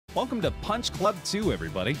Welcome to Punch Club 2,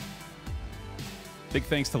 everybody. Big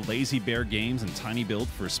thanks to Lazy Bear Games and Tiny Build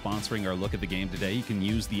for sponsoring our look at the game today. You can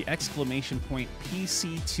use the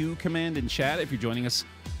 !PC2 command in chat if you're joining us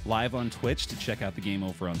live on Twitch to check out the game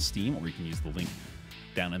over on Steam, or you can use the link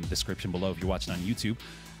down in the description below if you're watching on YouTube.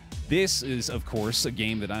 This is, of course, a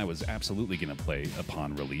game that I was absolutely going to play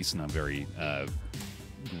upon release, and I'm very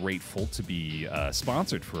grateful to be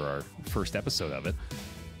sponsored for our first episode of it.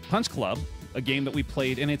 Punch Club, a game that we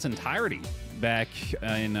played in its entirety back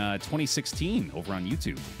in 2016 over on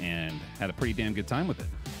YouTube, and had a pretty damn good time with it.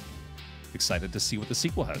 Excited to see what the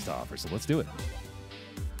sequel has to offer, so let's do it.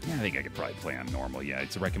 Yeah, I think I could probably play on normal. Yeah,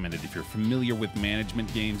 it's recommended if you're familiar with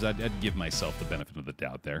management games. I'd give myself the benefit of the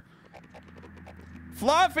doubt there.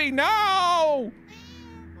 Fluffy, no!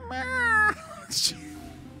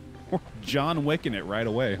 John Wicking it right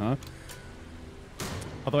away, huh?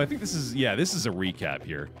 Although I think this is a recap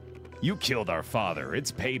here. You killed our father.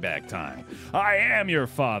 It's payback time. I am your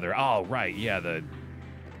father. Oh, right. Yeah, the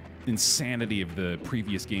insanity of the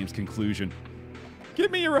previous game's conclusion. Give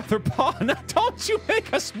me your other paw. Now, don't you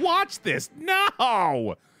make us watch this.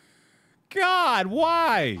 No! God,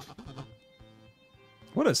 why?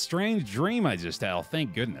 What a strange dream I just had. Oh,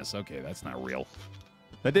 thank goodness. Okay, that's not real.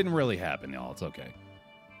 That didn't really happen, y'all. It's okay.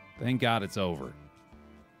 Thank God it's over.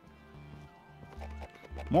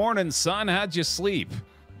 Morning, son. How'd you sleep?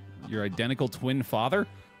 Your identical twin father?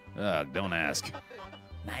 Don't ask.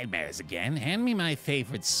 Nightmares again. Hand me my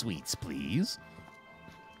favorite sweets, please.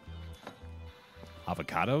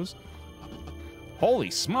 Avocados?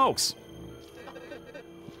 Holy smokes!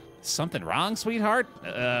 Something wrong, sweetheart?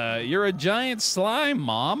 You're a giant slime,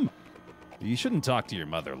 Mom. You shouldn't talk to your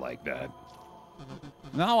mother like that.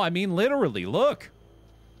 No, I mean literally, look.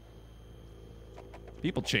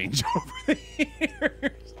 People change over the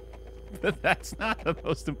years. But that's not the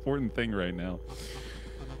most important thing right now.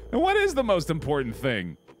 And what is the most important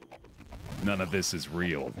thing? None of this is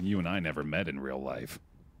real. You and I never met in real life.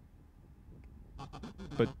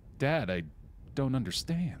 But, Dad, I don't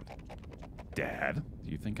understand. Dad?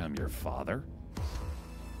 Do you think I'm your father?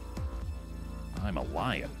 I'm a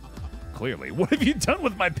lion. Clearly. What have you done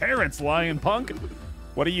with my parents, lion punk?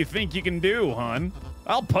 What do you think you can do, hon?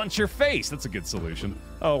 I'll punch your face. That's a good solution.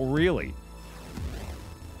 Oh, really?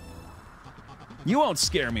 You won't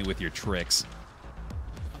scare me with your tricks.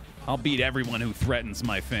 I'll beat everyone who threatens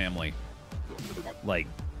my family. Like,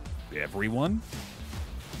 everyone?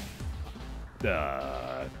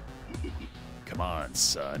 Come on,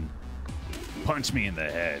 son. Punch me in the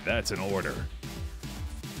head. That's an order.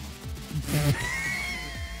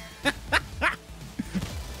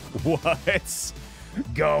 What's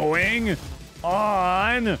going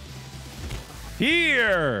on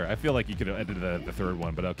here? I feel like you could have edited the third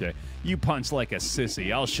one, but okay. You punch like a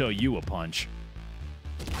sissy. I'll show you a punch.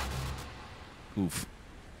 Oof.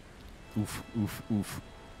 Oof, oof, oof.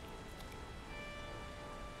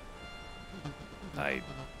 I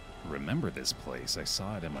remember this place. I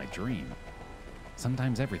saw it in my dream.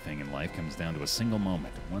 Sometimes everything in life comes down to a single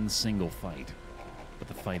moment, one single fight. But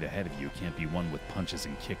the fight ahead of you can't be won with punches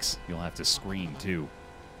and kicks. You'll have to scream, too.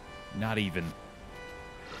 Not even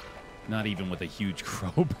with a huge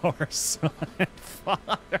crowbar, son.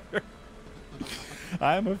 Father.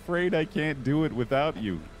 I'm afraid I can't do it without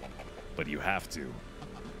you. But you have to.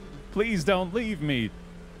 Please don't leave me.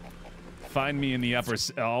 Find me in the upper...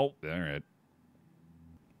 Oh, all right.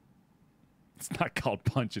 It's not called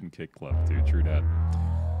Punch and Kick Club, too. True that.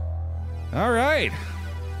 All right.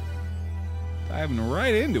 Diving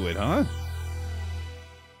right into it, huh?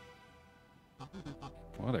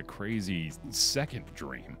 What a crazy second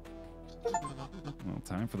dream. Well,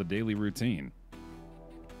 time for the daily routine.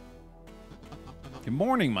 Good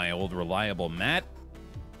morning, my old reliable Matt.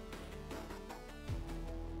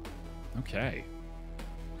 Okay.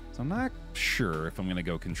 So I'm not sure if I'm going to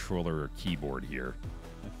go controller or keyboard here.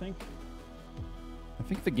 I think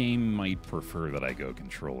the game might prefer that I go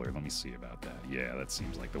controller. Let me see about that. Yeah, that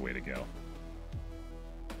seems like the way to go.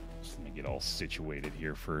 Just let me get all situated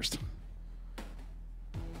here first.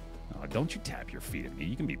 Oh, don't you tap your feet at me.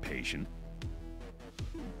 You can be patient.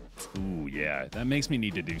 Ooh, yeah. That makes me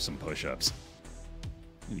need to do some push-ups.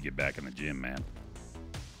 Need to get back in the gym, man.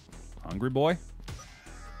 Hungry boy?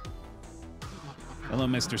 Hello,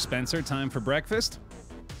 Mr. Spencer. Time for breakfast?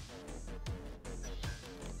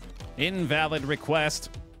 Invalid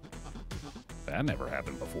request. That never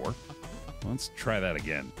happened before. Let's try that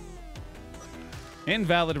again.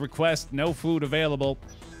 Invalid request. No food available.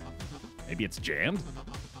 Maybe it's jammed?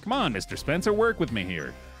 Come on, Mr. Spencer. Work with me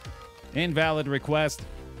here. Invalid request.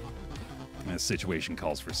 This situation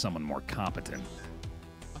calls for someone more competent.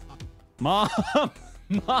 Mom!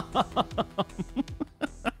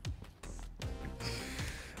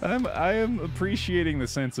 I am appreciating the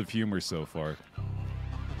sense of humor so far.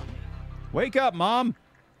 Wake up, Mom!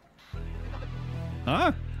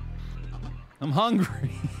 Huh? I'm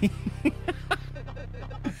hungry.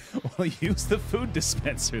 Well, use the food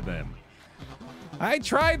dispenser then. I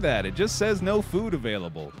tried that. It just says no food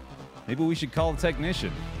available. Maybe we should call the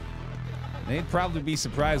technician. They'd probably be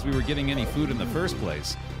surprised we were getting any food in the first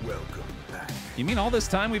place. Welcome back. You mean all this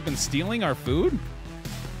time we've been stealing our food?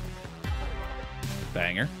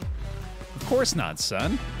 Banger. Of course not,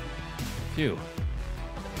 son. Phew.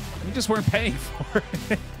 We just weren't paying for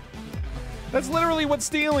it. That's literally what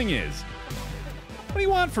stealing is. What do you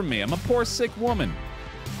want from me? I'm a poor, sick woman.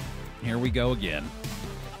 Here we go again.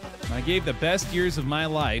 I gave the best years of my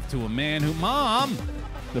life to a man who... Mom!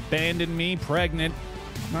 Abandoned me, pregnant.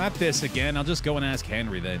 Not this again. I'll just go and ask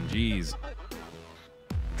Henry then. Jeez.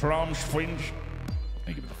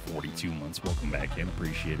 Thank you for the 42 months. Welcome back in.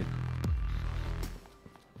 Appreciate it.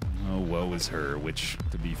 Oh, woe is her, which,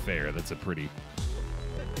 to be fair, that's a pretty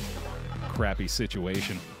crappy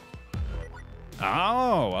situation.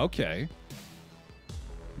 Oh, okay.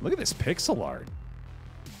 Look at this pixel art.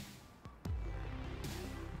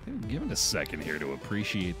 Give it a second here to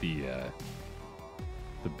appreciate the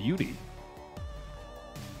beauty.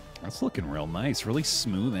 That's looking real nice. Really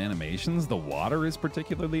smooth animations. The water is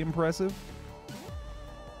particularly impressive.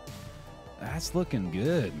 That's looking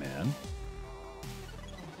good, man.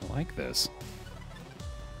 I like this.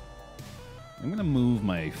 I'm going to move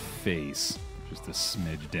my face just a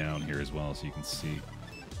smidge down here as well so you can see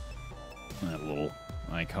that little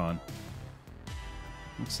icon.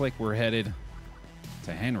 Looks like we're headed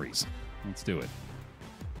to Henry's. Let's do it.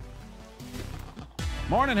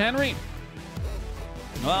 Morning, Henry.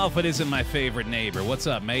 Well, if it isn't my favorite neighbor. What's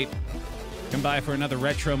up, mate? Come by for another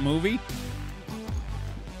retro movie?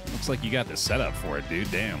 Looks like you got the setup for it, dude.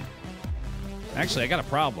 Damn. Actually, I got a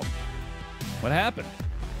problem. What happened?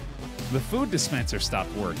 The food dispenser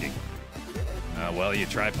stopped working. Well, you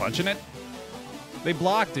try punching it? They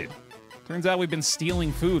blocked it. Turns out we've been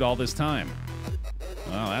stealing food all this time.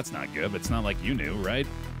 Well, that's not good, but it's not like you knew, right?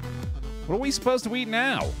 What are we supposed to eat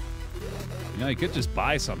now? You know, you could just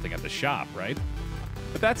buy something at the shop, right?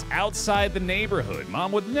 But that's outside the neighborhood.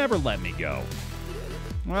 Mom would never let me go.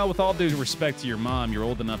 Well, with all due respect to your mom, you're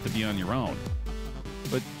old enough to be on your own.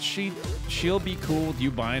 But she'll be cool with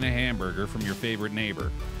you buying a hamburger from your favorite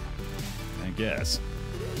neighbor. I guess.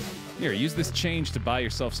 Here, use this change to buy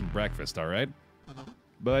yourself some breakfast, all right?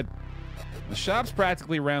 But the shop's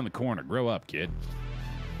practically around the corner. Grow up, kid.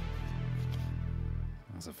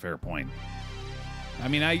 That's a fair point. I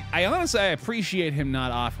mean, I honestly appreciate him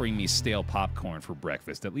not offering me stale popcorn for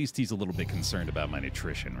breakfast. At least he's a little bit concerned about my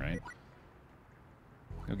nutrition, right?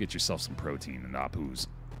 Go get yourself some protein and Apu's.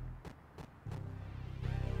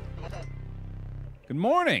 Good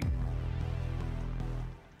morning.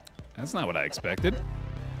 That's not what I expected.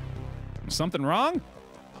 Is something wrong?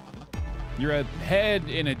 You're a head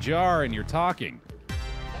in a jar and you're talking.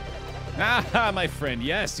 Ah, my friend,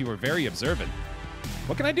 yes, you were very observant.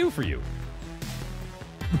 What can I do for you?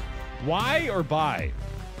 Why or buy?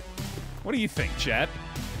 What do you think, chat?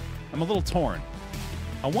 I'm a little torn.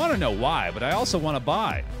 I want to know why, but I also want to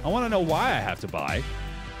buy. I want to know why I have to buy.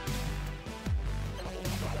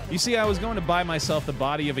 You see, I was going to buy myself the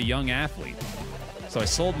body of a young athlete. So I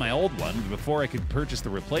sold my old one, but before I could purchase the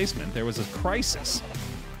replacement, there was a crisis.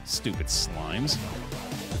 Stupid slimes.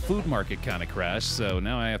 The food market kind of crashed, so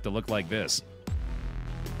now I have to look like this.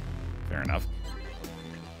 Fair enough.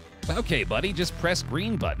 Okay, buddy, just press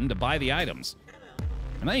green button to buy the items.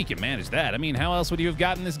 I know you can manage that. I mean, how else would you have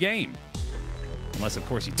gotten this game? Unless, of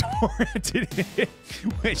course, you torrented it,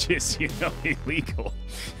 which is, you know, illegal.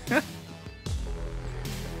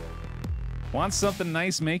 Want something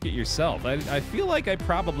nice, make it yourself. I feel like I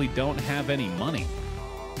probably don't have any money.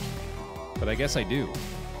 But I guess I do.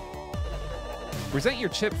 Present your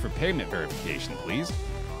chip for payment verification, please.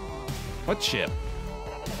 What chip?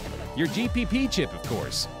 Your GPP chip, of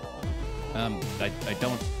course. I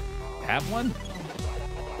don't have one?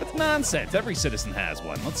 That's nonsense. Every citizen has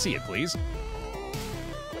one. Let's see it, please.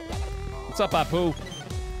 What's up, Apu?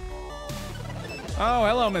 Oh,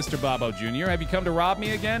 hello, Mr. Bobo Jr. Have you come to rob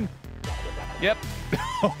me again? Yep.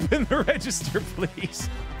 Open the register, please.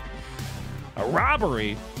 A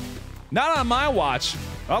robbery? Not on my watch.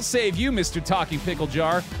 I'll save you, Mr. Talking Pickle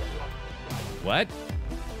Jar. What?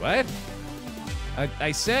 What?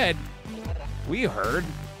 I said... We heard.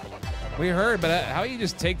 We heard, but how you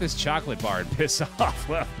just take this chocolate bar and piss off?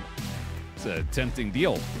 Well, it's a tempting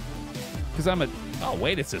deal. Because I'm a... Oh,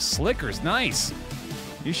 wait, it's a Slickers. Nice.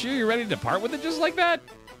 You sure you're ready to part with it just like that?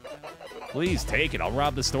 Please take it. I'll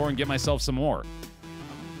rob the store and get myself some more.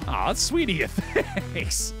 Aw, that's sweet of you.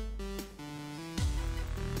 Thanks.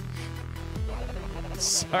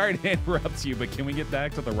 Sorry to interrupt you, but can we get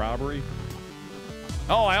back to the robbery?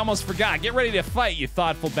 Oh, I almost forgot. Get ready to fight, you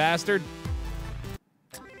thoughtful bastard.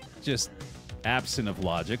 Just absent of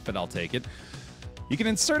logic, but I'll take it. You can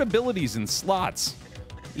insert abilities in slots.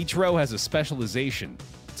 Each row has a specialization.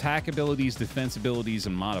 Attack abilities, defense abilities,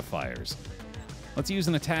 and modifiers. Let's use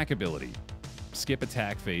an attack ability. Skip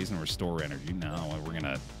attack phase and restore energy. No, we're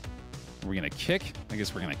gonna kick? I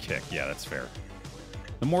guess we're gonna kick. Yeah, that's fair.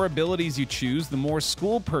 The more abilities you choose, the more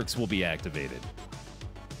school perks will be activated.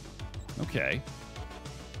 Okay.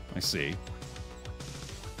 I see.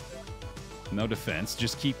 No defense,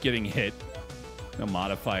 just keep getting hit. No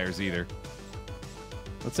modifiers either.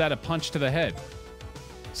 Let's add a punch to the head.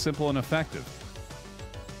 Simple and effective.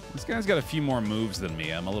 This guy's got a few more moves than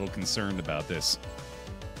me. I'm a little concerned about this.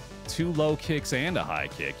 2 low kicks and a high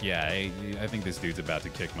kick. Yeah, I think this dude's about to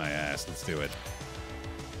kick my ass. Let's do it.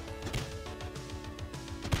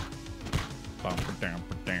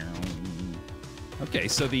 Okay,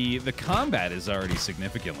 so the combat is already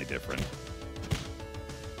significantly different.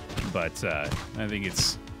 But I think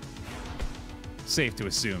it's safe to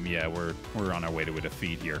assume, yeah, we're on our way to a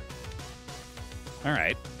defeat here. All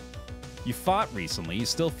right. You fought recently. You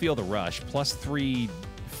still feel the rush. +3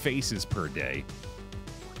 faces per day.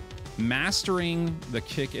 Mastering the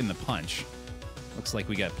kick and the punch. Looks like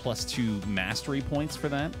we got +2 mastery points for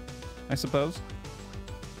that, I suppose.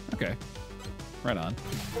 Okay. Right on.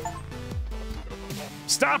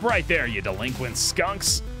 Stop right there, you delinquent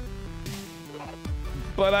skunks!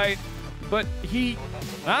 I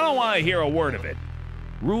don't want to hear a word of it.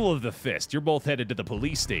 Rule of the fist. You're both headed to the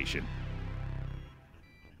police station.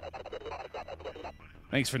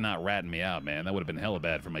 Thanks for not ratting me out, man. That would have been hella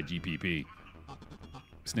bad for my GPP.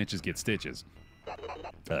 Snitches get stitches.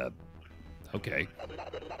 Okay.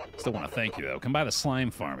 Still want to thank you, though. Come by the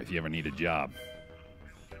slime farm if you ever need a job.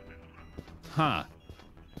 Huh.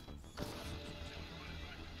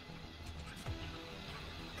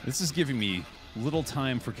 This is giving me little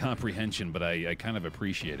time for comprehension, but I kind of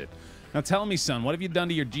appreciate it. Now tell me, son, what have you done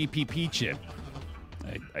to your GPP chip?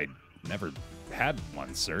 I never had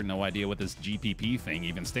one, sir. No idea what this GPP thing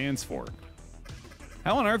even stands for.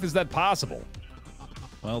 How on earth is that possible?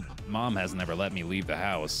 Well, Mom has never let me leave the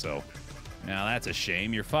house, so... Now that's a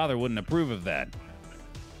shame. Your father wouldn't approve of that.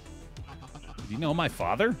 Do you know my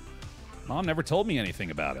father? Mom never told me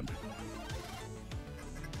anything about him.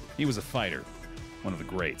 He was a fighter. One of the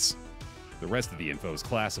greats. The rest of the info is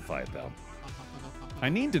classified, though. I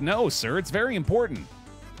need to know, sir. It's very important.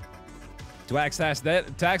 To access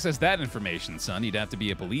that information, son, you'd have to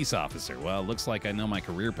be a police officer. Well, it looks like I know my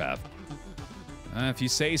career path. If you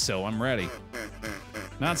say so, I'm ready.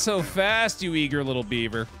 Not so fast, you eager little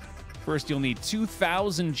beaver. First, you'll need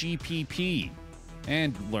 2,000 GPP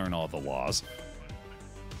and learn all the laws.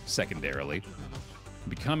 Secondarily,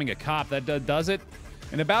 becoming a cop, that does it.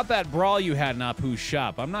 And about that brawl you had in Apu's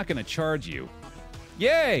shop, I'm not going to charge you.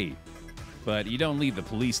 Yay! But you don't leave the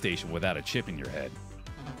police station without a chip in your head.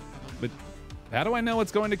 But how do I know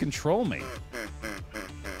it's going to control me?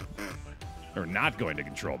 Or not going to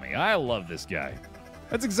control me? I love this guy.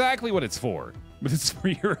 That's exactly what it's for. But it's for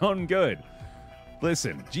your own good.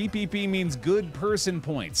 Listen, GPP means good person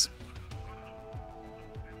points.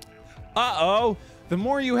 Uh-oh! The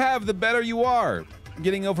more you have, the better you are.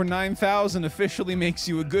 Getting over 9,000 officially makes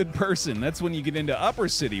you a good person. That's when you get into Upper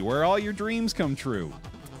City, where all your dreams come true.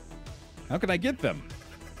 How can I get them?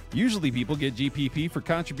 Usually people get GPP for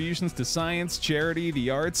contributions to science, charity, the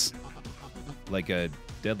arts. Like a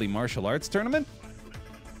deadly martial arts tournament?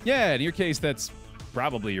 Yeah, in your case, that's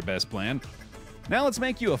probably your best plan. Now let's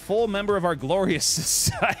make you a full member of our glorious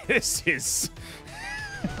society.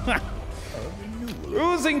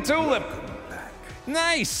 Oozing Tulip!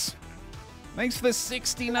 Nice! Thanks for the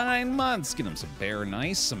 69 months. Get him some Baer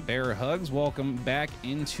nice, some Baer hugs. Welcome back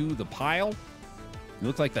into the pile. You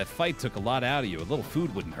look like that fight took a lot out of you. A little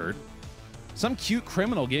food wouldn't hurt. Some cute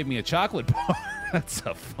criminal gave me a chocolate bar. That's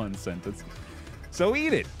a fun sentence. So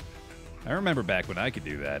eat it. I remember back when I could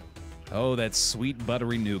do that. Oh, that sweet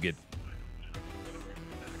buttery nougat.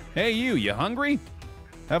 Hey, you hungry?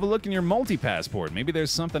 Have a look in your multi-passport. Maybe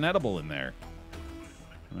there's something edible in there.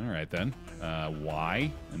 All right, then.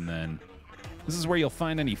 Y, and then... This is where you'll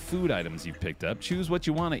find any food items you've picked up. Choose what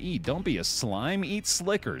you want to eat. Don't be a slime. Eat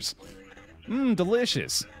Slickers. Mmm,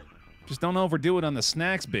 delicious. Just don't overdo it on the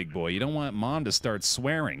snacks, big boy. You don't want Mom to start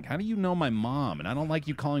swearing. How do you know my mom? And I don't like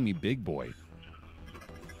you calling me big boy.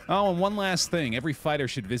 Oh, and one last thing. Every fighter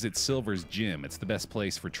should visit Silver's gym. It's the best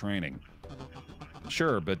place for training.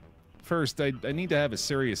 Sure, but first, I need to have a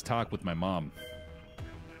serious talk with my mom.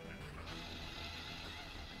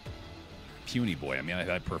 Puny boy. I mean,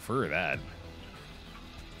 I prefer that.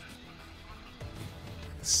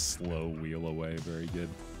 Slow wheel away. Very good.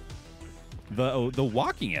 The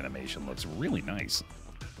walking animation looks really nice.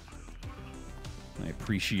 I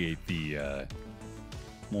appreciate the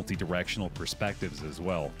multi-directional perspectives as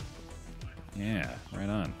well. Yeah, right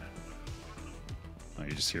on. Oh,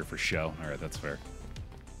 you're just here for show. All right, that's fair.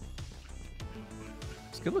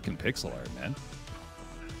 It's good-looking pixel art, man.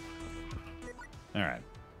 All right.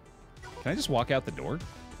 Can I just walk out the door?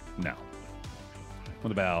 No.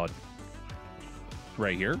 What about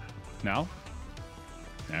right here? No?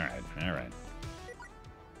 All right, all right.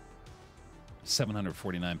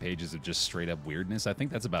 749 pages of just straight-up weirdness. I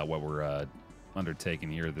think that's about what we're undertaking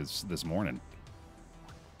here this morning.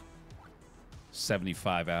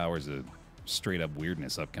 75 hours of straight-up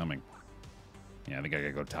weirdness upcoming. Yeah, I think I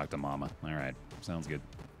gotta go talk to Mama. All right, sounds good.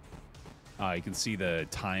 You can see the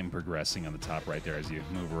time progressing on the top right there as you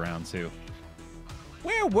move around, too.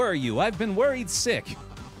 Where were you? I've been worried sick.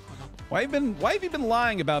 Why have you been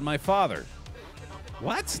lying about my father?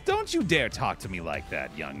 What? Don't you dare talk to me like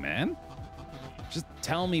that, young man. Just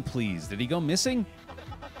tell me, please, did he go missing?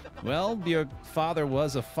 Well, your father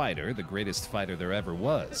was a fighter, the greatest fighter there ever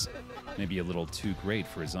was. Maybe a little too great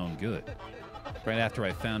for his own good. Right after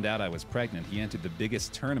I found out I was pregnant, he entered the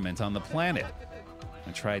biggest tournament on the planet.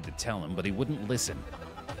 I tried to tell him, but he wouldn't listen.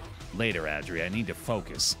 Later, Adri, I need to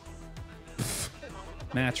focus. Pfft.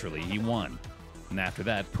 Naturally, he won. And after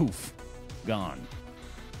that, poof, gone.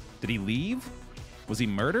 Did he leave? Was he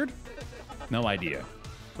murdered? No idea.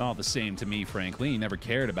 All the same to me, frankly. He never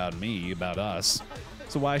cared about me, about us.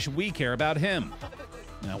 So why should we care about him?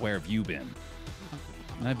 Now, where have you been?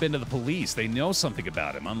 I've been to the police. They know something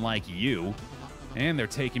about him, unlike you. And they're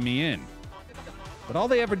taking me in. But all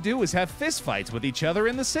they ever do is have fistfights with each other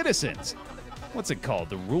and the citizens. What's it called?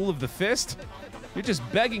 The rule of the fist? You're just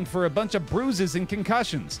begging for a bunch of bruises and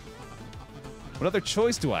concussions. What other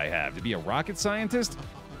choice do I have? To be a rocket scientist?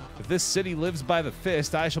 If this city lives by the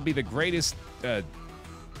fist, I shall be the greatest,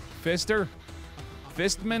 fister?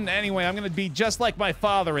 Fistman? Anyway, I'm gonna be just like my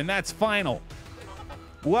father, and that's final.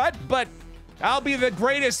 What? But I'll be the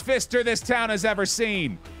greatest fister this town has ever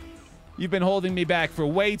seen. You've been holding me back for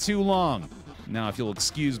way too long. Now, if you'll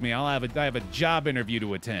excuse me, I have a job interview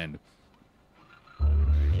to attend.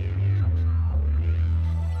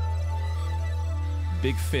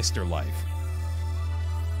 Big fister life.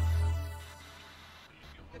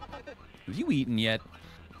 Have you eaten yet?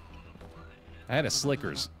 I had a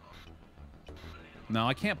Slickers. No,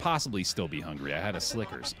 I can't possibly still be hungry. I had a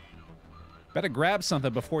Slickers. Better grab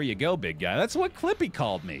something before you go, big guy. That's what Clippy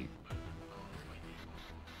called me.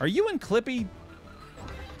 Are you and Clippy?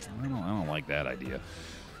 I don't like that idea.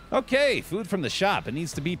 Okay, food from the shop. It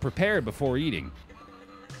needs to be prepared before eating.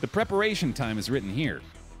 The preparation time is written here.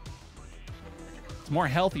 It's more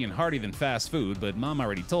healthy and hearty than fast food, but Mom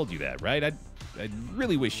already told you that, right? I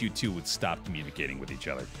really wish you two would stop communicating with each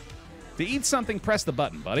other. To eat something, press the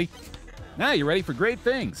button, buddy. Now you're ready for great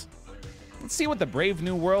things. Let's see what the brave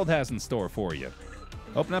new world has in store for you.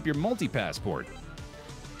 Open up your multi-passport.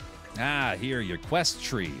 Ah, here, your quest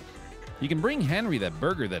tree. You can bring Henry that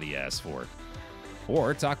burger that he asked for.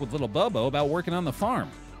 Or talk with little Bobo about working on the farm.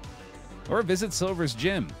 Or visit Silver's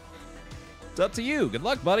gym. It's up to you. Good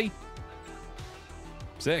luck, buddy.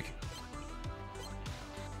 Sick.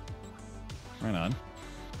 Right on.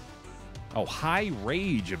 Oh, high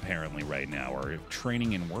rage apparently right now, or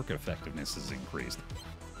training and work effectiveness is increased.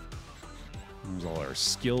 There's all our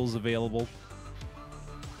skills available.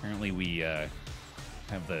 Apparently we have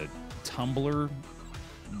the Tumblr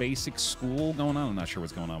basic school going on. I'm not sure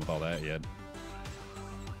what's going on with all that yet.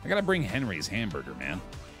 I gotta bring Henry's hamburger, man.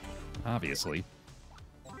 Obviously.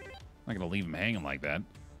 I'm not gonna leave him hanging like that.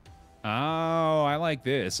 Oh, I like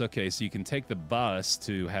this. Okay, so you can take the bus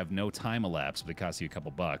to have no time elapse, but it costs you a couple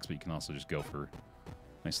bucks, but you can also just go for a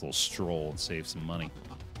nice little stroll and save some money.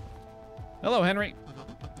 Hello, Henry.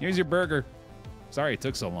 Here's your burger. Sorry it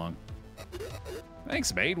took so long.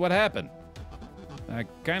 Thanks, mate. What happened? I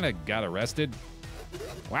kind of got arrested.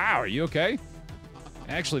 Wow, are you okay?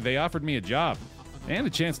 Actually, they offered me a job and a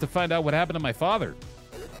chance to find out what happened to my father.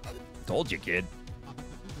 Told you, kid.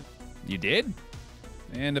 You did?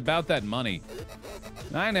 And about that money.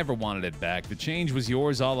 I never wanted it back. The change was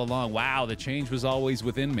yours all along. Wow, the change was always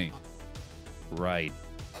within me. Right.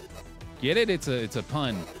 Get it? It's a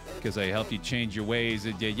pun. Because I helped you change your ways.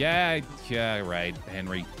 Yeah, right,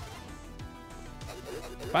 Henry.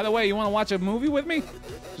 By the way, you want to watch a movie with me?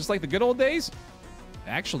 Just like the good old days?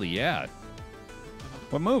 Actually, yeah.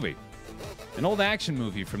 What movie? An old action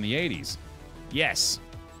movie from the 80s. Yes.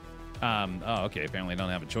 Oh, okay. Apparently I don't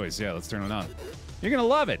have a choice. Yeah, let's turn it on. You're going to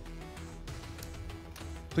love it.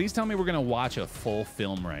 Please tell me we're going to watch a full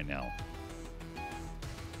film right now.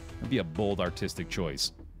 That'd be a bold artistic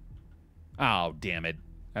choice. Oh, damn it.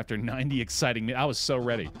 After 90 exciting minutes, I was so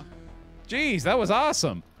ready. Jeez, that was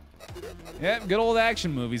awesome. Yeah, good old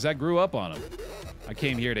action movies. I grew up on them. I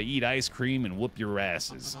came here to eat ice cream and whoop your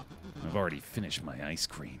asses. I've already finished my ice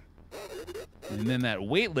cream. And then that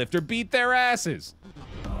weightlifter beat their asses.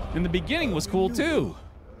 And the beginning was cool, too.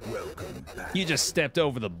 Welcome back. You just stepped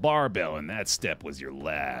over the barbell, and that step was your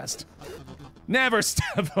last. Never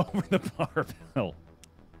step over the barbell.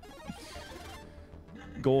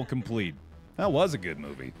 Goal complete. That was a good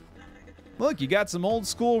movie. Look, you got some old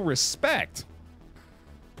school respect.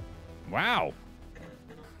 Wow.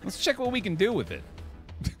 Let's check what we can do with it.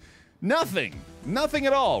 Nothing. Nothing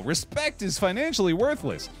at all. Respect is financially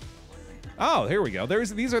worthless. Oh, here we go.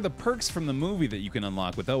 These are the perks from the movie that you can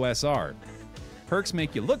unlock with OSR. Perks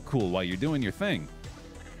make you look cool while you're doing your thing.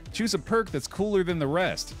 Choose a perk that's cooler than the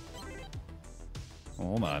rest. Oh,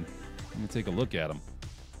 hold on. Let me take a look at him.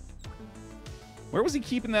 Where was he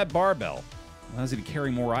keeping that barbell? Allows you to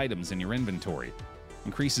carry more items in your inventory.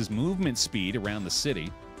 Increases movement speed around the city,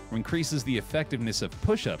 or increases the effectiveness of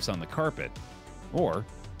push-ups on the carpet. Or,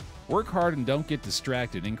 work hard and don't get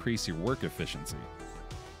distracted, increase your work efficiency.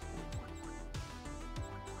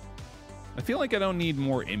 I feel like I don't need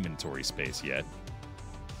more inventory space yet.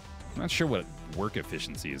 I'm not sure what work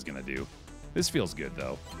efficiency is going to do. This feels good,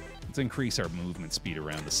 though. Let's increase our movement speed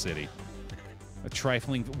around the city. A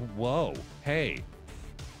trifling... Whoa. Hey.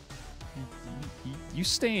 You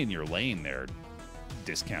stay in your lane there,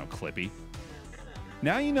 discount Clippy.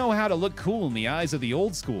 Now you know how to look cool in the eyes of the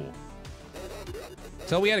old school.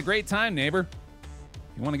 So we had a great time, neighbor.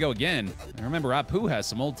 You want to go again? I remember Apu has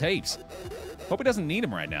some old tapes. Hope he doesn't need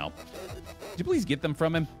them right now. Could you please get them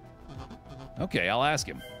from him? Okay, I'll ask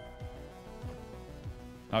him.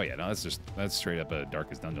 Oh yeah, no, that's straight up a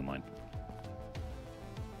Darkest Dungeon line.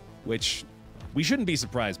 Which, we shouldn't be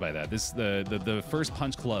surprised by that. The first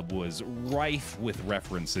Punch Club was rife with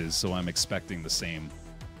references, so I'm expecting the same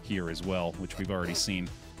here as well, which we've already seen.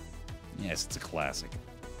 Yes, it's a classic.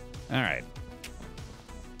 All right.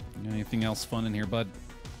 Anything else fun in here, bud?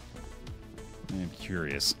 I'm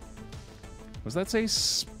curious. Does that say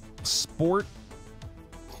sport?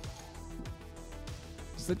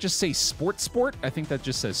 Does that just say sport? I think that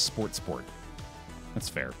just says sport. That's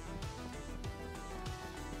fair.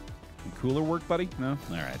 Cooler work, buddy? No?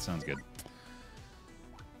 All right, sounds good.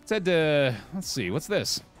 Let's head to... Let's see, what's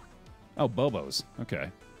this? Oh, Bobo's.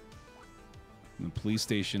 Okay. The police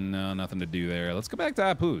station, no, nothing to do there. Let's go back to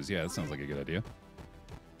Apu's. Yeah, that sounds like a good idea.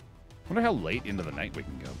 Wonder how late into the night we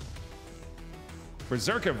can go.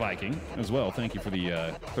 Berserker Viking as well. Thank you for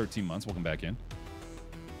the 13 months. Welcome back in.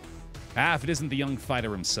 Ah, if it isn't the young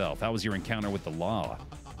fighter himself. How was your encounter with the law?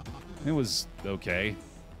 It was okay.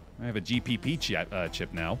 I have a GPP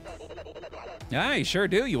chip now. Yeah, you sure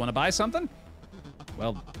do. You want to buy something?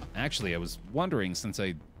 Well, actually, I was wondering since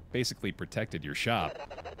I basically protected your shop.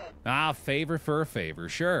 Ah, favor for a favor,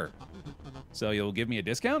 sure. So you'll give me a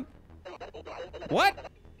discount?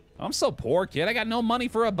 What? I'm so poor, kid. I got no money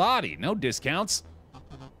for a body. No discounts.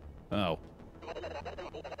 Oh.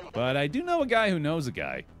 But I do know a guy who knows a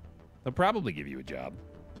guy. They'll probably give you a job.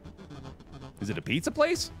 Is it a pizza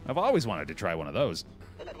place? I've always wanted to try one of those.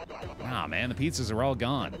 Ah, man, the pizzas are all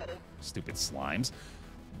gone. Stupid slimes.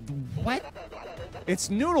 What? It's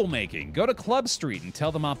noodle making. Go to Club Street and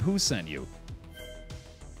tell them Apu sent you.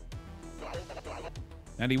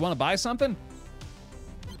 Now, do you want to buy something?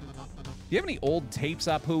 Do you have any old tapes,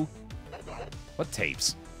 Apu? What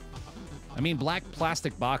tapes? I mean, black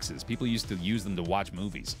plastic boxes. People used to use them to watch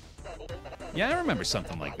movies. Yeah, I remember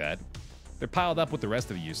something like that. They're piled up with the rest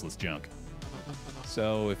of the useless junk.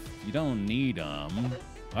 So, if you don't need them...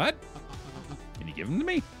 What? Can you give them to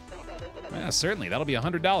me? Yeah, certainly. That'll be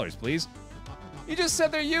 $100, please. You just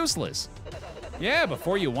said they're useless. Yeah,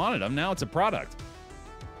 before you wanted them, now it's a product.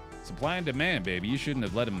 Supply and demand, baby. You shouldn't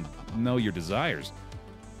have let him know your desires.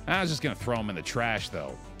 I was just gonna throw them in the trash,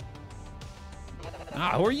 though.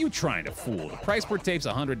 Ah, who are you trying to fool? The price per tape's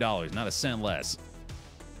 $100, not a cent less.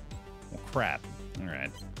 Well, crap. All right.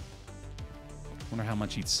 Wonder how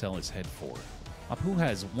much he'd sell his head for. Apu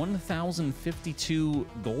has 1,052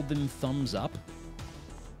 golden thumbs up.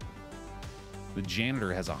 The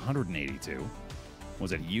janitor has 182.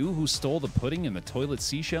 Was it you who stole the pudding and the toilet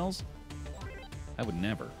seashells? I would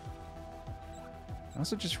never. I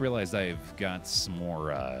also just realized I've got some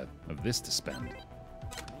more of this to spend.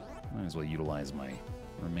 Might as well utilize my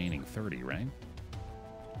remaining 30, right?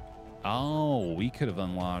 Oh, we could have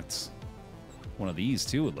unlocked one of these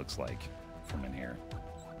too, it looks like, from in here.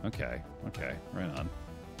 Okay, okay, right on.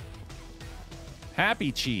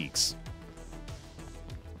 Happy Cheeks.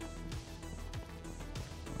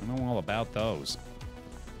 I know all about those.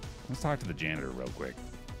 Let's talk to the janitor real quick.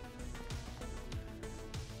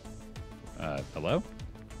 Hello?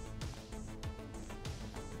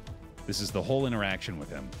 This is the whole interaction with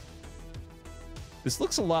him. This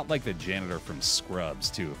looks a lot like the janitor from Scrubs,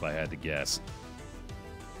 too, if I had to guess.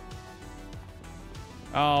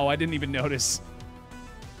 Oh, I didn't even notice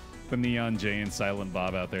the Neon Jay and Silent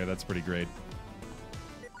Bob out there. That's pretty great.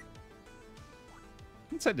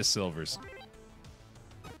 Let's head to Silver's.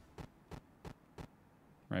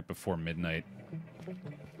 Right before midnight.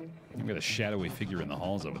 You've got a shadowy figure in the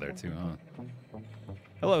halls over there, too, huh?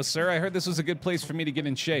 Hello, sir. I heard this was a good place for me to get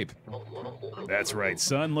in shape. That's right,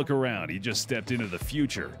 son. Look around. He just stepped into the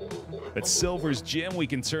future. At Silver's gym, we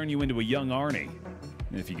can turn you into a young Arnie.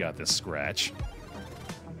 If you got this scratch.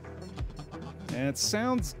 And it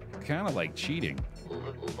sounds kind of like cheating.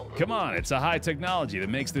 Come on, it's a high technology that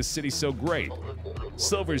makes this city so great.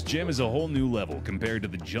 Silver's gym is a whole new level compared to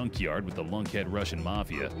the junkyard with the lunkhead Russian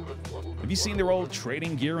mafia. Have you seen their old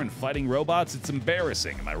trading gear and fighting robots? It's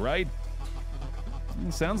embarrassing, am I right?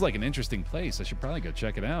 It sounds like an interesting place. I should probably go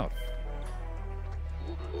check it out.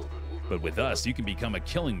 But with us, you can become a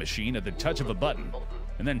killing machine at the touch of a button,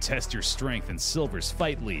 and then test your strength in Silver's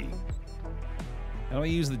Fight League. How do I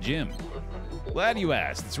use the gym? Glad you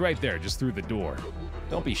asked. It's right there, just through the door.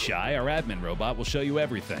 Don't be shy. Our admin robot will show you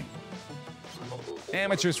everything.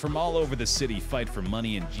 Amateurs from all over the city fight for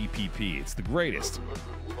money and GPP. It's the greatest.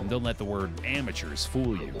 And don't let the word amateurs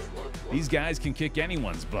fool you. These guys can kick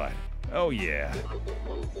anyone's butt. Oh, yeah.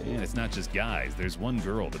 And it's not just guys. There's one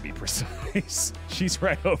girl, to be precise. She's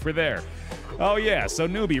right over there. Oh, yeah. So,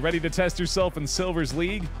 newbie, ready to test yourself in Silver's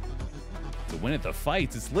League? To win at the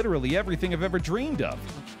fights, it's literally everything I've ever dreamed of.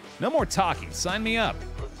 No more talking. Sign me up.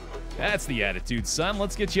 That's the attitude, son.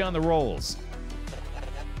 Let's get you on the rolls.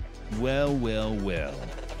 Well, well, well.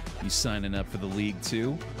 You signing up for the league,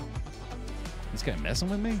 too? This guy messing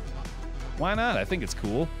with me? Why not? I think it's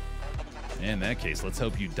cool. In that case, let's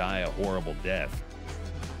hope you die a horrible death.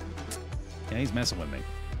 Yeah, he's messing with me.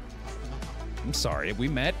 I'm sorry, have we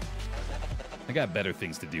met? I got better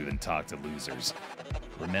things to do than talk to losers.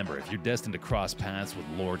 Remember, if you're destined to cross paths with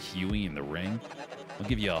Lord Huey in the ring, I'll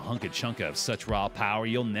give you a hunka-chunka of such raw power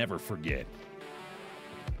you'll never forget.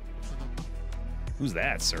 Who's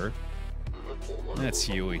that, sir? That's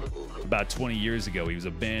Huey. About 20 years ago, he was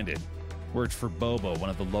a bandit. Worked for Bobo, one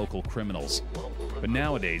of the local criminals. But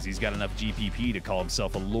nowadays, he's got enough GPP to call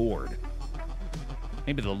himself a lord.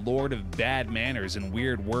 Maybe the lord of bad manners and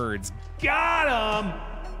weird words. Got him!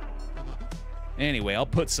 Anyway, I'll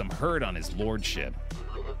put some hurt on his lordship.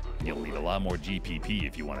 You'll need a lot more GPP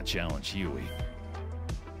if you want to challenge Huey.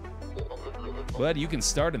 But you can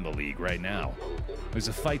start in the league right now. There's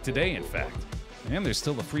a fight today, in fact. And there's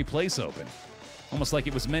still a free place open. Almost like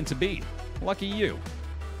it was meant to be. Lucky you.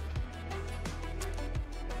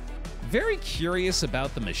 Very curious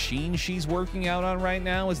about the machine she's working out on right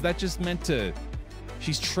now. Is that just meant to...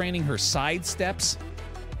 She's training her side steps?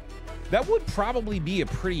 That would probably be a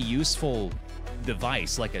pretty useful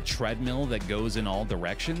device, like a treadmill that goes in all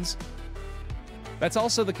directions. That's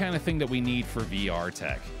also the kind of thing that we need for VR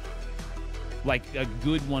tech. Like a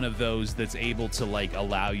good one of those that's able to like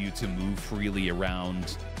allow you to move freely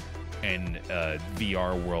around in a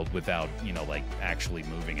VR world without, you know, like actually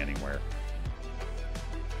moving anywhere.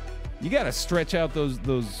 You gotta stretch out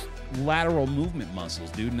those lateral movement muscles,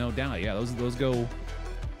 dude. No doubt. Yeah, those go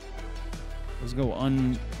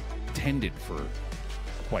untended for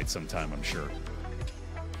quite some time, I'm sure.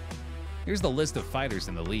 Here's the list of fighters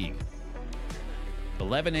in the league.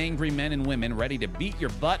 11 angry men and women ready to beat your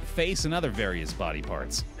butt, face, and other various body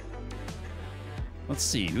parts. Let's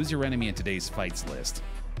see, who's your enemy in today's fights list?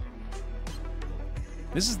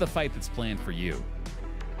 This is the fight that's planned for you.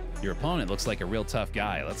 Your opponent looks like a real tough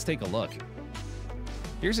guy. Let's take a look.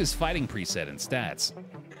 Here's his fighting preset and stats.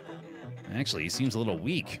 Actually, he seems a little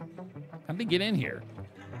weak. How'd he get in here?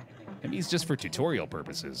 Maybe he's just for tutorial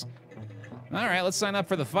purposes. All right, let's sign up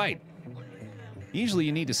for the fight. Usually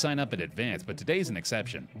you need to sign up in advance, but today's an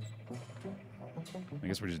exception. I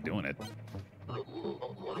guess we're just doing it.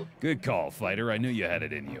 Good call, fighter. I knew you had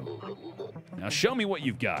it in you. Now show me what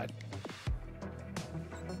you've got.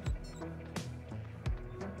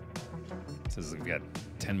 It says we've got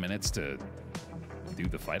 10 minutes to do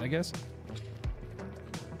the fight, I guess.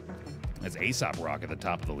 There's Aesop Rock at the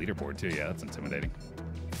top of the leaderboard, too. Yeah, that's intimidating.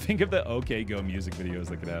 Think of the OK Go music videos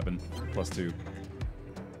that could happen. +2.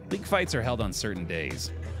 League fights are held on certain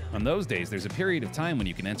days. On those days, there's a period of time when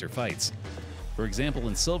you can enter fights. For example,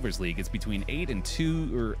 in Silver's League, it's between 8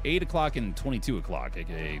 o'clock and 22 o'clock,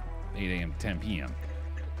 aka 8 a.m. to 10 p.m.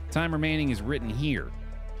 Time remaining is written here.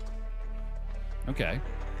 Okay.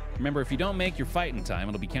 Remember, if you don't make your fight in time,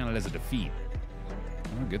 it'll be counted as a defeat.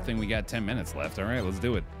 Well, good thing we got 10 minutes left. All right, let's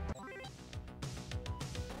do it.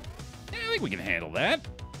 Yeah, I think we can handle that.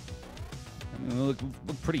 Look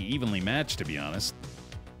pretty evenly matched, to be honest.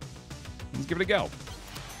 Let's give it a go.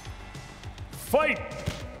 Fight!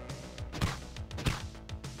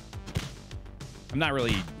 I'm not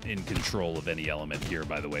really in control of any element here,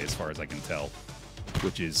 by the way, as far as I can tell,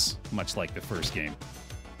 which is much like the first game.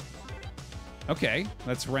 Okay,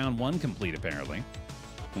 that's round 1 complete, apparently.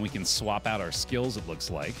 And we can swap out our skills, it looks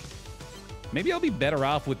like. Maybe I'll be better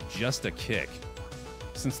off with just a kick,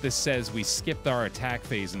 since this says we skipped our attack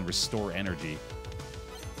phase and restore energy.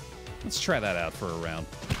 Let's try that out for a round.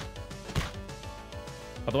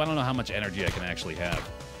 Although I don't know how much energy I can actually have.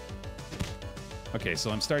 Okay,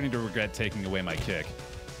 so I'm starting to regret taking away my kick.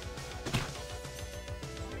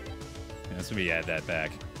 Yeah, so we add that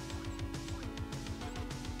back.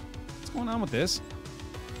 What's going on with this?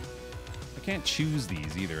 I can't choose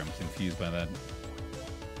these either. I'm confused by that.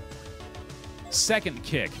 Second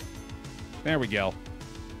kick. There we go.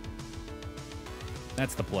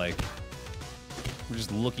 That's the play. We're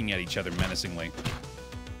just looking at each other menacingly.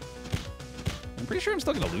 I'm pretty sure I'm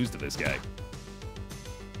still going to lose to this guy.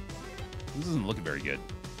 This isn't looking very good.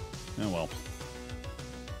 Oh, well.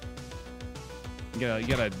 You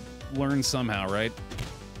gotta learn somehow, right?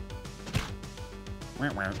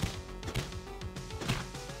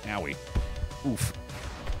 Owie. Oof.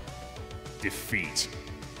 Defeat.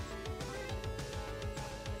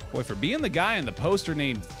 Boy, for being the guy in the poster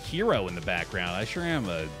named Hero in the background, I sure am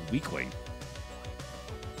a weakling.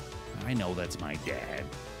 I know that's my dad,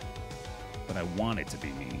 but I want it to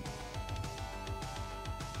be me.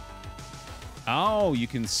 Oh, you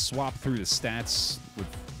can swap through the stats with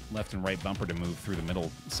left and right bumper to move through the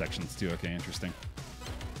middle sections, too. Okay, interesting.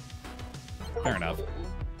 Fair enough.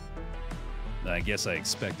 I guess I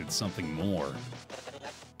expected something more.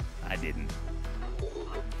 I didn't.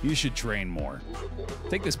 You should train more.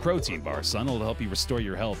 Take this protein bar, son. It'll help you restore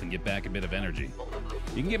your health and get back a bit of energy.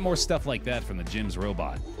 You can get more stuff like that from the gym's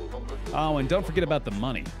robot. Oh, and don't forget about the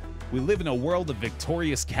money. We live in a world of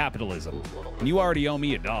victorious capitalism, and you already owe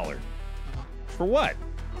me $1. For what?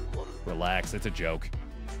 Relax, it's a joke.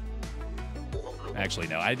 Actually,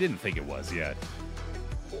 no, I didn't think it was yet.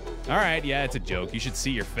 All right, yeah, it's a joke. You should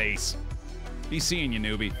see your face. Be seeing you,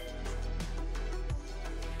 newbie.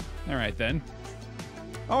 All right, then.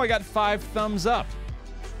 Oh, I got 5 thumbs up.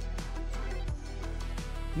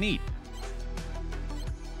 Neat.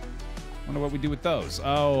 Wonder what we do with those.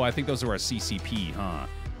 Oh, I think those are our CCP, huh?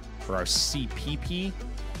 Or our CPP?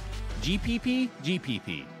 GPP?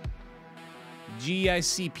 GPP.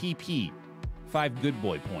 GICPP. 5 good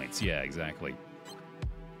boy points. Yeah, exactly.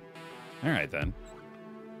 All right, then.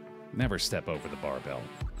 Never step over the barbell.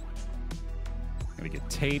 Gonna get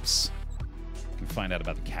tapes. Can find out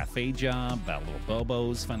about the cafe job, about little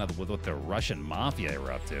Bobos, find out what the Russian mafia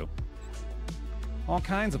are up to. All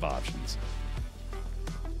kinds of options.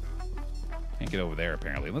 Can't get over there,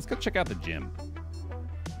 apparently. Let's go check out the gym.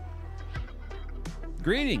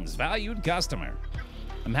 Greetings, valued customer.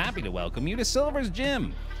 I'm happy to welcome you to Silver's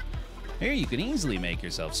Gym. Here you can easily make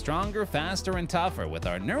yourself stronger, faster, and tougher with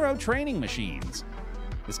our neuro training machines.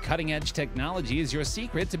 This cutting-edge technology is your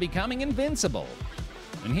secret to becoming invincible.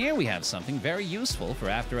 And here we have something very useful for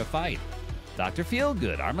after a fight. Dr.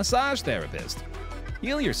 Feelgood, our massage therapist.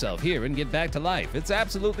 Heal yourself here and get back to life. It's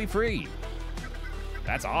absolutely free.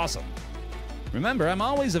 That's awesome. Remember, I'm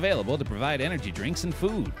always available to provide energy drinks and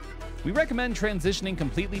food. We recommend transitioning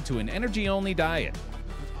completely to an energy-only diet.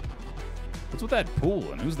 What's with that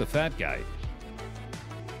pool, and who's the fat guy?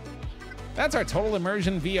 That's our Total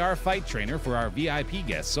Immersion VR fight trainer for our VIP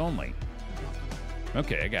guests only.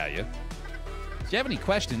 Okay, I got you. If you have any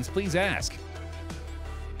questions, please ask.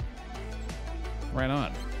 Right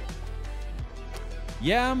on.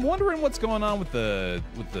 Yeah, I'm wondering what's going on with the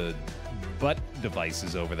butt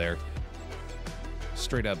devices over there.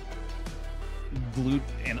 Straight up glute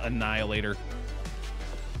and annihilator.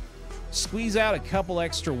 Squeeze out a couple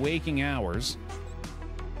extra waking hours.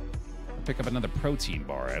 I'll pick up another protein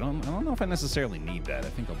bar. I don't know if I necessarily need that. I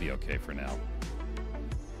think I'll be okay for now.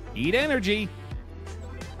 Eat energy.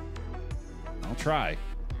 I'll try.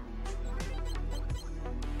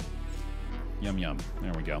 Yum, yum.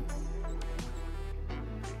 There we go.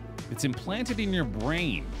 It's implanted in your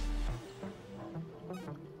brain,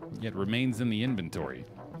 yet remains in the inventory.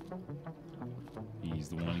 He's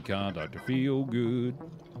the one he called Dr. Feelgood.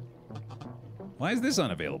 Why is this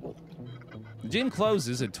unavailable? The gym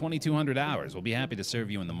closes at 2200 hours. We'll be happy to serve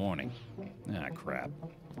you in the morning. Ah, crap.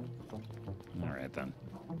 All right, then.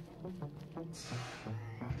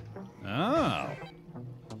 Oh.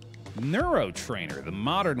 Neurotrainer, the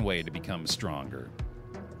modern way to become stronger.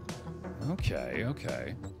 Okay,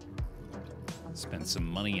 okay. Spend some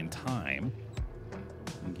money and time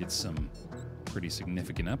and get some pretty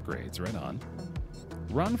significant upgrades. Right on.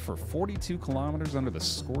 Run for 42 kilometers under the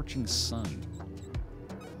scorching sun.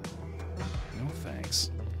 No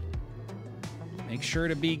thanks. Make sure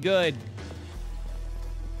to be good.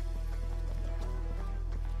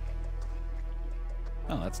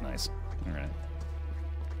 Oh, that's nice. All right.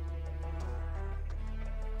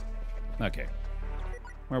 Okay.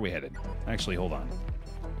 Where are we headed? Actually, hold on.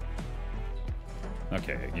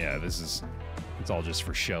 Okay, yeah, it's all just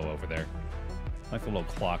for show over there. I like the little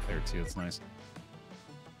clock there, too. It's nice.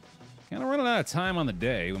 Kind of running out of time on the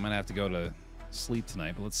day. We might have to go to sleep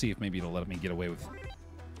tonight, but let's see if maybe it'll let me get away with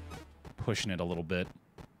pushing it a little bit.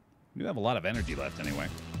 We do have a lot of energy left anyway.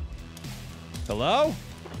 Hello?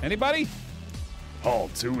 Anybody?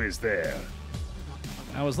 Halt, who is there?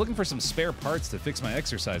 I was looking for some spare parts to fix my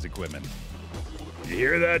exercise equipment. You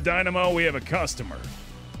hear that, Dynamo? We have a customer.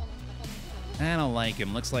 I don't like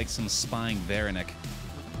him. Looks like some spying Veranik.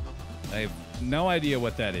 I have no idea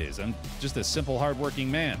what that is. I'm just a simple,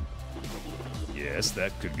 hardworking man. Yes,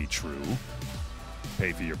 that could be true.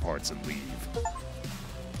 Pay for your parts and leave.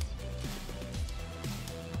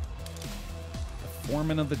 The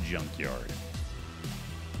foreman of the junkyard.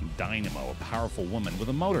 Dynamo, a powerful woman with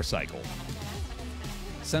a motorcycle.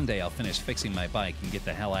 Someday I'll finish fixing my bike and get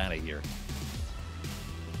the hell out of here.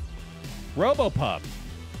 Robopup.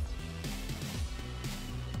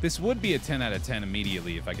 This would be a 10 out of 10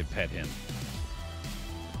 immediately if I could pet him.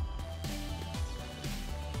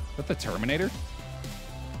 Is that the Terminator?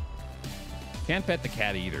 Can't pet the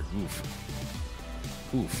cat either. Oof.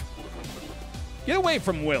 Oof. Get away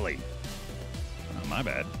from Willie. Oh, my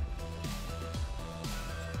bad.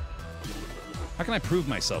 How can I prove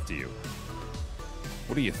myself to you?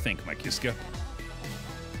 What do you think, Makiska?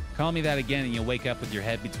 Call me that again and you'll wake up with your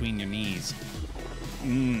head between your knees.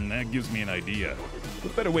 That gives me an idea.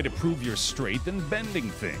 What better way to prove you're straight than bending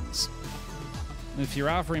things? If you're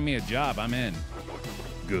offering me a job, I'm in.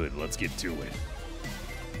 Good, let's get to it.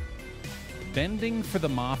 Bending for the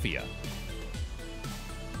Mafia.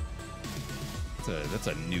 That's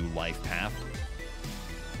a new life path.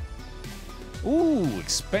 Ooh,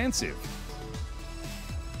 expensive.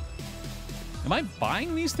 Am I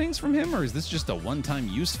buying these things from him, or is this just a one-time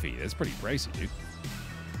use fee? That's pretty pricey, dude.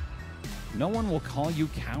 No one will call you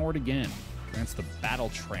coward again. Grants the battle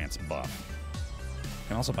trance buff.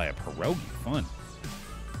 Can also buy a pierogi. Fun.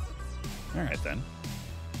 All right, then.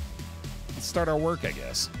 Let's start our work, I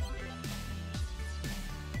guess.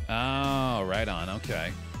 Oh, right on.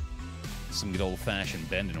 Okay. Some good old-fashioned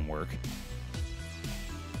bending work.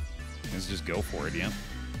 Let's just go for it, yeah?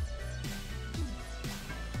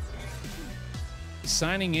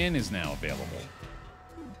 Signing in is now available.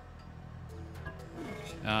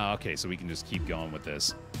 Oh, okay, so we can just keep going with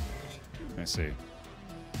this. I see.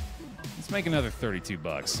 Let's make another 32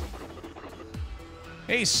 bucks.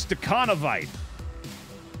 Hey, Stakhanovite!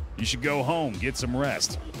 You should go home, get some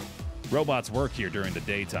rest. Robots work here during the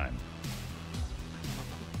daytime.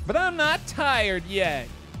 But I'm not tired yet.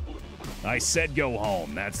 I said go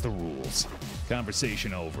home, that's the rules.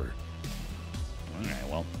 Conversation over. All right,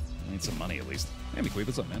 well, I need some money at least. Hey, McQueen,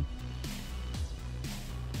 what's up, man?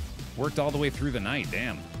 Worked all the way through the night,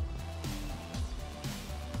 damn.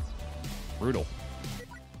 Brutal.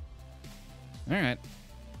 All right.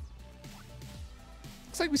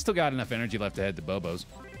 Looks like we still got enough energy left to head to Bobo's.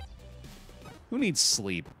 Who needs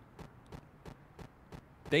sleep?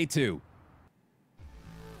 Day 2.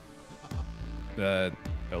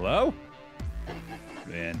 Hello?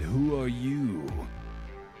 And who are you?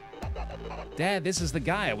 Dad, this is the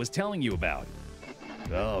guy I was telling you about.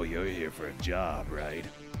 Oh, you're here for a job, right?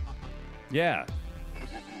 Yeah.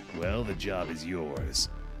 Well, the job is yours.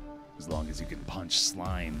 As long as you can punch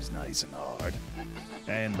slimes nice and hard.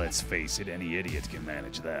 And let's face it, any idiot can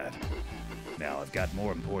manage that. Now, I've got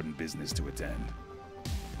more important business to attend.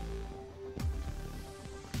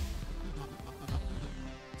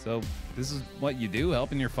 So, this is what you do,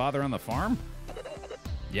 helping your father on the farm?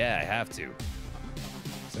 Yeah, I have to.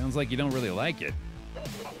 Sounds like you don't really like it.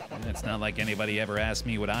 It's not like anybody ever asked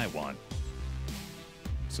me what I want.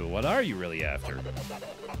 So what are you really after?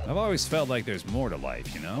 I've always felt like there's more to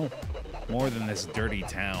life, you know? More than this dirty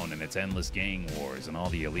town and its endless gang wars and all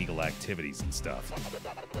the illegal activities and stuff.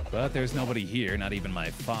 But there's nobody here, not even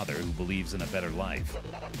my father, who believes in a better life.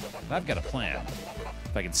 I've got a plan.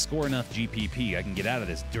 If I can score enough GPP, I can get out of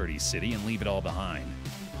this dirty city and leave it all behind.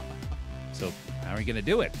 So, how are we gonna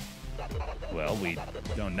do it? Well, we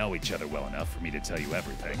don't know each other well enough for me to tell you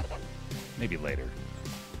everything. Maybe later.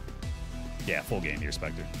 Yeah, full game here,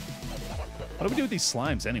 Spectre. What do we do with these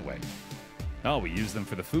slimes anyway? Oh, we use them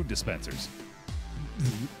for the food dispensers.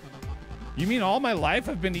 You mean all my life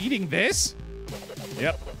I've been eating this?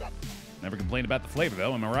 Yep. Never complained about the flavor,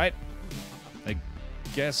 though, am I right? I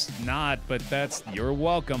guess not, but you're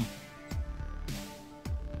welcome.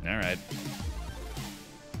 All right.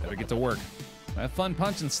 Better get to work. Have fun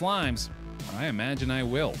punching slimes. I imagine I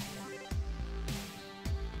will.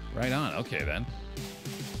 Right on. Okay, then.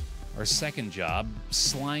 Our second job,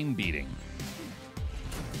 slime beating.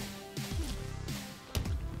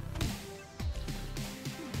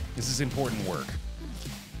 This is important work.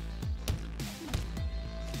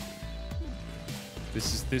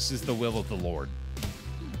 This is the will of the Lord.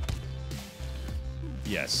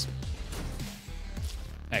 Yes.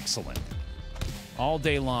 Excellent. All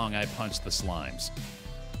day long, I punch the slimes.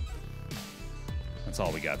 That's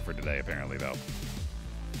all we got for today, apparently, though.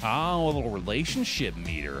 Oh, a little relationship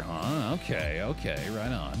meter, huh? Okay,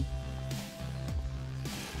 right on.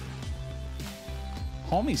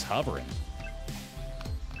 Homie's hovering.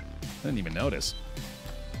 Didn't even notice.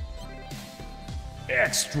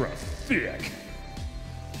 Extra thick.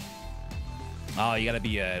 Oh, you gotta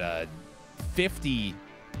be at 50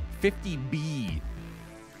 B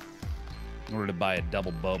in order to buy a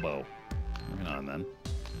double Bobo. Hang on, then.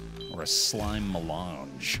 Or a slime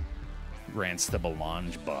melange. Grants the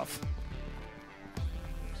melange buff.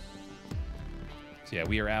 So yeah,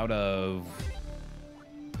 we are out of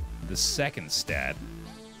the second stat,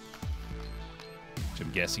 which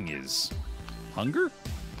I'm guessing is hunger?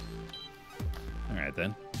 All right,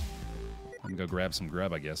 then. I'm gonna go grab some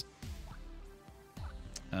grub, I guess.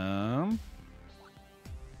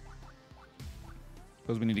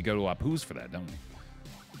 Suppose we need to go to Apu's for that, don't we?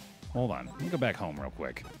 Hold on. Let me go back home real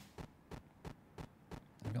quick.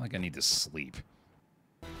 I feel like I need to sleep.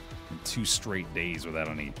 2 straight days without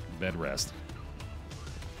any bed rest.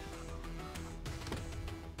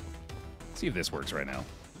 See if this works right now.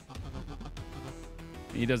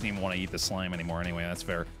 He doesn't even want to eat the slime anymore anyway. That's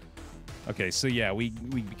fair. Okay, so yeah, we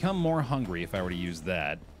become more hungry if I were to use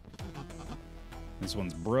that. This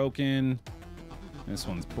one's broken. This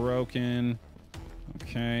one's broken.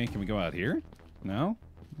 Okay, can we go out here? No?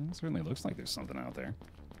 It certainly looks like there's something out there.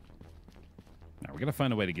 Now, we're going to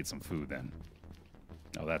find a way to get some food then.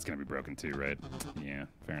 Oh, that's going to be broken too, right? Yeah,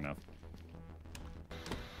 fair enough.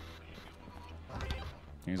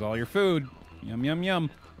 Here's all your food. Yum, yum, yum.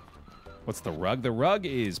 What's the rug? The rug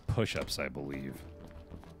is push-ups, I believe.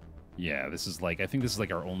 Yeah, this is like, I think this is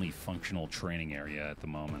like our only functional training area at the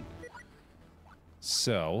moment.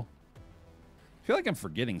 So, I feel like I'm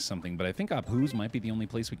forgetting something, but I think Apu's might be the only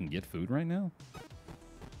place we can get food right now.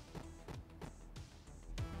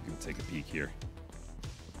 I'm gonna take a peek here.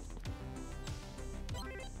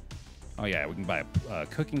 Oh yeah, we can buy a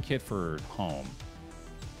cooking kit for home.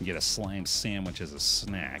 And get a slime sandwich as a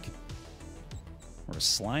snack. Or a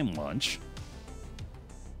slime lunch.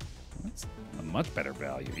 That's a much better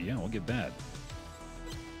value. Yeah, we'll get that.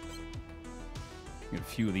 Get a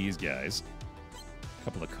few of these guys. A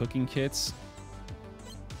couple of cooking kits.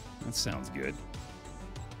 That sounds good.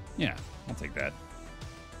 Yeah, I'll take that.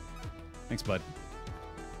 Thanks, bud.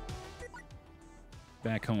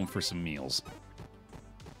 Back home for some meals.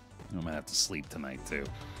 I might have to sleep tonight, too.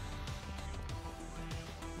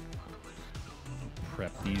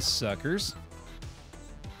 Prep these suckers.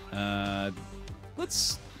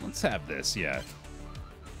 Let's have this, yeah.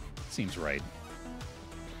 Seems right.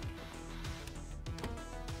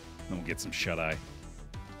 Then we'll get some shut-eye.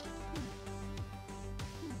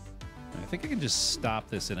 I think I can just stop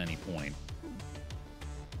this at any point.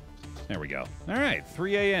 There we go. All right,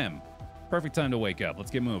 3 a.m. Perfect time to wake up.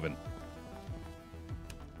 Let's get moving.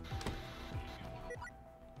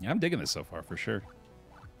 Yeah, I'm digging this so far, for sure.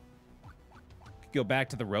 Could go back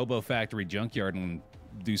to the Robo Factory junkyard and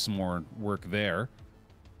do some more work there.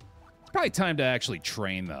 It's probably time to actually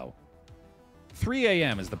train, though. 3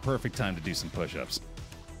 a.m. is the perfect time to do some push-ups.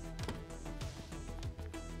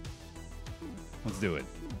 Let's do it.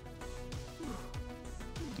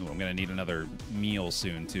 Ooh, I'm going to need another meal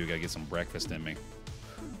soon, too. Got to get some breakfast in me.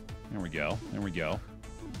 There we go. There we go.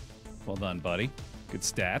 Well done, buddy. Good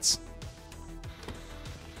stats.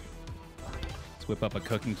 Let's Whip up a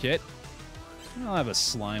cooking kit. I'll have a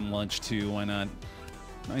slime lunch too, why not?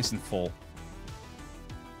 Nice and full.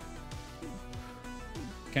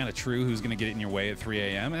 Kind of true, who's going to get it in your way at 3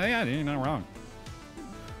 a.m.? Yeah, you're not wrong.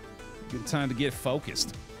 Good time to get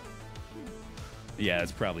focused. Yeah,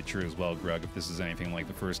 that's probably true as well, Grug. If this is anything like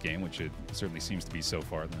the first game, which it certainly seems to be so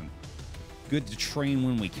far, then good to train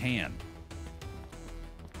when we can.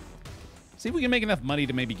 See if we can make enough money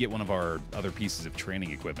to maybe get one of our other pieces of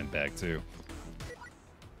training equipment back, too.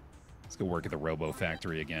 Let's go work at the Robo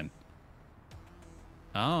Factory again.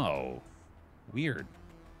 Oh. Weird.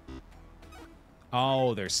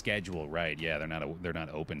 Oh, their schedule, right. Yeah, they're not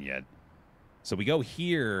open yet. So we go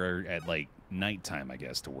here at, like, nighttime, I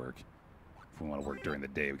guess, to work. If we want to work during the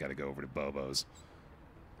day, we got to go over to Bobo's.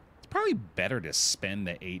 It's probably better to spend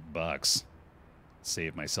the $8.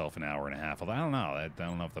 Save myself an hour and a half. Although I don't know. I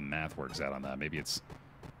don't know if the math works out on that. Maybe it's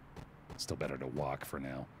still better to walk for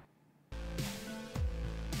now.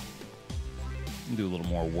 Do a little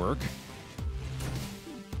more work.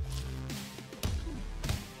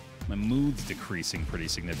 My mood's decreasing pretty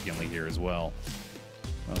significantly here as well.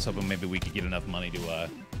 I was hoping maybe we could get enough money to,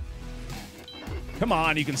 Come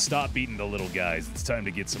on, you can stop beating the little guys. It's time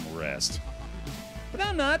to get some rest. But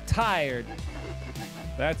I'm not tired.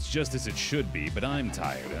 That's just as it should be, but I'm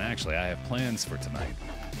tired. And actually, I have plans for tonight.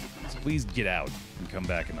 So please get out and come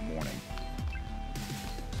back in the morning.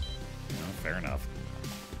 Oh, fair enough.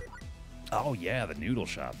 Oh, yeah, the noodle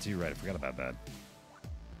shop, too. Right, I forgot about that.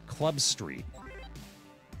 Club Street.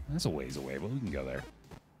 That's a ways away, but we can go there.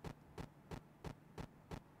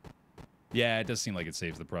 Yeah, it does seem like it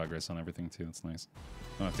saves the progress on everything, too. That's nice.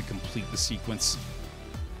 I don't have to complete the sequence.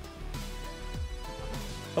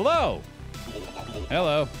 Hello!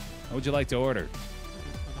 Hello. What would you like to order?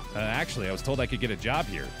 Actually, I was told I could get a job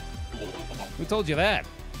here. Who told you that?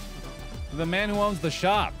 The man who owns the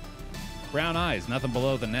shop. Brown eyes, nothing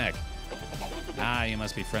below the neck. Ah, you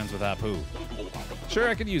must be friends with Apu. Sure,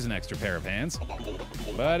 I could use an extra pair of hands.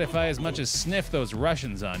 But if I as much as sniff those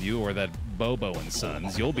Russians on you or that Bobo and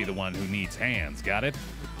Sons, you'll be the one who needs hands, got it?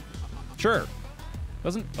 Sure.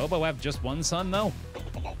 Doesn't Bobo have just one son, though?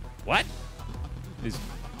 What? Is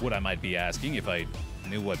what I might be asking if I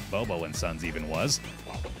knew what Bobo and Sons even was.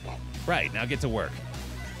 Right, now get to work.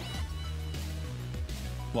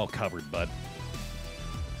 Well covered, bud.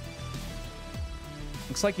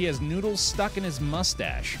 Looks like he has noodles stuck in his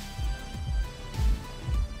mustache.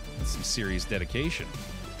 That's some serious dedication.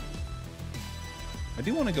 I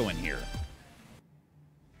do want to go in here.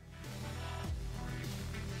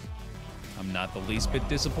 I'm not the least bit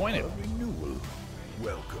disappointed. Renewal.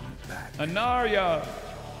 Welcome back. Anarya!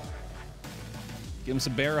 Give him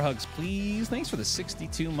some bear hugs, please. Thanks for the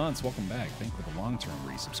 62 months. Welcome back. Thank you for the long-term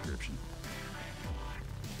resubscription.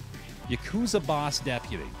 Yakuza Boss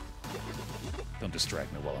Deputy. Don't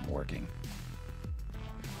distract me while I'm working.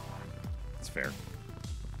 It's fair.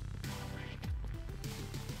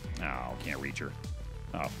 Oh, can't reach her.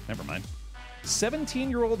 Oh, never mind.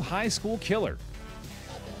 17-year-old high school killer.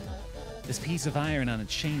 This piece of iron on a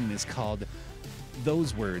chain is called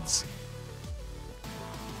those words.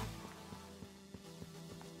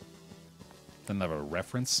 Doesn't have a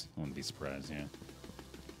reference? I wouldn't be surprised, yeah.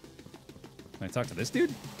 Can I talk to this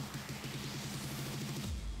dude?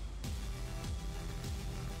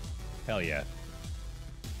 Hell yeah.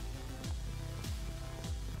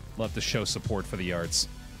 Love to show support for the arts.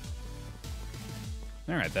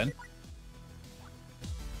 Alright then.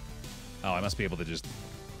 Oh, I must be able to just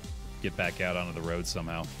get back out onto the road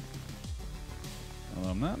somehow.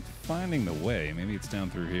 Well, I'm not finding the way. Maybe it's down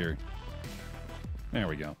through here. There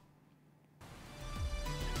we go.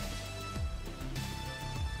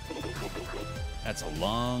 That's a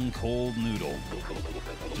long, cold noodle.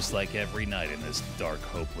 Just like every night in this dark,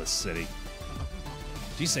 hopeless city.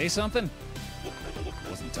 Did you say something?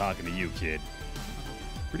 Wasn't talking to you, kid.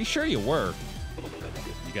 Pretty sure you were.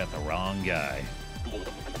 You got the wrong guy.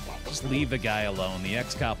 Just leave the guy alone. The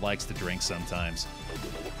ex-cop likes to drink sometimes.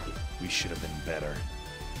 We should have been better.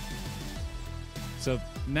 So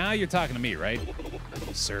now you're talking to me, right?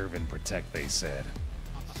 Serve and protect, they said.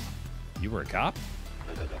 You were a cop?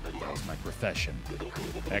 That was my profession.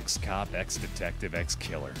 Ex-cop, ex-detective,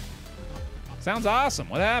 ex-killer. Sounds awesome.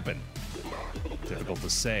 What happened? Difficult to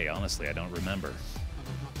say. Honestly, I don't remember.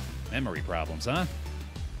 Memory problems, huh?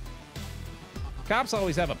 Cops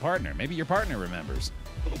always have a partner. Maybe your partner remembers.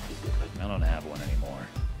 I don't have one anymore.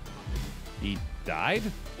 He died?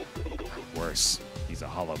 Worse. He's a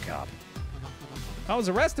hollow cop. I was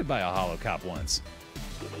arrested by a hollow cop once.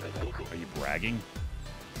 Are you bragging?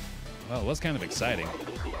 Well, it was kind of exciting.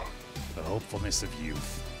 The hopefulness of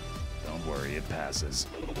youth. Don't worry, it passes.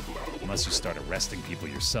 Unless you start arresting people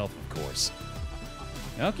yourself, of course.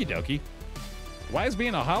 Okie dokie. Why is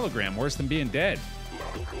being a hologram worse than being dead?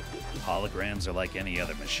 Holograms are like any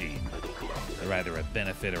other machine. They're either a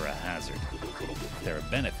benefit or a hazard. If they're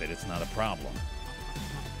a benefit, it's not a problem.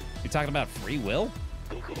 You talking about free will?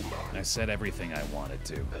 I said everything I wanted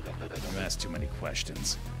to. You asked too many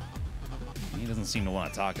questions. He doesn't seem to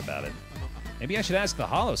want to talk about it. Maybe I should ask the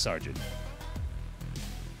Holo Sergeant.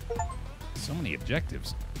 So many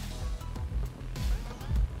objectives.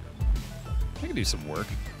 I could do some work.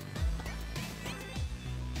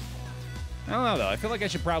 I don't know, though. I feel like I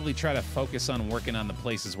should probably try to focus on working on the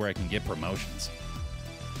places where I can get promotions.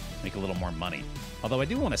 Make a little more money. Although I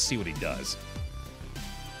do want to see what he does.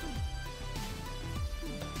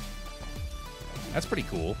 That's pretty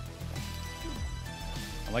cool.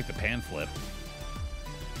 I like the pan flip.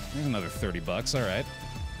 There's another 30 bucks, all right.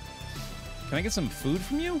 Can I get some food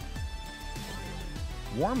from you?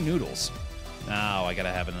 Warm noodles. Oh, I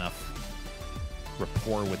gotta have enough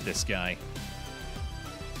rapport with this guy.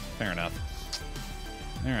 Fair enough.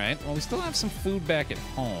 All right, well, we still have some food back at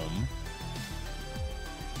home.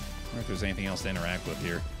 I wonder if there's anything else to interact with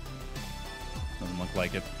here. Doesn't look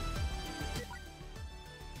like it.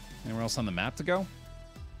 Anywhere else on the map to go?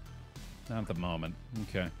 Not at the moment.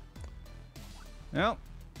 Okay. Well,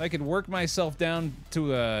 I could work myself down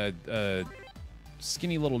to a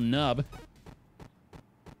skinny little nub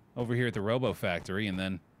over here at the Robo Factory, and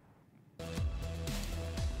then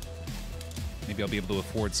maybe I'll be able to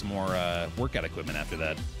afford some more workout equipment after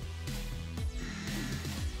that.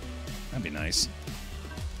 That'd be nice.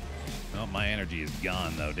 Oh, my energy is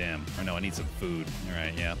gone, though, damn. Or no, I need some food. All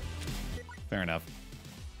right, yeah. Fair enough.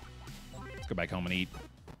 Let's go back home and eat.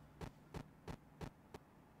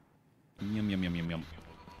 Yum, yum, yum, yum, yum.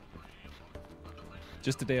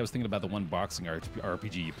 Just today, I was thinking about the one boxing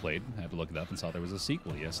RPG you played. I had to look it up and saw there was a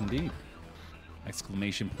sequel. Yes, indeed.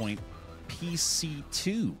 Exclamation point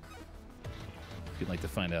PC2. If you'd like to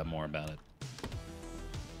find out more about it.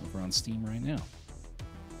 Over on Steam right now.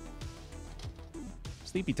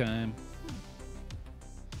 Sleepy time.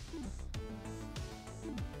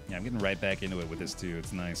 Yeah, I'm getting right back into it with this, too.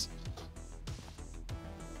 It's nice.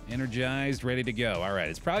 Energized, ready to go. All right,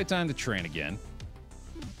 it's probably time to train again.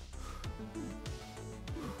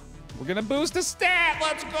 We're gonna boost a stat.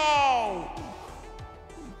 Let's go!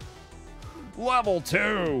 Level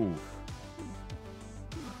 2.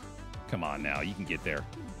 Come on now, you can get there.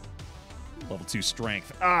 Level 2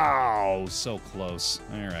 strength. Oh, so close.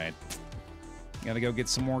 All right. Gotta go get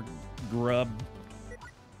some more grub.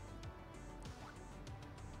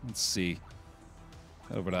 Let's see.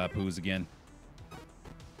 Over to Apu's again.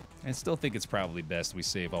 I still think it's probably best we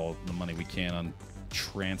save all the money we can on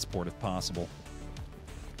transport if possible.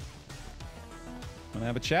 Want to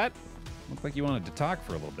have a chat? Looked like you wanted to talk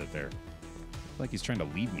for a little bit there. Looked like he's trying to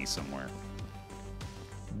lead me somewhere.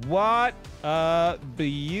 What a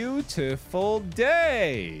beautiful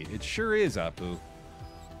day! It sure is, Apu.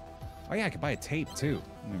 Oh yeah, I could buy a tape too.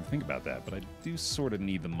 I didn't even think about that, but I do sort of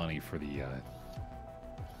need the money for the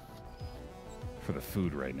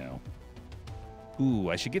food right now. Ooh,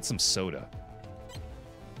 I should get some soda.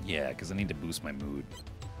 Yeah, because I need to boost my mood.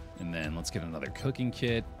 And then let's get another cooking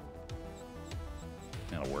kit.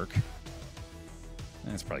 That'll work.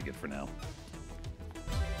 That's probably good for now.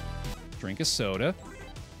 Drink a soda.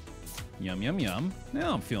 Yum, yum, yum.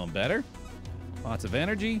 Now I'm feeling better. Lots of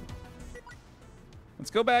energy.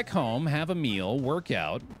 Let's go back home, have a meal, work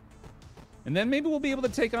out, and then maybe we'll be able to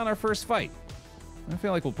take on our first fight. I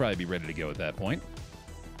feel like we'll probably be ready to go at that point.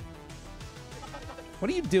 What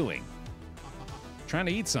are you doing? Trying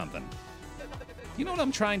to eat something. You know what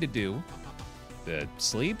I'm trying to do?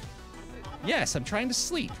 Sleep? Yes, I'm trying to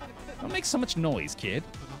sleep. Don't make so much noise, kid.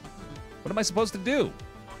 What am I supposed to do?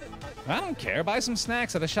 I don't care. Buy some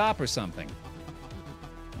snacks at a shop or something.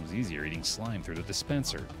 It was easier eating slime through the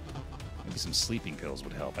dispenser. Maybe some sleeping pills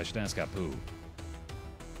would help. I should ask Apu.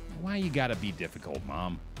 Why you gotta be difficult,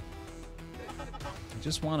 Mom? I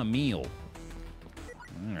just want a meal.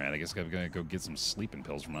 Alright, I guess I'm gonna go get some sleeping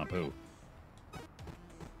pills from Apu.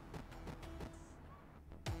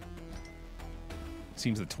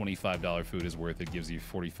 Seems the $25 food is worth it. Gives you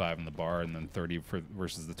 45 in the bar and then 30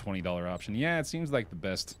 versus the $20 option. Yeah, it seems like the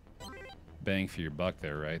best bang for your buck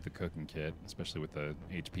there, right? The cooking kit, especially with the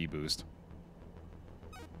HP boost.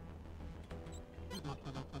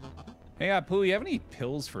 Hey, Apu, you have any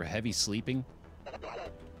pills for heavy sleeping?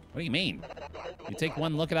 What do you mean? You take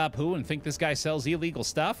one look at Apu and think this guy sells illegal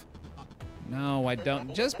stuff? No, I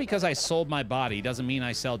don't. Just because I sold my body doesn't mean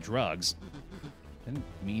I sell drugs. Didn't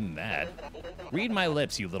mean that. Read my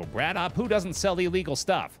lips, you little brat. Apu doesn't sell illegal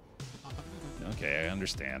stuff. Okay, I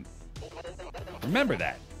understand. Remember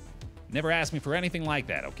that. Never ask me for anything like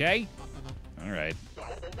that, okay? All right.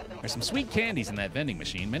 There's some sweet candies in that vending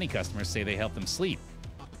machine. Many customers say they help them sleep.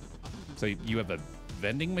 So you have a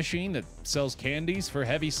vending machine that sells candies for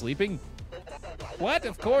heavy sleeping? What?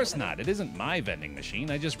 Of course not. It isn't my vending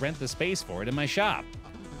machine. I just rent the space for it in my shop.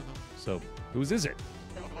 So, whose is it?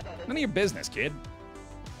 None of your business, kid.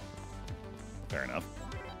 Fair enough.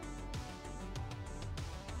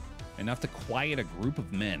 Enough to quiet a group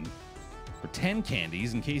of men. For 10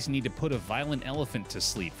 candies in case you need to put a violent elephant to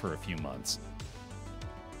sleep for a few months.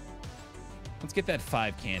 Let's get that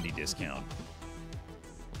 5 candy discount.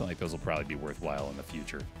 I feel like those will probably be worthwhile in the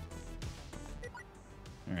future.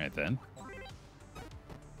 All right, then.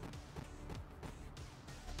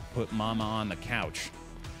 Put Mama on the couch.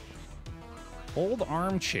 Old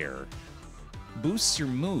armchair. Boosts your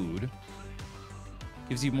mood.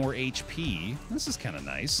 Gives you more HP. This is kind of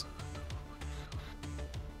nice.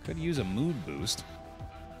 Could use a mood boost.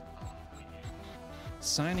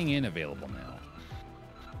 Signing in available now.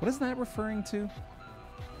 What is that referring to?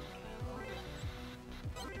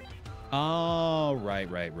 Oh, right.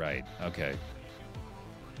 Okay.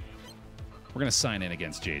 We're going to sign in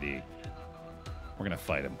against JD. We're going to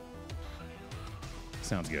fight him.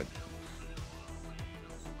 Sounds good.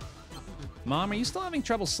 Mom, are you still having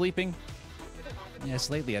trouble sleeping? Yes,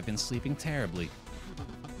 lately I've been sleeping terribly.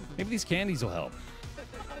 Maybe these candies will help.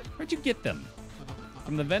 Where'd you get them?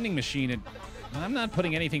 From the vending machine. I'm not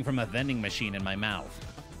putting anything from a vending machine in my mouth.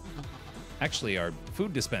 Actually, our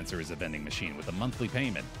food dispenser is a vending machine with a monthly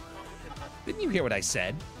payment. Didn't you hear what I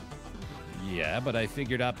said? Yeah, but I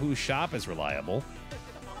figured Apu's shop is reliable.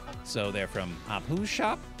 So they're from Apu's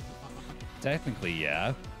shop? Technically,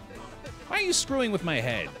 yeah. Why are you screwing with my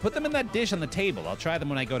head? Put them in that dish on the table. I'll try them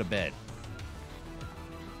when I go to bed.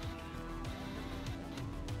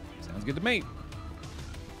 Sounds good to me.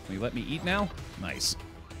 Will you let me eat now? Nice.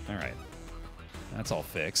 All right. That's all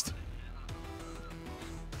fixed.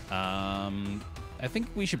 I think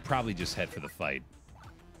we should probably just head for the fight.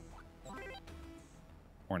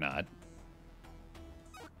 Or not.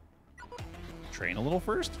 Train a little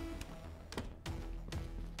first?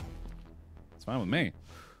 It's fine with me.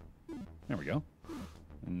 There we go.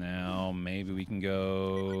 Now, maybe we can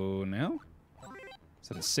go now?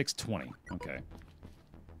 Set at 6:20. Okay.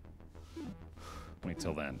 Wait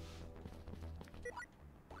till then.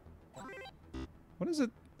 What is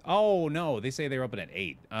it? Oh, no. They say they're open at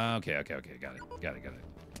 8. Okay. Got it.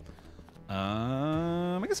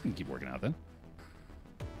 I guess we can keep working out then.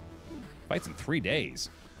 Fights in 3 days.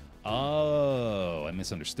 Oh, I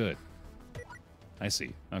misunderstood. I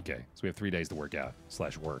see. Okay. So we have 3 days to work out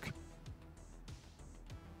 / work.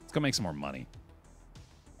 Let's go make some more money.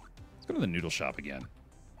 Let's go to the noodle shop again.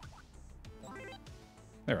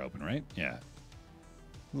 They're open, right? Yeah.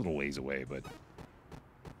 A little ways away, but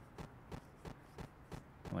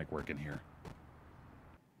I like working here.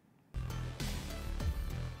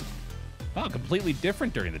 Oh, completely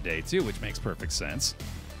different during the day, too, which makes perfect sense.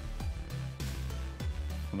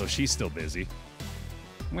 Although she's still busy.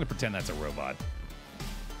 I'm going to pretend that's a robot.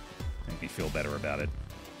 Make me feel better about it.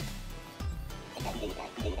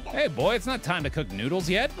 Hey, boy, it's not time to cook noodles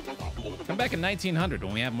yet. Come back in 1900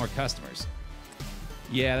 when we have more customers.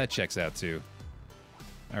 Yeah, that checks out, too.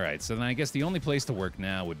 All right, so then I guess the only place to work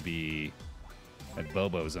now would be at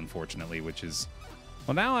Bobo's, unfortunately, which is...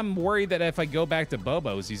 Well, now I'm worried that if I go back to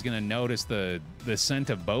Bobo's, he's going to notice the scent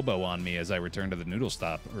of Bobo on me as I return to the noodle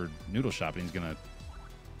shop, and he's going to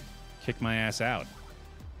kick my ass out.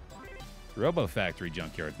 Robo Factory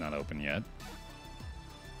Junkyard's not open yet.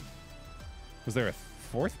 Was there a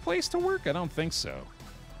fourth place to work? I don't think so.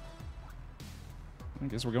 I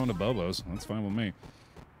guess we're going to Bobo's. That's fine with me.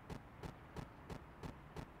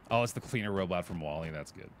 Oh, it's the cleaner robot from Wall-E.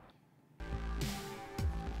 That's good.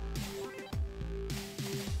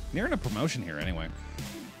 Nearing a promotion here, anyway.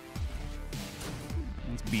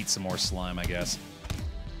 Let's beat some more slime, I guess.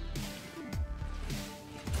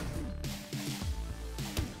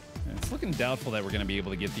 It's looking doubtful that we're going to be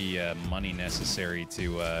able to get the money necessary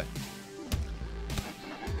to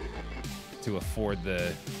afford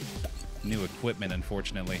the new equipment,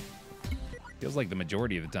 unfortunately. Feels like the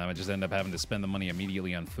majority of the time I just end up having to spend the money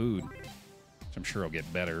immediately on food, which I'm sure will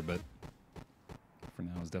get better, but for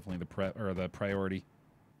now is definitely the priority.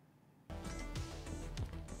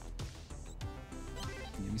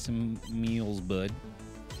 Give me some meals, bud.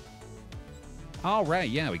 All right,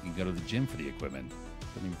 yeah, we can go to the gym for the equipment.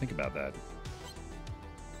 Didn't even think about that.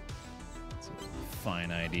 It's a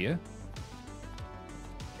fine idea.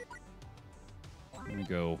 I'm gonna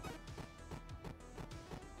go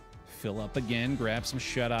fill up again, grab some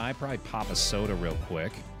shut-eye, probably pop a soda real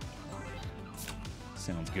quick.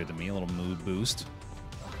 Sounds good to me, a little mood boost.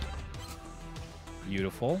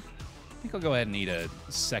 Beautiful. I think I'll go ahead and eat a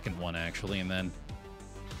second one, actually, and then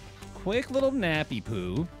quick little nappy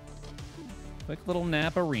poo. Quick little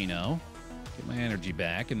naparino. Get my energy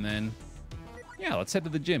back, and then, yeah, let's head to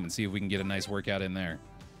the gym and see if we can get a nice workout in there.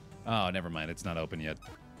 Oh, never mind. It's not open yet.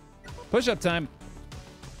 Push-up time.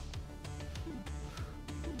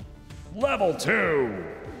 Level 2!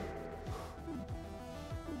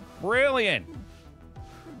 Brilliant.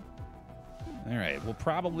 All right, we'll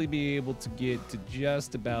probably be able to get to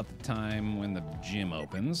just about the time when the gym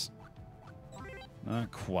opens.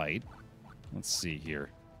 Not quite. Let's see here.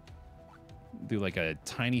 Do like a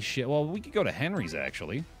tiny shit. Well, we could go to Henry's,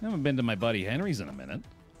 actually. I haven't been to my buddy Henry's in a minute.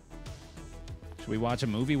 Should we watch a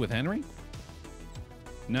movie with Henry?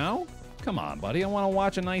 No? Come on, buddy. I want to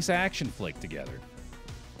watch a nice action flick together.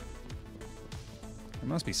 There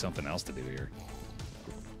must be something else to do here.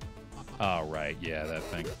 Oh, right. Yeah, that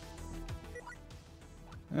thing.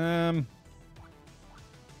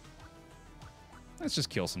 Let's just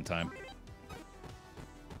kill some time.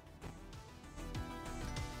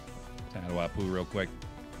 Tadawapu real quick.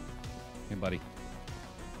 Hey, buddy.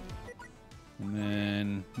 And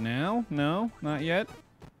then now? No, not yet.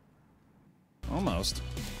 Almost.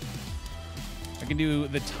 I can do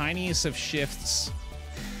the tiniest of shifts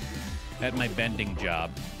at my bending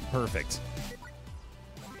job. Perfect.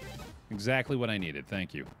 Exactly what I needed.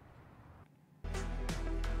 Thank you.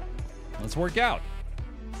 Let's work out.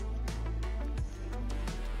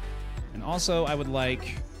 And also, I would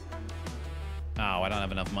like... Oh, I don't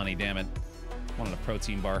have enough money, damn it. Wanted a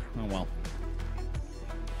protein bar. Oh, well.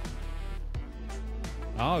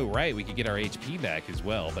 Oh, right. We could get our HP back as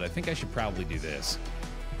well, but I think I should probably do this.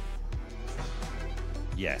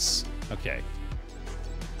 Yes. Okay.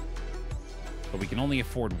 But we can only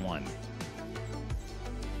afford one.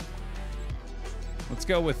 Let's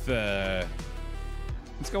go with the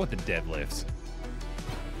deadlift.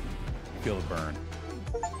 Feel the burn.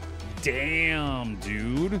 Damn,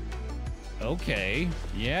 dude. Okay.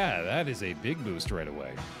 Yeah, that is a big boost right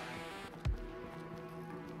away.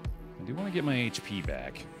 I do want to get my HP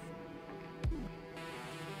back.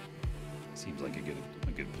 Seems like a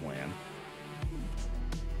good plan.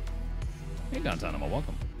 Hey, Dantanimo,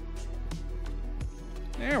 welcome.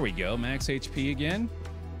 There we go, max HP again.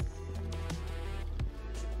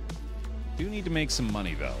 Do need to make some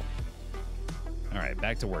money, though. All right,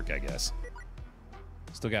 back to work, I guess.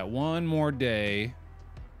 Still got one more day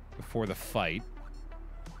before the fight.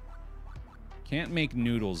 Can't make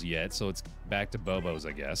noodles yet, so it's back to Bobo's,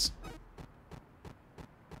 I guess.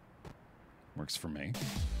 Works for me.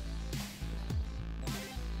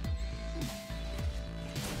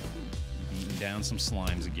 Beating down some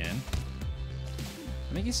slimes again.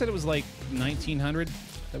 I think he said it was like 1900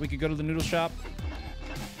 that we could go to the noodle shop.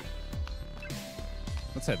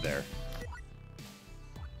 Let's head there.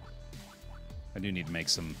 I do need to make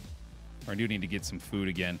some... Or I do need to get some food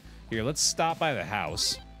again. Here, let's stop by the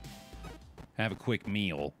house. Have a quick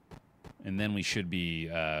meal. And then we should be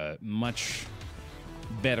much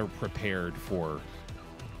better prepared for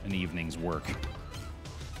an evening's work.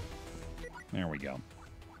 There we go.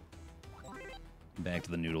 Back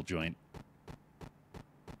to the noodle joint.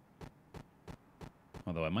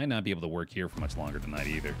 Although I might not be able to work here for much longer tonight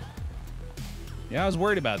either. Yeah, I was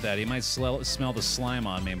worried about that. He might smell the slime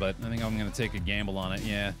on me, but I think I'm going to take a gamble on it.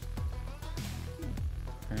 Yeah.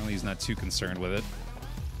 Apparently he's not too concerned with it.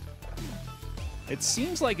 It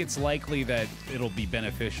seems like it's likely that it'll be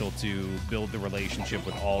beneficial to build the relationship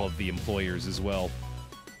with all of the employers as well.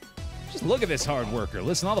 Just look at this hard worker.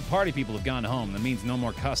 Listen, all the party people have gone home. That means no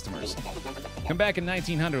more customers. Come back in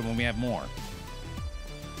 1900 when we have more.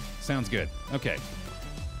 Sounds good. Okay.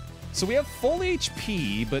 So we have full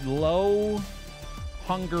HP, but low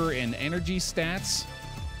hunger and energy stats.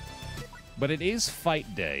 But it is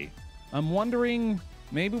fight day. I'm wondering,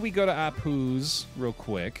 maybe we go to Apu's real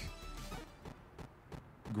quick.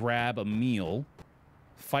 Grab a meal.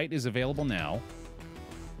 Fight is available now.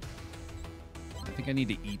 I think I need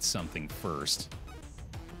to eat something first.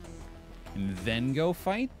 And then go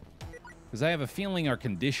fight? Because I have a feeling our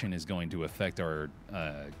condition is going to affect our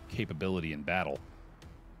capability in battle.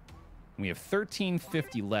 We have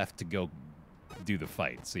 1350 left to go do the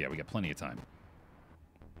fight. So yeah, we got plenty of time.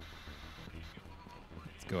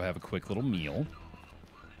 Let's go have a quick little meal.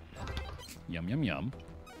 Yum, yum, yum.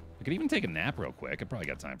 I could even take a nap real quick. I probably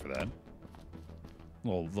got time for that.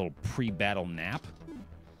 Little pre-battle nap.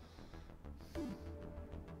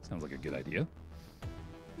 Sounds like a good idea.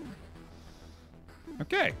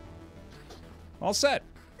 Okay. All set.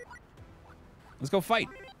 Let's go fight.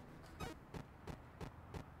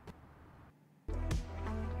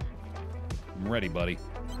 I'm ready, buddy.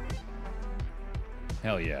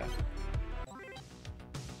 Hell yeah.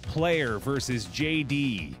 Player versus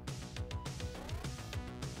JD.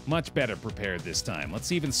 Much better prepared this time.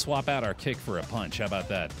 Let's even swap out our kick for a punch. How about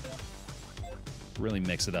that? Really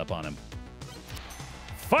mix it up on him.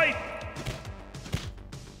 Fight!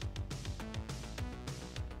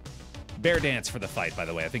 Bear dance for the fight, by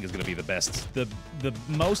the way, I think is going to be the best. The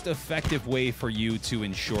most effective way for you to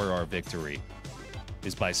ensure our victory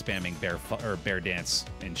is by spamming bear dance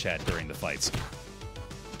in chat during the fights.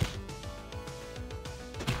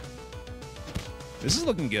 This is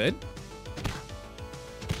looking good.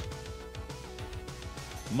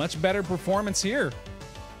 Much better performance here.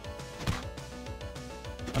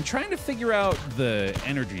 I'm trying to figure out the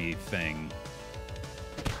energy thing.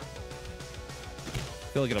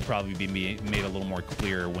 I feel like it'll probably be made a little more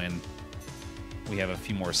clear when we have a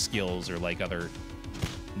few more skills or like other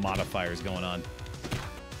modifiers going on.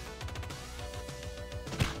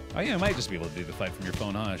 Oh yeah, I might just be able to do the fight from your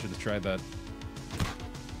phone, huh? I should have tried that.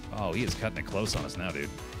 Oh, he is cutting it close on us now, dude.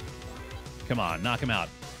 Come on, knock him out.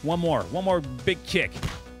 One more big kick.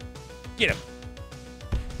 Get him.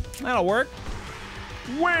 That'll work.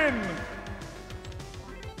 Win!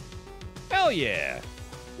 Hell yeah.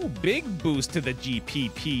 Ooh, big boost to the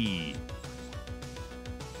GPP.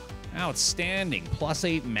 Outstanding.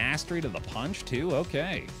 +8 mastery to the punch, too?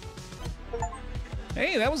 Okay.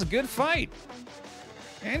 Hey, that was a good fight.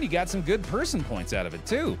 And you got some good person points out of it,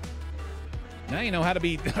 too. Now you know how to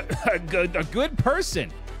be a good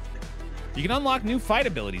person. You can unlock new fight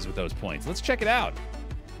abilities with those points. Let's check it out.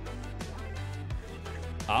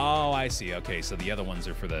 Oh, I see. Okay, so the other ones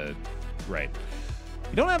are for the... Right.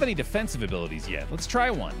 You don't have any defensive abilities yet. Let's try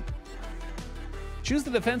one. Choose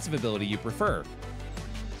the defensive ability you prefer.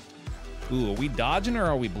 Ooh, are we dodging or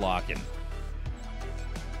are we blocking?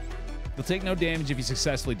 You'll take no damage if you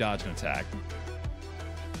successfully dodge an attack.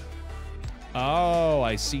 Oh,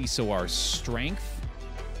 I see. So our strength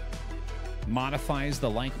modifies the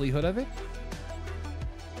likelihood of it?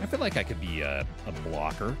 I feel like I could be a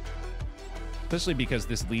blocker. Especially because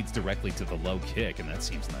this leads directly to the low kick, and that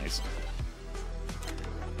seems nice.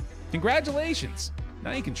 Congratulations!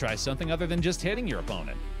 Now you can try something other than just hitting your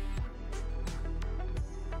opponent.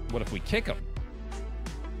 What if we kick him?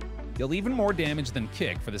 Deal even more damage than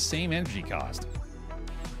kick for the same energy cost.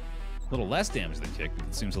 A little less damage than kick, but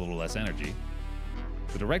consumes a little less energy.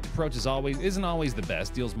 The direct approach isn't always the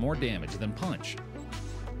best, deals more damage than punch.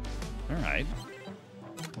 Alright.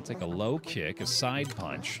 We'll take a low kick, a side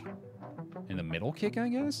punch, and a middle kick, I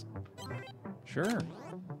guess? Sure.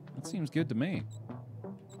 That seems good to me.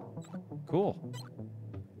 Cool.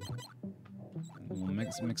 We'll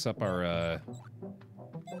mix up our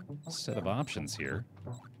set of options here.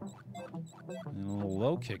 And a little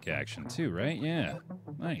low kick action too, right? Yeah.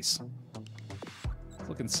 Nice. It's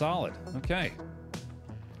looking solid. Okay.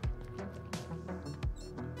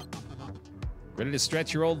 Ready to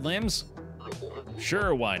stretch your old limbs?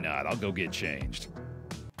 Sure, why not? I'll go get changed.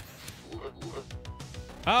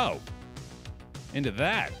 Oh. Into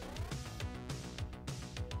that.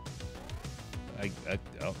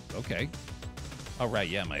 Oh, okay. Oh, right,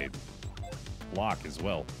 yeah, my block as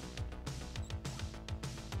well.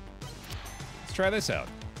 Let's try this out.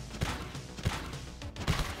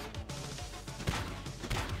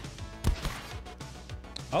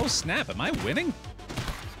 Oh, snap, am I winning?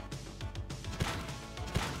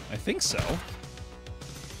 I think so.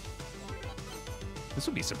 This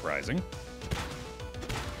would be surprising.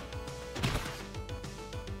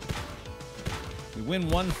 We win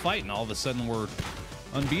one fight and all of a sudden we're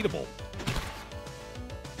unbeatable.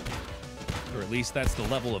 Or at least that's the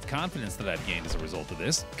level of confidence that I've gained as a result of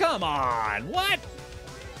this. Come on, what?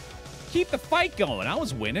 Keep the fight going, I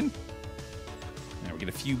was winning. Now we get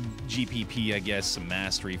a few GPP, I guess, some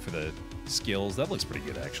mastery for the skills. That looks pretty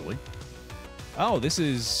good, actually. Oh, this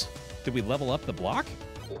is... Did we level up the block?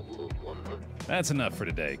 That's enough for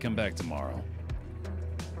today. Come back tomorrow.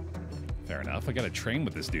 Fair enough. I gotta train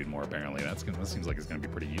with this dude more, apparently. That seems like it's gonna be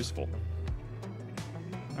pretty useful.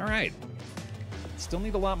 Alright. Still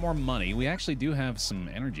need a lot more money. We actually do have some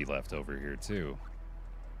energy left over here, too.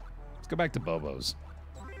 Let's go back to Bobo's.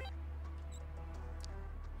 I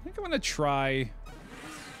think I'm gonna try...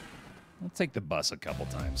 I'll take the bus a couple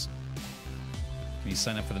times. Can you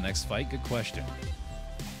sign up for the next fight? Good question.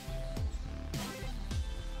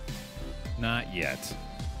 Not yet.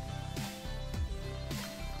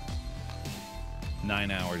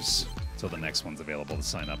 9 hours till the next one's available to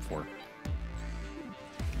sign up for.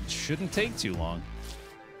 It shouldn't take too long.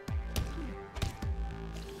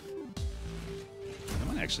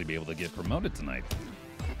 actually be able to get promoted tonight.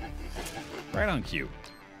 Right on cue.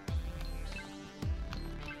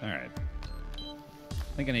 All right.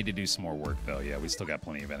 I think I need to do some more work, though. Yeah, we still got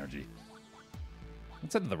plenty of energy.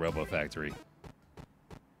 Let's head to the Robo Factory.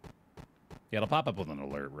 Yeah, it'll pop up with an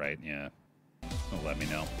alert, right? Yeah. It'll let me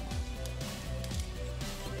know.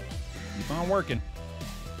 Keep on working.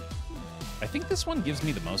 I think this one gives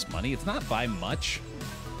me the most money. It's not by much.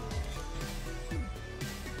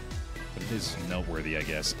 But it is noteworthy, I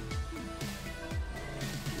guess.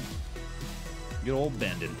 Good old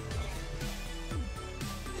bending.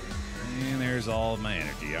 And there's all of my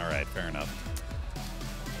energy. All right, fair enough.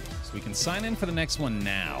 So we can sign in for the next one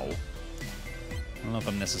now. I don't know if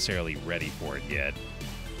I'm necessarily ready for it yet.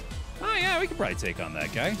 Oh, yeah, we could probably take on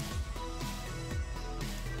that guy.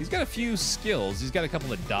 He's got a few skills. He's got a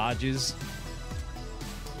couple of dodges.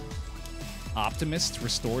 Optimist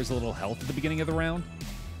restores a little health at the beginning of the round.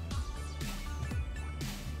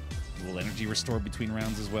 A little energy restored between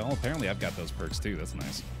rounds as well. Apparently, I've got those perks too. That's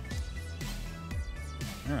nice.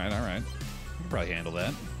 All right, all right. We can probably handle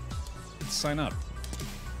that. Let's sign up.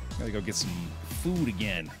 Gotta go get some food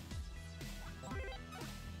again.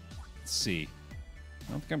 Let's see.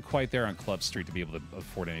 I don't think I'm quite there on Club Street to be able to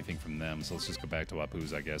afford anything from them, so let's just go back to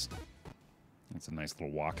Wapu's, I guess. That's a nice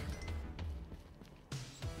little walk.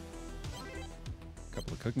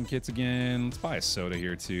 Couple of cooking kits again. Let's buy a soda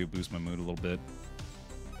here, too. Boost my mood a little bit.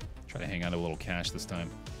 Try to hang on to a little cash this time.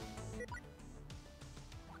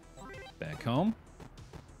 Back home.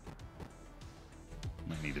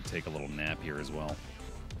 Might need to take a little nap here as well.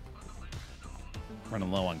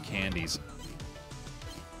 Running low on candies.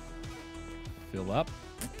 Fill up.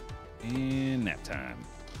 And nap time.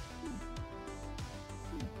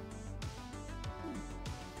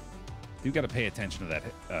 Do got to pay attention to that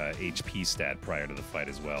HP stat prior to the fight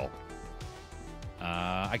as well.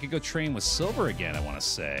 I could go train with Silver again, I want to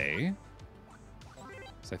say.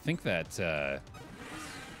 So I think that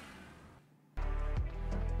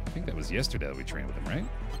was yesterday that we trained with him, right?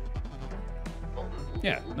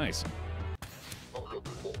 Yeah, nice. All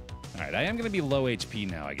right, I am going to be low HP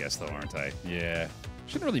now, I guess, though, aren't I? Yeah.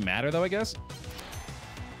 Shouldn't really matter, though, I guess.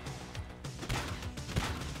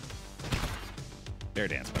 Bear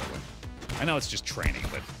dance, by the way. I know it's just training,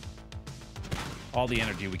 but all the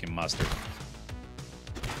energy we can muster.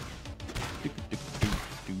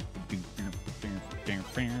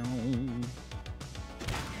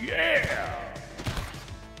 Yeah!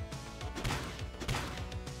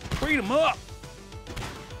 Freed him up!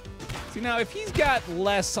 See, now, if he's got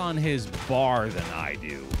less on his bar than I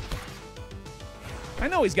do, I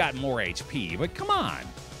know he's got more HP, but come on.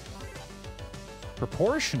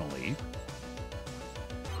 Proportionally.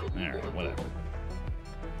 Alright, whatever.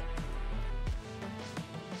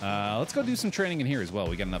 Let's go do some training in here as well.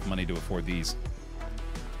 We got enough money to afford these.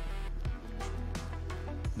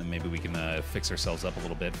 Then maybe we can fix ourselves up a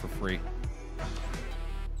little bit for free.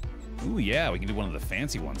 Ooh, yeah, we can do one of the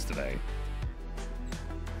fancy ones today.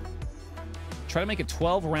 Try to make it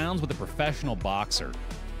 12 rounds with a professional boxer.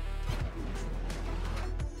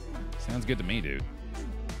 Sounds good to me, dude.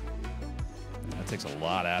 That takes a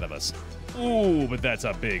lot out of us. Ooh, but that's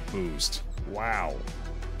a big boost. Wow.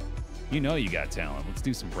 You know you got talent. Let's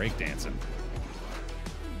do some breakdancing.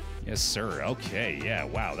 Yes, sir. Okay, yeah,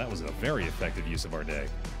 wow. That was a very effective use of our day.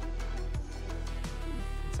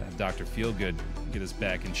 Let's have Dr. Feelgood get us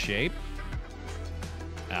back in shape.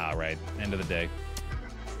 All right, end of the day.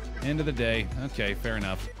 End of the day. Okay, fair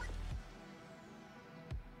enough.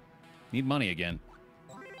 Need money again.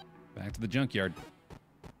 Back to the junkyard.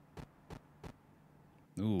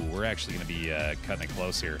 Ooh, we're actually going to be cutting it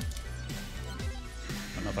close here.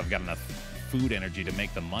 I don't know if I've got enough food energy to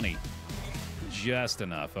make the money. Just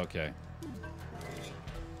enough. Okay.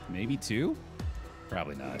 Maybe 2?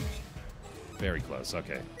 Probably not. Very close.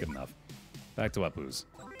 Okay, good enough. Back to Wapu's.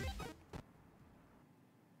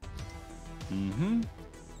 Mm-hmm.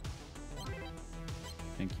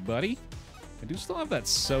 Thank you, buddy. I do still have that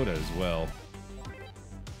soda as well.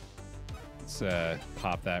 Let's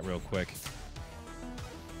pop that real quick.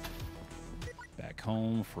 Back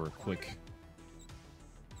home for a quick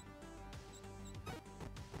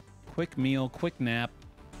meal, quick nap.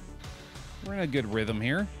 We're in a good rhythm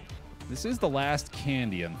here. This is the last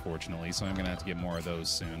candy, unfortunately, so I'm going to have to get more of those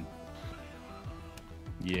soon.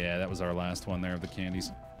 Yeah, that was our last one there of the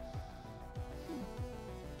candies.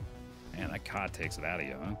 Man, that cod takes it out of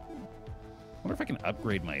you, huh? I wonder if I can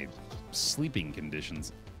upgrade my sleeping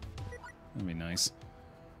conditions. That'd be nice.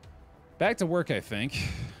 Back to work, I think.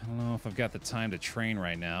 I don't know if I've got the time to train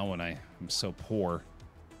right now when I'm so poor.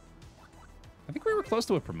 I think we were close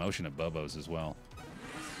to a promotion of Bobo's as well.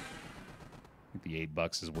 think the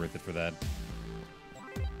 $8 is worth it for that.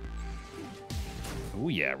 Oh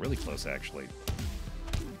yeah, really close actually.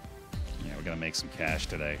 Yeah, we're gonna make some cash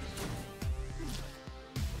today.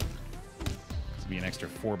 This will be an extra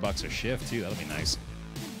 $4 a shift too. That'll be nice.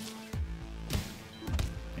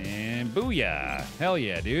 And booyah! Hell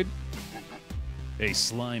yeah, dude. Hey,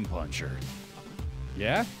 slime puncher.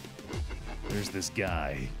 Yeah? There's this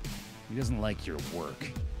guy. He doesn't like your work.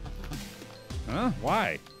 Huh?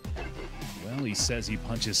 Why? Well, he says he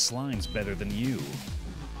punches slimes better than you.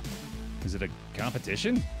 Is it a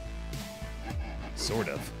competition? Sort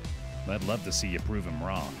of. I'd love to see you prove him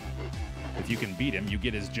wrong. If you can beat him, you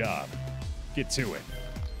get his job. Get to it.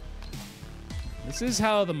 This is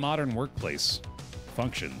how the modern workplace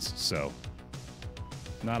functions, so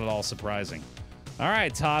not at all surprising. All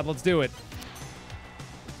right, Todd, let's do it.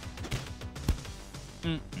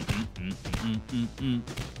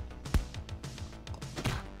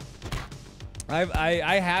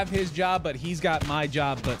 I have his job, but he's got my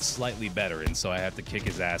job, but slightly better, and so I have to kick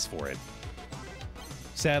his ass for it.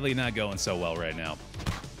 Sadly, not going so well right now.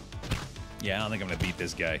 Yeah, I don't think I'm gonna beat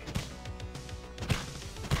this guy.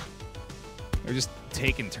 They're just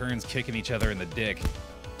taking turns kicking each other in the dick.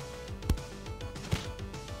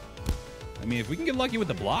 I mean, if we can get lucky with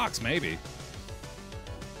the blocks, maybe.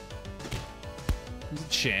 There's a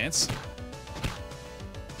chance.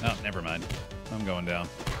 Oh, never mind. I'm going down.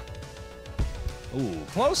 Ooh,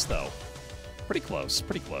 close, though. Pretty close,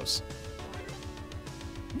 pretty close.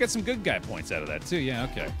 We got some good guy points out of that, too. Yeah,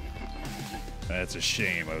 okay. That's a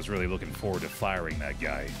shame. I was really looking forward to firing that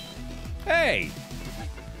guy. Hey!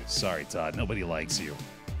 Sorry, Todd. Nobody likes you.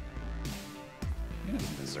 He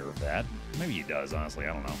doesn't deserve that. Maybe he does, honestly.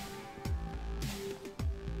 I don't know.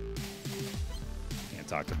 Can't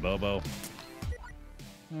talk to Bobo.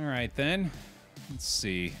 All right, then. Let's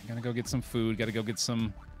see. Gotta go get some food. Gotta go get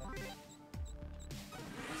some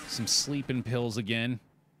sleeping pills again.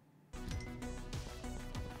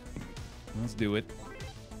 Let's do it.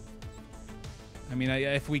 I mean,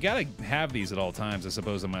 if we gotta have these at all times, I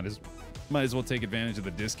suppose I might as well take advantage of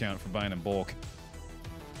the discount for buying in bulk.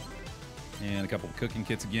 And a couple of cooking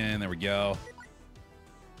kits again. There we go.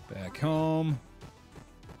 Back home.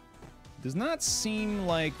 Does not seem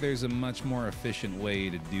like there's a much more efficient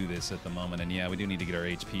way to do this at the moment. And yeah, we do need to get our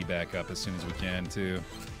HP back up as soon as we can, too.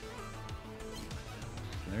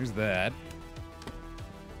 There's that.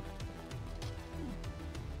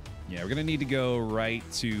 Yeah, we're going to need to go right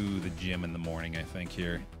to the gym in the morning, I think,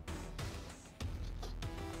 here.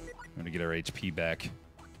 We're going to get our HP back.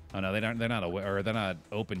 Oh, no, they're not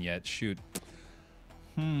open yet. Shoot.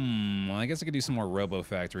 Well, I guess I could do some more Robo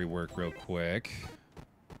Factory work real quick.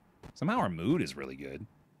 Somehow our mood is really good.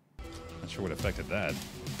 Not sure what affected that.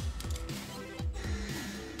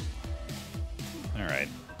 All right.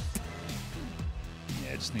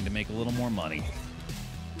 Yeah, I just need to make a little more money.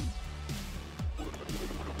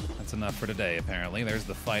 That's enough for today, apparently. There's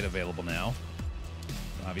the fight available now.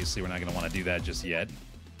 Obviously, we're not going to want to do that just yet.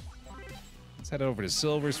 Let's head over to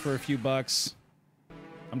Silver's for a few bucks.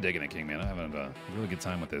 I'm digging it, King, man. I'm having a really good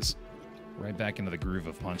time with this. Right back into the groove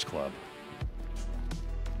of Punch Club.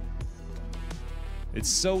 It's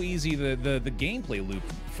so easy. The gameplay loop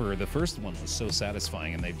for the first one was so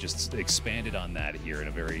satisfying, and they've just expanded on that here in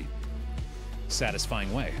a very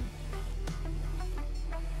satisfying way.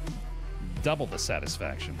 Double the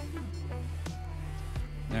satisfaction.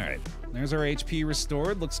 All right, there's our HP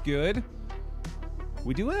restored. Looks good.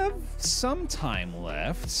 We do have some time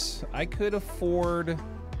left. I could afford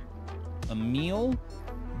a meal.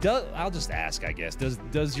 I'll just ask, I guess.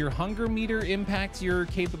 Does your hunger meter impact your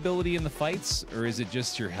capability in the fights, or is it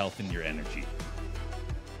just your health and your energy?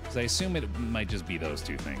 Because I assume it might just be those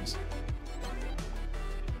two things.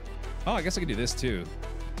 Oh, I guess I could do this too.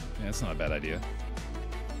 Yeah, that's not a bad idea.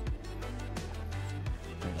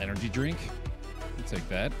 A little energy drink. I'll take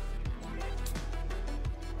that.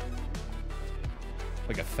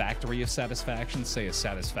 Like a factory of satisfaction, say a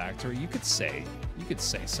satisfactory. You could say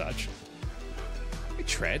such.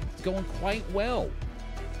 Tread going quite well.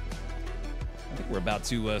 I think we're about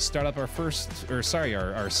to start up our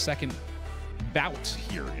our second bout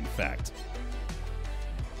here, in fact.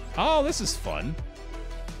 Oh, this is fun.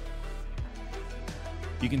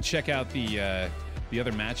 You can check out the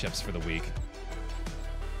other matchups for the week.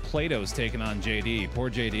 Plato's taking on JD. Poor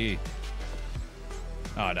JD.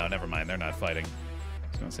 Oh, no, never mind. They're not fighting. I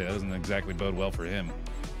was going to say, that doesn't exactly bode well for him.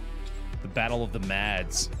 The Battle of the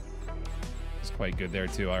Mads. It's quite good there,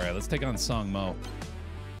 too. All right, let's take on Song Mo.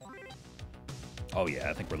 Oh, yeah,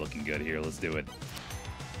 I think we're looking good here. Let's do it.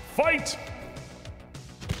 Fight!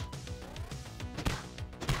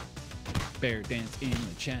 Baer dance in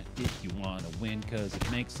the chat if you want to win, because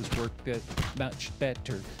it makes us work much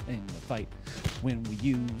better in the fight. When we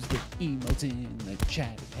use the emotes in the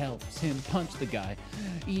chat, it helps him punch the guy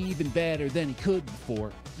even better than he could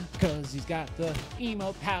before, because he's got the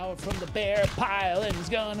emote power from the Baer pile, and he's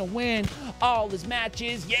gonna win all his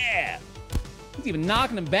matches, yeah! He's even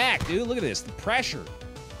knocking him back, dude. Look at this, the pressure.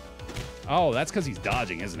 Oh, that's because he's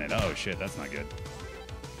dodging, isn't it? Oh, shit, that's not good.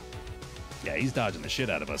 Yeah, he's dodging the shit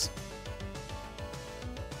out of us.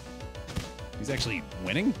 He's actually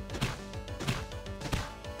winning?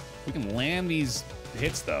 We can land these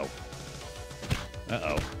hits, though.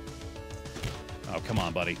 Uh-oh. Oh, come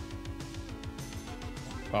on, buddy.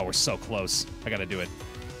 Oh, we're so close. I gotta do it.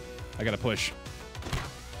 I gotta push.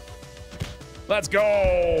 Let's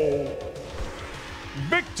go!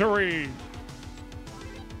 Victory!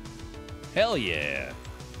 Hell yeah.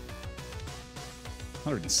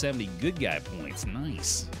 170 good guy points.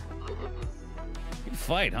 Nice. Good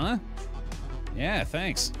fight, huh? Yeah,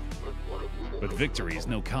 thanks. But victory is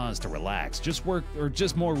no cause to relax. Just work, or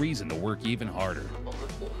just more reason to work even harder.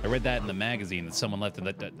 I read that in the magazine that someone left in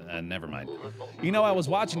the... never mind. You know, I was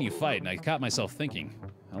watching you fight, and I caught myself thinking,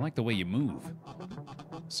 I like the way you move.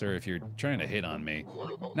 Sir, if you're trying to hit on me...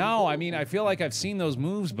 No, I mean, I feel like I've seen those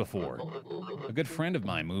moves before. A good friend of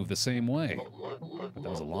mine moved the same way. But that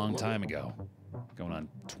was a long time ago. Going on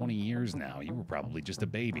 20 years now. You were probably just a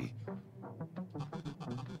baby.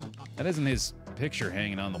 That isn't his picture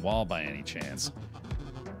hanging on the wall by any chance.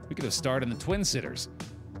 We could have starred in the Twin Sitters.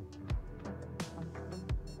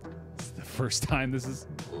 It's the first time this is...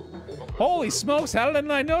 Holy smokes, how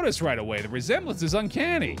didn't I notice right away? The resemblance is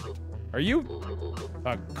uncanny. Are you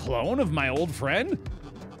a clone of my old friend?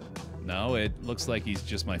 No, it looks like he's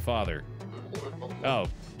just my father. Oh,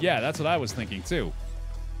 yeah, that's what I was thinking too.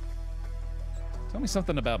 Tell me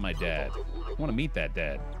something about my dad. I want to meet that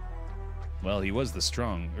dad. Well, he was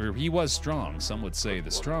strong, some would say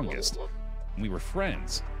the strongest. We were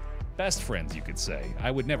friends. Best friends, you could say. I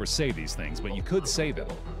would never say these things, but you could say them.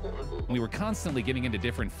 We were constantly getting into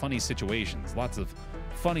different funny situations, lots of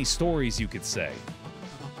funny stories, you could say.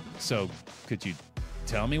 So, could you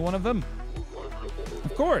tell me one of them?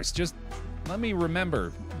 Of course, just let me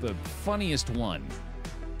remember the funniest one.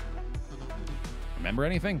 Remember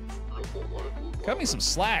anything? Cut me some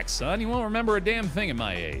slack, son. You won't remember a damn thing at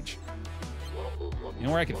my age. You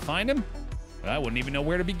know where I can find him? I wouldn't even know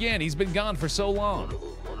where to begin. He's been gone for so long.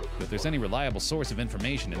 But if there's any reliable source of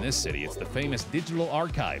information in this city, it's the famous digital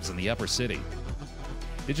archives in the upper city.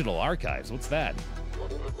 Digital archives? What's that?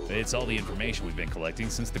 It's all the information we've been collecting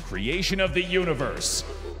since the creation of the universe.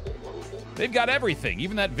 They've got everything,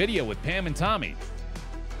 even that video with Pam and Tommy.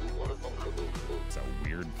 It's a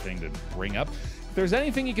weird thing to bring up. If there's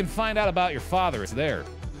anything you can find out about your father, it's there.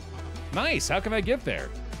 Nice, how can I get there?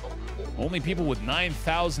 Only people with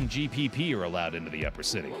 9,000 GPP are allowed into the upper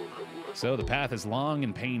city. So the path is long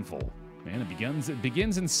and painful. Man, it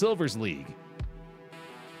begins in Silver's League.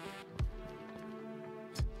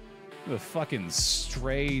 The fucking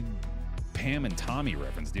stray Pam and Tommy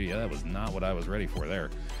reference, dude. Yeah, that was not what I was ready for there.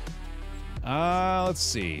 Let's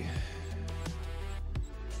see.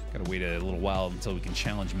 Gotta wait a little while until we can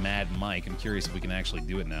challenge Mad Mike. I'm curious if we can actually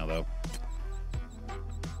do it now, though.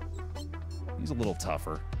 He's a little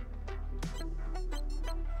tougher.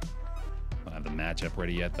 Don't have the matchup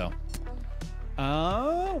ready yet, though.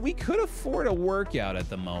 We could afford a workout at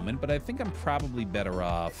the moment, but I think I'm probably better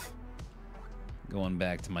off going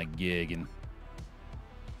back to my gig and...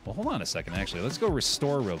 Well, hold on a second, actually. Let's go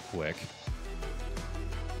restore real quick.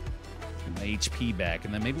 Get my HP back,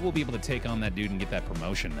 and then maybe we'll be able to take on that dude and get that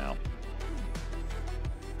promotion now.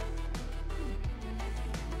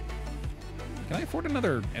 Can I afford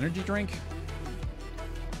another energy drink?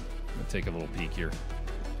 I'm gonna take a little peek here.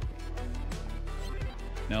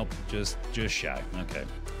 Nope, just shy. Okay.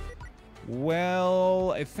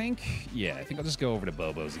 Well, I think I'll just go over to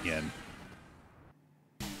Bobo's again.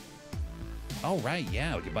 Oh, right,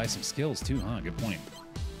 yeah, we could buy some skills too, huh? Good point.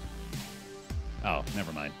 Oh,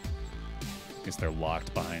 never mind. Guess they're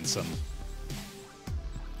locked behind some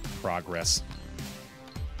progress.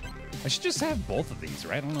 I should just have both of these,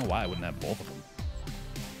 right? I don't know why I wouldn't have both of them.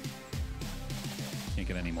 Can't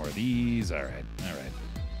get any more of these. All right, all right.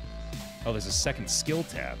 Oh, there's a second skill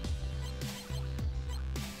tab.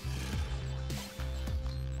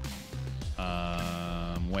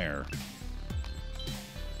 Where?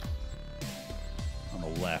 On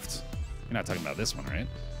the left. You're not talking about this one, right?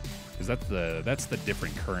 Because that's the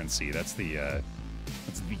different currency. That's the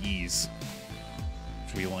that's these,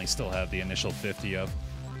 which we only still have the initial 50 of.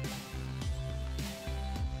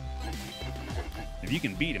 If you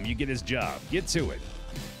can beat him, you get his job. Get to it.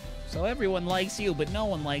 So everyone likes you, but no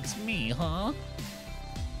one likes me, huh?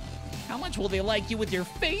 How much will they like you with your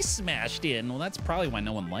face smashed in? Well, that's probably why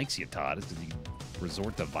no one likes you, Todd, is because you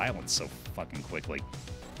resort to violence so fucking quickly.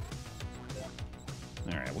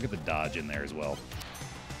 All right, we'll get the dodge in there as well.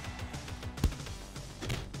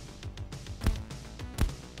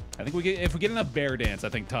 I think if we get enough bear dance, I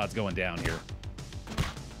think Todd's going down here.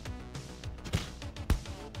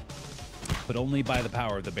 But only by the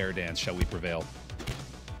power of the bear dance shall we prevail.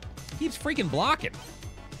 He keeps freaking blocking.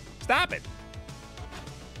 Stop it.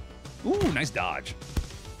 Ooh, nice dodge.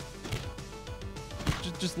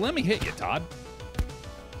 Just let me hit you, Todd.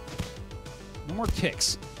 No more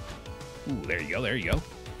kicks. Ooh, there you go, there you go.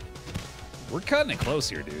 We're cutting it close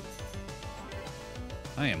here, dude.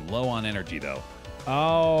 I am low on energy, though.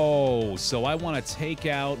 Oh, so I want to take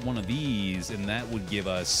out one of these, and that would give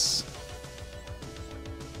us...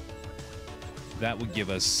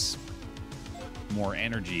 more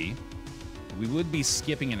energy. We would be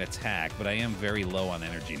skipping an attack, but I am very low on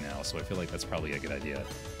energy now, so I feel like that's probably a good idea.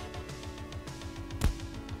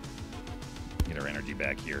 Get our energy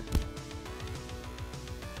back here.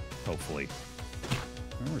 Hopefully.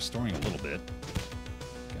 We're restoring a little bit.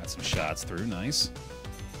 Got some shots through. Nice.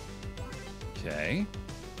 Okay.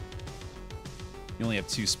 You only have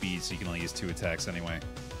 2 speeds, so you can only use 2 attacks anyway.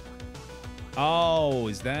 Oh,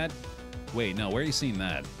 is that... Wait, no, where are you seeing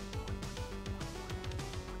that?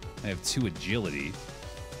 I have 2 agility,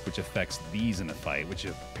 which affects these in a fight, which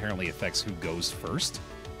apparently affects who goes first.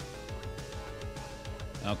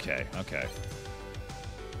 Okay, okay.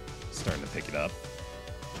 Starting to pick it up.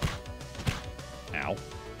 Ow.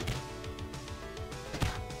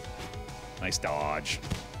 Nice dodge.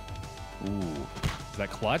 Ooh. Is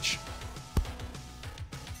that clutch?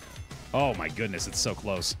 Oh my goodness, it's so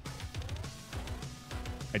close.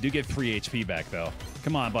 I do get 3 HP back, though.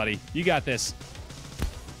 Come on, buddy. You got this.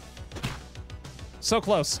 So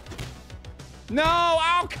close. No!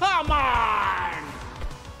 Oh, come on!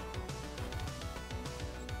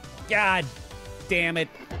 God damn it.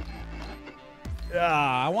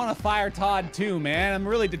 I want to fire Todd, too, man. I'm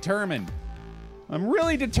really determined. I'm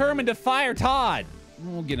really determined to fire Todd.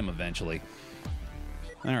 We'll get him eventually.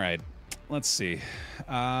 All right. Let's see.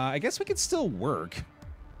 I guess we could still work.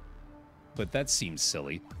 But that seems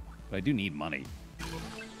silly. But I do need money.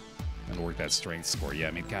 And work that strength score. Yeah,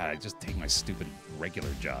 I mean, God, I just take my stupid regular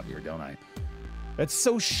job here, don't I? That's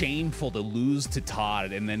so shameful to lose to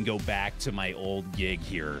Todd and then go back to my old gig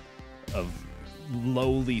here of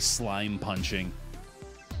lowly slime punching.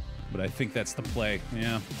 But I think that's the play.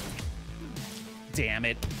 Yeah. Damn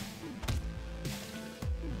it.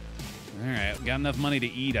 All right, got enough money to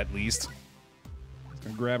eat at least. Let's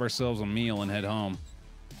go grab ourselves a meal and head home.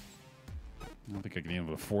 I don't think I can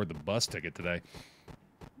even afford the bus ticket today.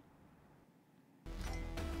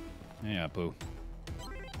 Yeah, boo.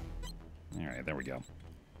 All right, there we go.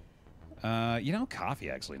 You know, coffee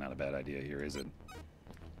actually not a bad idea here, is it?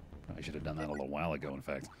 Probably should have done that a little while ago, in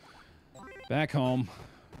fact. Back home.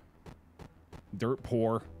 Dirt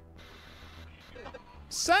poor.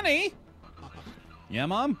 Sonny! Yeah,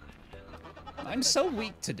 Mom? I'm so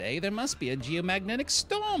weak today, there must be a geomagnetic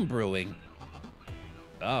storm brewing.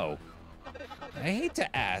 Oh. I hate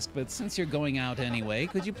to ask, but since you're going out anyway,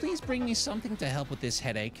 could you please bring me something to help with this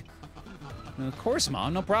headache? Of course,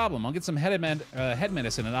 Mom, no problem. I'll get some head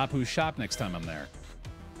medicine at Apu's shop next time I'm there.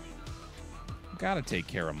 Gotta take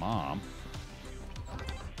care of Mom.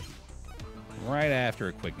 Right after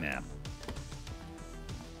a quick nap.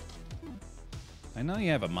 I know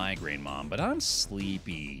you have a migraine, Mom, but I'm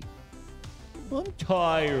sleepy. I'm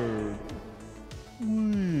tired.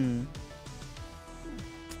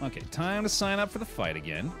 Okay, time to sign up for the fight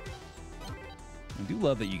again. I do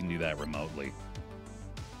love that you can do that remotely.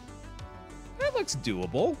 That looks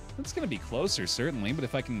doable. It's going to be closer, certainly, but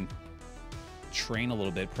if I can train a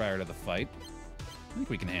little bit prior to the fight, I think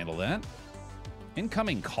we can handle that.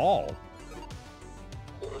 Incoming call.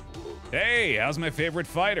 Hey, how's my favorite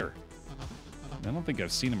fighter? I don't think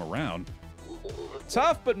I've seen him around.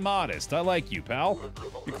 Tough but modest. I like you, pal.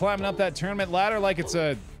 You're climbing up that tournament ladder like it's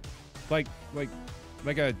a... Like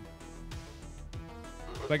a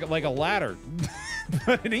ladder.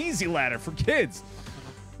 But an easy ladder for kids.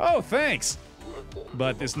 Oh, thanks.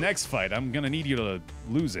 But this next fight, I'm gonna need you to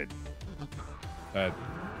lose it.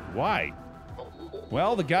 Why?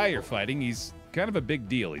 Well, the guy you're fighting, he's kind of a big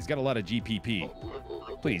deal. He's got a lot of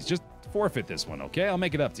GPP. Please, just forfeit this one, okay? I'll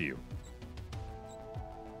make it up to you.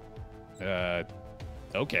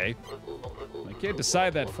 Okay. I can't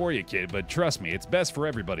decide that for you, kid, but trust me, it's best for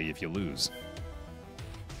everybody if you lose.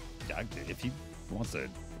 If he wants to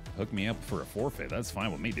hook me up for a forfeit, that's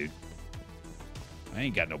fine with me, dude. I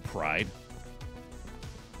ain't got no pride.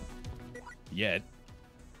 Yet.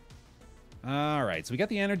 Alright, so we got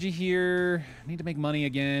the energy here. Need to make money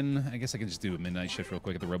again. I guess I can just do a midnight shift real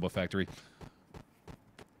quick at the Robo Factory.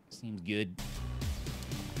 Seems good.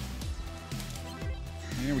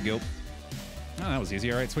 There we go. Oh, that was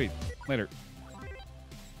easy. Alright, sweet. Later.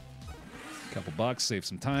 Couple bucks, save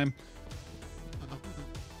some time.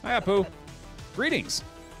 Hi, Apu. Greetings.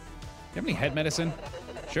 You have any head medicine?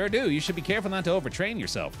 Sure do. You should be careful not to overtrain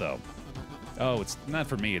yourself, though. Oh, it's not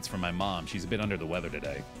for me. It's for my mom. She's a bit under the weather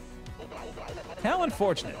today. How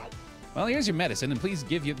unfortunate. Well, here's your medicine, and please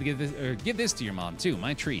give this to your mom, too.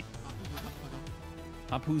 My treat.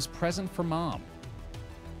 Apu's present for mom.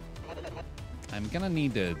 I'm gonna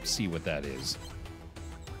need to see what that is.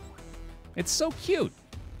 It's so cute.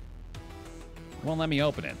 Won't let me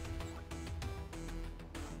open it.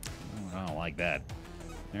 Oh, I don't like that.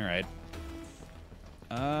 All right.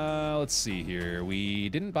 Let's see here. We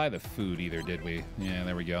didn't buy the food either, did we? Yeah,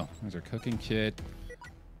 there we go. There's our cooking kit.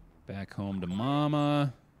 Back home to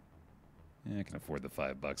Mama. Yeah, I can afford the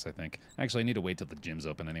 $5, I think. Actually, I need to wait till the gym's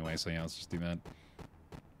open anyway, so yeah, let's just do that.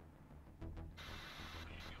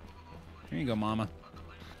 Here you go, Mama.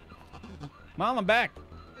 Mom, I'm back.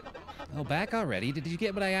 Oh, back already? Did you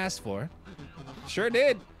get what I asked for? Sure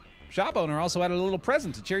did. Shop owner also had a little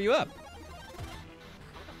present to cheer you up.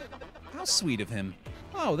 How sweet of him.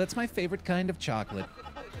 Oh, that's my favorite kind of chocolate.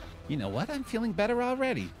 You know what? I'm feeling better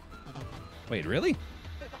already. Wait, really?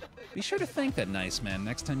 Be sure to thank that nice man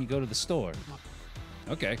next time you go to the store.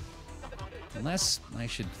 Okay. Unless I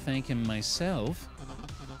should thank him myself.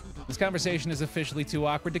 This conversation is officially too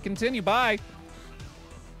awkward to continue. Bye!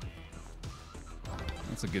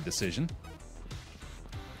 That's a good decision.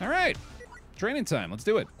 All right. Training time. Let's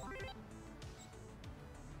do it.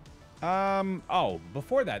 Oh,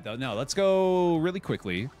 before that, though, no, let's go really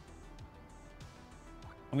quickly.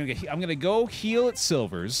 I'm gonna go heal at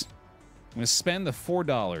Silver's. I'm gonna spend the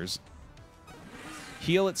 $4.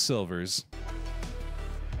 Heal at Silver's.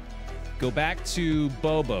 Go back to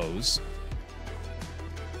Bobo's.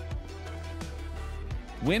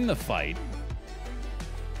 Win the fight.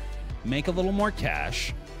 Make a little more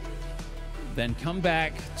cash. Then come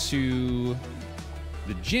back to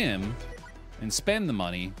the gym and spend the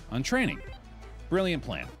money on training. Brilliant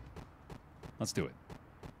plan. Let's do it.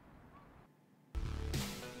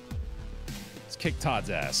 Let's kick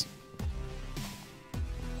Todd's ass.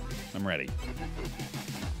 I'm ready.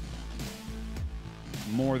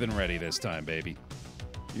 More than ready this time, baby.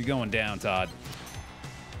 You're going down, Todd.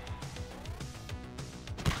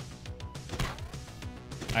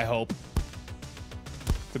 I hope.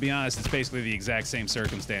 To be honest, it's basically the exact same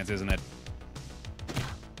circumstance, isn't it?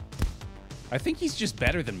 I think he's just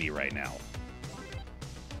better than me right now.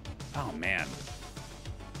 Oh, man.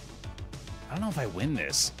 I don't know if I win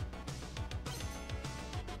this.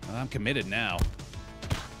 Well, I'm committed now.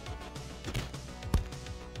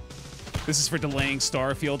 This is for delaying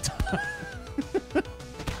Starfield.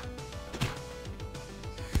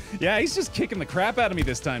 Yeah, he's just kicking the crap out of me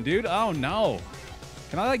this time, dude. Oh, no.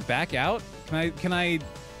 Can I, like, back out? Can I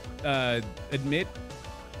admit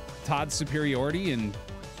Todd's superiority and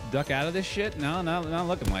duck out of this shit? No, not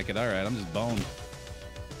looking like it. All right, I'm just boned.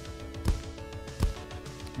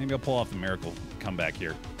 Maybe I'll pull off the miracle comeback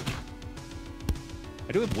here.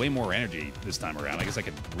 I do have way more energy this time around. I guess I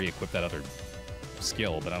could re-equip that other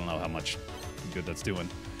skill, but I don't know how much good that's doing.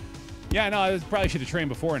 Yeah, I know, I probably should have trained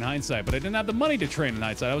before in hindsight, but I didn't have the money to train in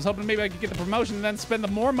hindsight. I was hoping maybe I could get the promotion and then spend the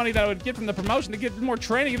more money that I would get from the promotion to get more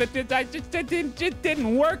training. That just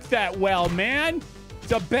didn't work that well, man.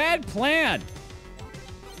 It's a bad plan.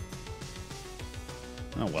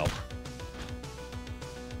 Oh, well.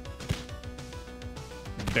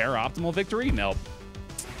 Baer optimal victory? Nope.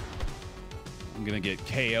 I'm going to get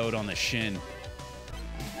KO'd on the shin.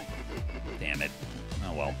 Damn it.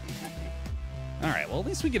 Oh, well. All right, well, at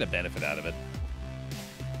least we get a benefit out of it.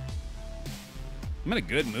 I'm in a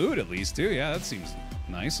good mood, at least, too. Yeah, that seems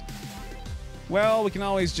nice. Well, we can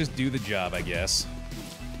always just do the job, I guess.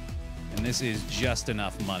 And this is just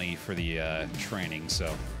enough money for the training,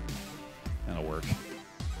 so that'll work.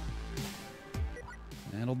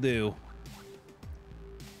 That'll do.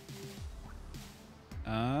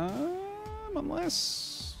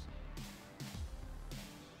 Unless...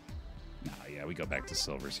 Nah, yeah, we go back to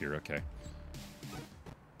Silver's here, okay.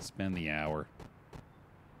 Spend the hour.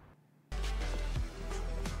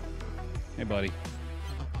 Hey, buddy.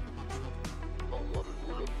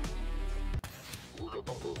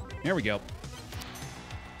 Here we go.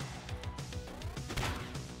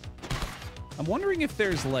 I'm wondering if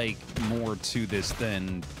there's, like, more to this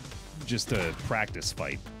than just a practice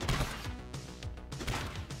fight.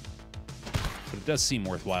 But it does seem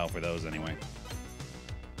worthwhile for those anyway.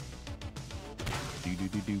 I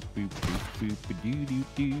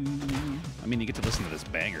mean, you get to listen to this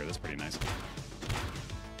banger. That's pretty nice.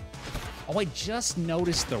 Oh, I just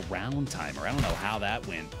noticed the round timer. I don't know how that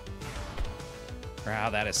went. Or how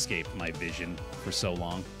that escaped my vision for so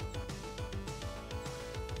long.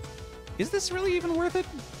 Is this really even worth it?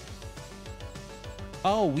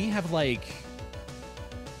 Oh, we have like...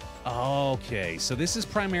 Okay, so this is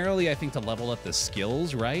primarily, I think, to level up the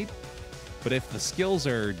skills, right? But if the skills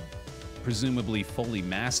are presumably fully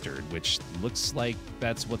mastered, which looks like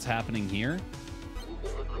that's what's happening here,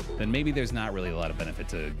 then maybe there's not really a lot of benefit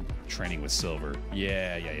to training with silver.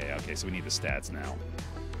 Yeah. Okay, so we need the stats now.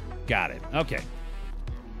 Got it. Okay.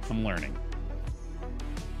 I'm learning.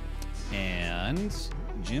 And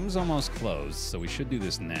gym's almost closed, so we should do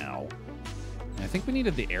this now. And I think we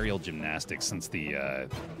needed the aerial gymnastics since the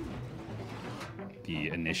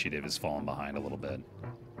initiative has fallen behind a little bit.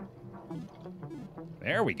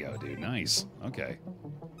 There we go, dude. Nice. Okay.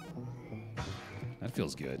 That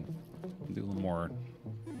feels good. Do a little more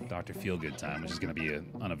Dr. Feelgood time, which is going to be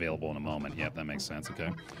unavailable in a moment. Yep, that makes sense. Okay.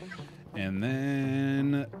 And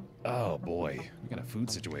then... Oh, boy. We got a food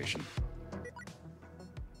situation.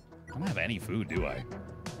 I don't have any food, do I?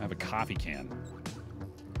 I have a coffee can.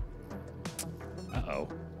 Uh-oh.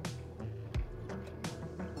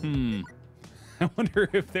 I wonder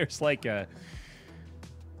if there's like a...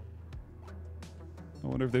 I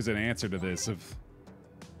wonder if there's an answer to this. If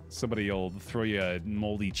somebody will throw you a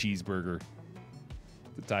moldy cheeseburger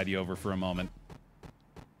to tide you over for a moment.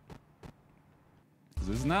 This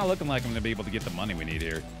is not looking like I'm going to be able to get the money we need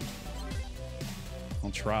here. I'll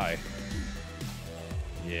try.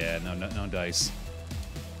 Yeah, no dice.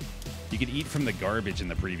 You could eat from the garbage in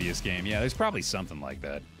the previous game. Yeah, there's probably something like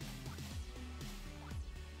that.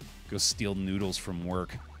 Go steal noodles from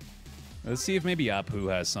work. Let's see if maybe Apu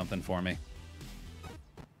has something for me.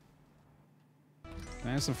 Can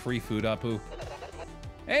I have some free food, Apu?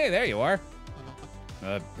 Hey, there you are.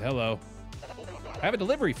 Hello. I have a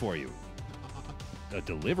delivery for you. A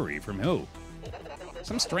delivery from who?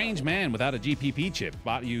 Some strange man without a GPP chip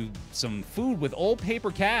bought you some food with old paper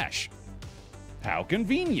cash. How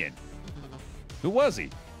convenient. Who was he?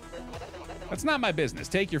 That's not my business.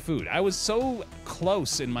 Take your food. I was so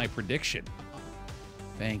close in my prediction.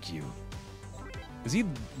 Thank you. Is he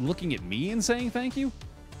looking at me and saying thank you?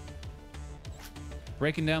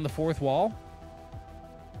 Breaking down the fourth wall?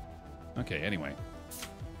 Okay, anyway.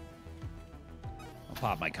 I'll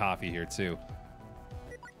pop my coffee here, too.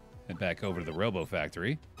 Head back over to the Robo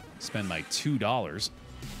Factory. Spend my $2.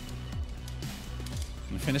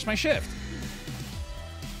 And finish my shift.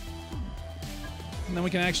 And then we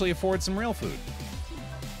can actually afford some real food.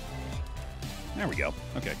 There we go.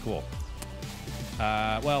 Okay, cool.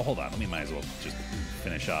 Well, hold on. Might as well just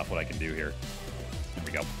finish off what I can do here. There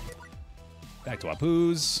we go. Back to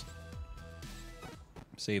Apu's.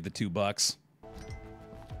 Save the $2.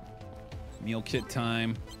 Meal kit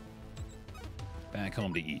time. Back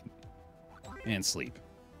home to eat. And sleep.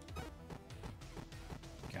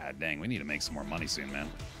 God dang, we need to make some more money soon, man.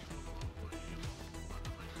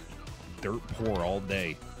 Dirt poor all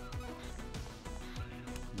day.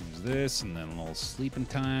 Use this, and then a little sleeping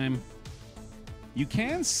time. You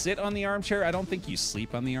can sit on the armchair. I don't think you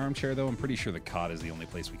sleep on the armchair, though. I'm pretty sure the cot is the only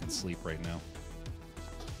place we can sleep right now.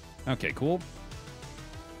 Okay, cool.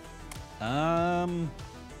 I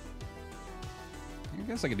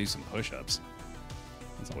guess I could do some push-ups.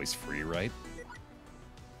 That's always free, right?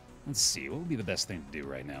 Let's see. What would be the best thing to do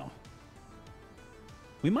right now?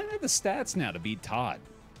 We might have the stats now to beat Todd.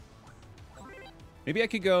 Maybe I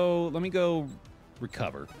could go... Let me go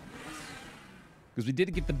recover. Because we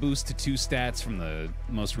did get the boost to 2 stats from the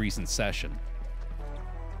most recent session.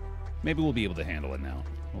 Maybe we'll be able to handle it now.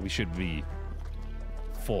 Well, we should be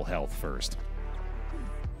full health first.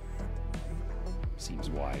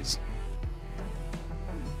 Seems wise.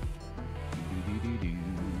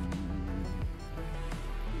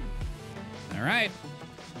 All right.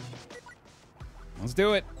 Let's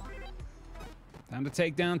do it. Time to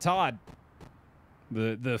take down Todd.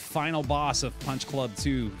 The final boss of Punch Club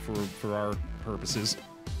 2 for our purposes.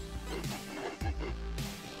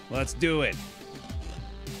 Let's do it.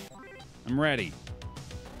 I'm ready.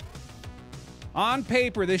 On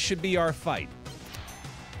paper, this should be our fight.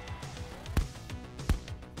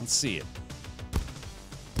 Let's see it.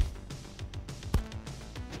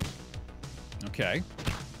 Okay.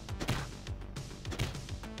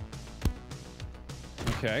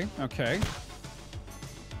 Okay, okay.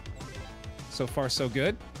 So far, so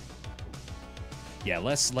good. Yeah,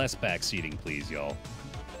 less backseating, please, y'all.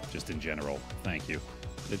 Just in general. Thank you.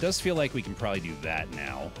 It does feel like we can probably do that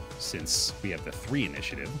now, since we have the 3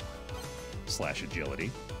 initiative / agility.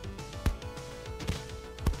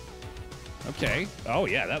 Okay. Oh,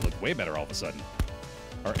 yeah, that looked way better all of a sudden.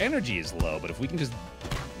 Our energy is low, but if we can just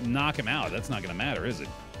knock him out, that's not going to matter, is it?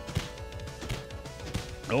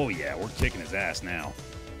 Oh, yeah, we're kicking his ass now.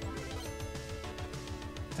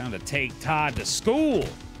 Time to take Todd to school.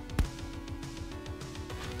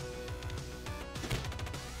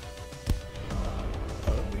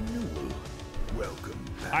 Welcome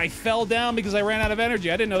back. I fell down because I ran out of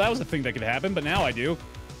energy. I didn't know that was a thing that could happen, but now I do.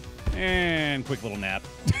 And quick little nap.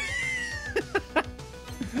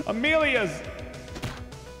 Amelia's.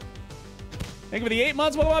 Thank you for the 8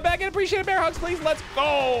 months. Welcome back in. Appreciate it. Bear hugs, please. Let's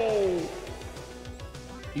go.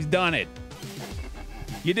 He's done it.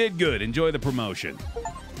 You did good. Enjoy the promotion.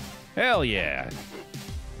 Hell yeah.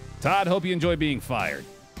 Todd, hope you enjoy being fired.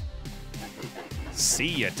 See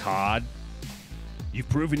ya, Todd. You've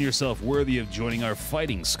proven yourself worthy of joining our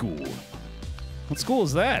fighting school. What school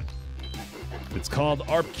is that? It's called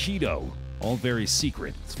Arpkedo. All very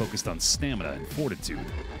secret. It's focused on stamina and fortitude.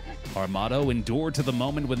 Our motto, endure to the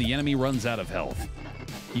moment when the enemy runs out of health.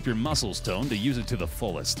 Keep your muscles toned to use it to the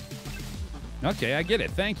fullest. Okay, I get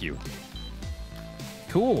it. Thank you.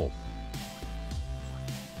 Cool.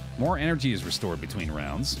 More energy is restored between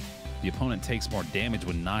rounds. The opponent takes more damage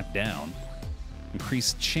when knocked down.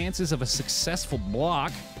 Increased chances of a successful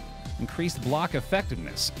block. Increased block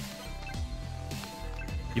effectiveness.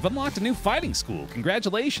 You've unlocked a new fighting school.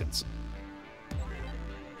 Congratulations.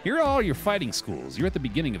 Here are all your fighting schools. You're at the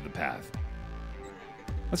beginning of the path.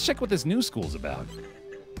 Let's check what this new school's about.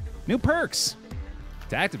 New perks.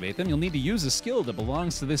 To activate them, you'll need to use a skill that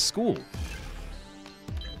belongs to this school.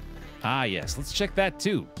 Ah, yes. Let's check that,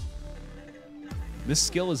 too. This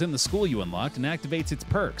skill is in the school you unlocked and activates its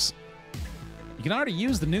perks. You can already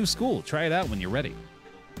use the new school. Try it out when you're ready.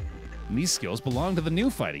 And these skills belong to the new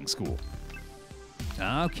fighting school.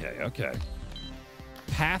 Okay, okay.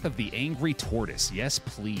 Path of the Angry Tortoise. Yes,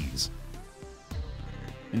 please.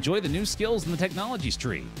 Enjoy the new skills in the technologies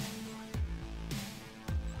tree.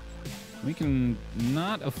 We can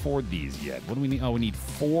not afford these yet. What do we need? Oh, we need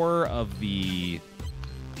 4 of the...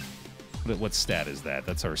 What stat is that?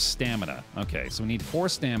 That's our stamina. Okay, so we need 4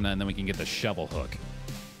 stamina, and then we can get the shovel hook.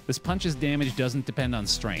 This punch's damage doesn't depend on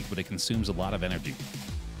strength, but it consumes a lot of energy.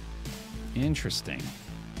 Interesting.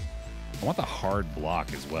 I want the hard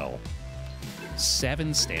block as well.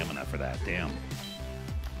 7 stamina for that, damn.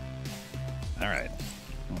 All right,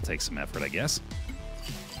 I'll take some effort, I guess.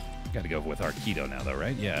 Got to go with our keto now, though,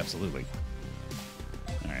 right? Yeah, absolutely.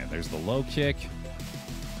 All right, there's the low kick.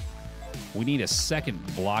 We need a second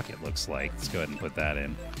block, it looks like. Let's go ahead and put that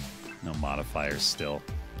in. No modifiers still.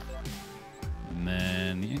 And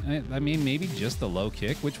then, I mean, maybe just the low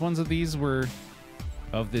kick. Which ones of these were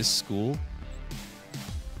of this school?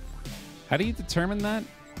 How do you determine that?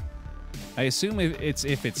 I assume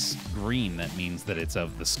if it's green, that means that it's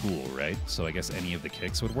of the school, right? So I guess any of the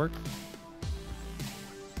kicks would work.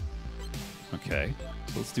 Okay,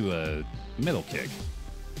 so let's do a middle kick.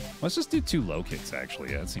 Let's just do 2 low kicks,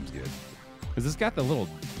 actually. Yeah, that seems good. Because it's got the little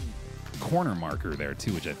corner marker there,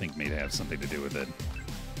 too, which I think may have something to do with it.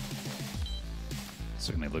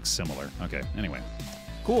 Certainly looks similar. Okay, anyway.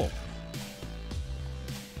 Cool.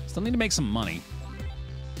 Still need to make some money.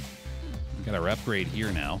 We got our upgrade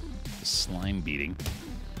here now. The slime beating.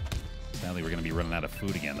 Sadly, we're going to be running out of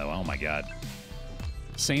food again, though. Oh, my God.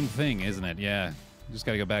 Same thing, isn't it? Yeah. Just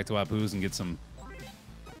got to go back to Apu's and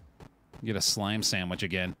get a slime sandwich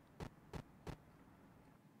again.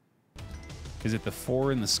 Is it the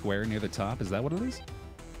 4 in the square near the top? Is that what it is?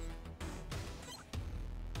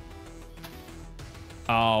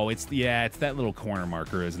 Oh, it's that little corner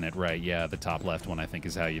marker, isn't it? Right, yeah, the top left one, I think,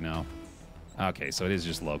 is how you know. Okay, so it is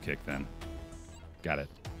just low kick then. Got it.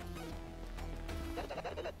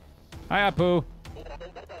 Hi, Apu.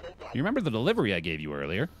 You remember the delivery I gave you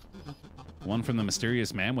earlier? One from the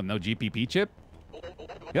mysterious man with no GPP chip?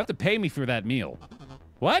 You have to pay me for that meal.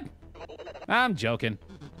 What? I'm joking.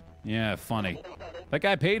 Yeah, funny. That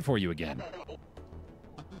guy paid for you again.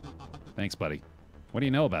 Thanks, buddy. What do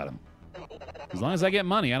you know about him? As long as I get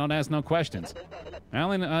money, I don't ask no questions. I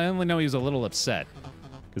only know he's a little upset.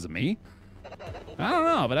 Because of me? I don't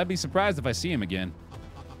know, but I'd be surprised if I see him again.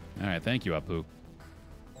 All right, thank you, Apu.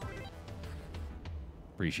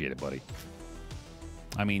 Appreciate it, buddy.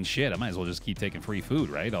 I mean, shit, I might as well just keep taking free food,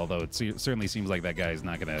 right? Although it certainly seems like that guy's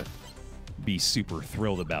not going to be super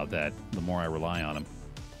thrilled about that the more I rely on him.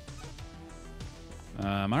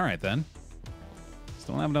 All right, then.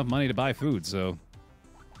 Still don't have enough money to buy food, so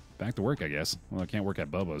back to work, I guess. Well, I can't work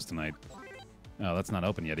at Bobo's tonight. Oh, that's not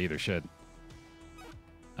open yet either, shit.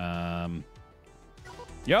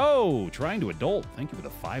 Yo, trying to adult. Thank you for the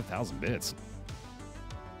 5,000 bits.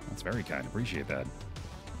 That's very kind. Appreciate that.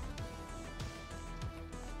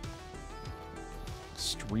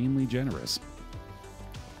 Extremely generous.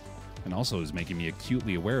 And also is making me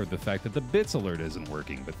acutely aware of the fact that the bits alert isn't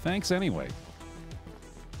working, but thanks anyway.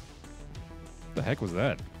 What the heck was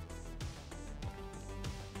that?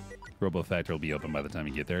 Robo Factory will be open by the time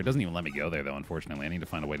you get there. It doesn't even let me go there, though, unfortunately. I need to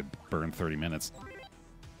find a way to burn 30 minutes.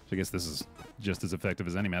 So I guess this is just as effective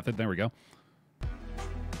as any method. There we go.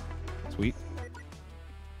 Sweet.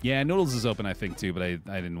 Yeah, Noodles is open, I think, too, but I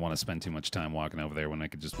didn't want to spend too much time walking over there when I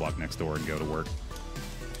could just walk next door and go to work.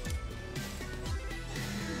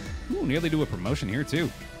 Ooh, nearly do a promotion here, too.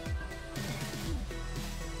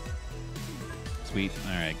 Sweet.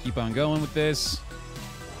 All right, keep on going with this.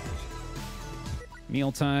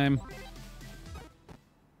 Mealtime.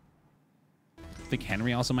 I think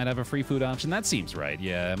Henry also might have a free food option. That seems right.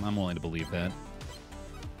 Yeah, I'm willing to believe that.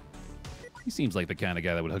 He seems like the kind of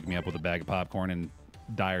guy that would hook me up with a bag of popcorn in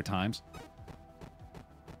dire times.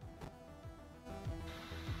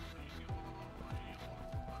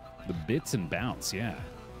 The bits and bounce, yeah.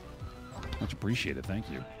 Much appreciated,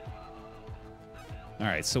 thank you. All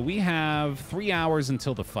right, so we have 3 hours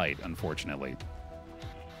until the fight, unfortunately.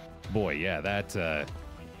 Boy, yeah, that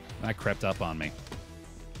crept up on me.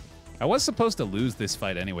 I was supposed to lose this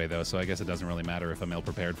fight anyway, though, so I guess it doesn't really matter if I'm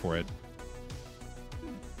ill-prepared for it.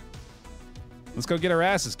 Let's go get our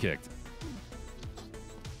asses kicked.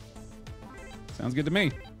 Sounds good to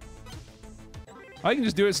me. Oh, you can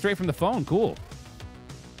just do it straight from the phone. Cool.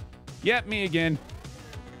 Yep, me again.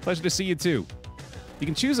 Pleasure to see you, too. You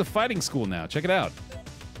can choose a fighting school now. Check it out.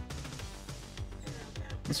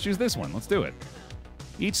 Let's choose this one. Let's do it.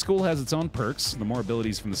 Each school has its own perks. The more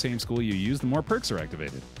abilities from the same school you use, the more perks are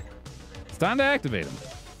activated. It's time to activate them.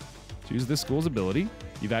 Choose this school's ability.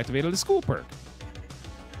 You've activated a school perk.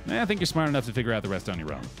 I think you're smart enough to figure out the rest on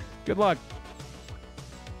your own. Good luck.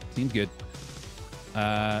 Seems good.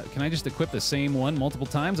 Can I just equip the same one multiple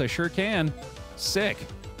times? I sure can. Sick.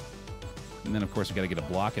 And then, of course, we've got to get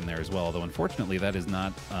a block in there as well, though unfortunately that is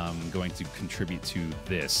not going to contribute to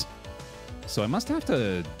this. So I must have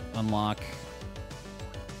to unlock...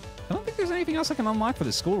 I don't think there's anything else I can unlock for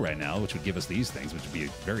the school right now, which would give us these things, which would be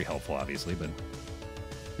very helpful, obviously, but...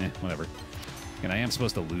 whatever. And I am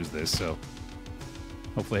supposed to lose this, so...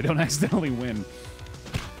 hopefully I don't accidentally win.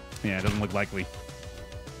 Yeah, it doesn't look likely.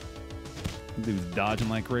 Dude's dodging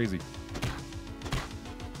like crazy.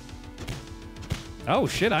 Oh,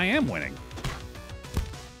 shit, I am winning.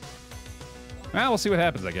 Well, we'll see what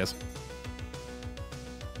happens, I guess.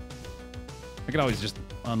 I could always just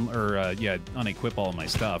unequip all of my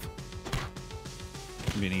stuff.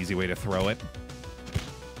 Be an easy way to throw it.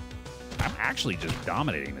 I'm actually just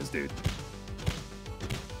dominating this dude.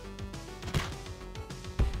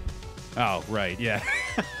 Oh, right, yeah.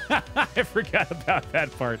 I forgot about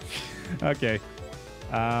that part. Okay.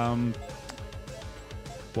 Well,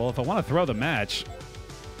 if I want to throw the match,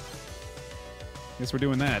 I guess we're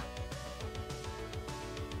doing that.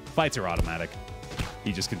 Fights are automatic.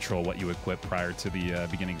 You just control what you equip prior to the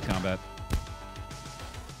beginning of combat.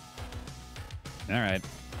 All right.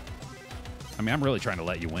 I mean, I'm really trying to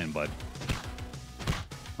let you win, bud.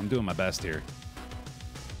 I'm doing my best here.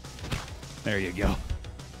 There you go.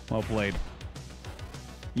 Well played.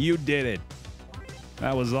 You did it.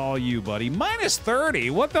 That was all you, buddy. Minus 30?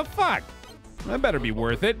 What the fuck? That better be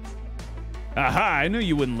worth it. Aha, I knew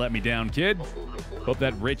you wouldn't let me down, kid. Hope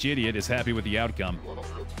that rich idiot is happy with the outcome.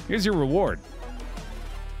 Here's your reward.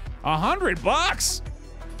 $100?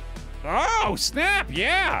 Oh, snap,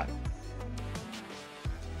 yeah.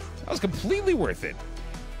 That was completely worth it.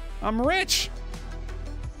 I'm rich.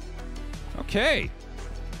 Okay.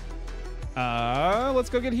 Let's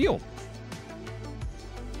go get healed.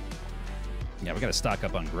 Yeah, we gotta stock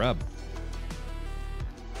up on grub.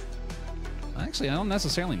 Actually, I don't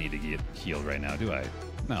necessarily need to get healed right now, do I?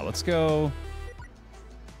 No, let's go...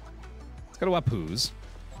 Let's go to Apu's.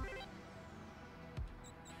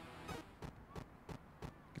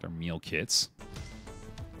 Get our meal kits.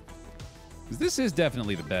 Because this is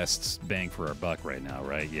definitely the best bang for our buck right now,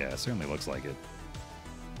 right? Yeah, it certainly looks like it.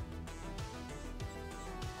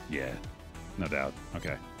 Yeah, no doubt.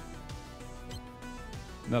 Okay.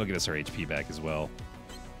 That'll get us our HP back as well.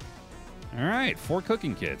 All right, 4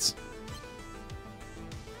 cooking kits.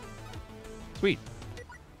 Sweet.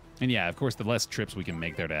 And yeah, of course, the less trips we can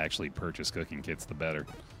make there to actually purchase cooking kits, the better.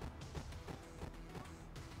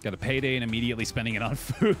 Got a payday and immediately spending it on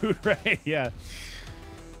food, right? Yeah.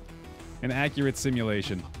 An accurate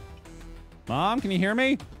simulation. Mom, can you hear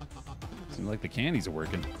me? Seems like the candies are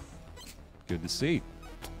working. Good to see.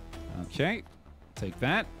 Okay, take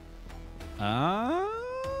that. I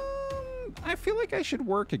feel like I should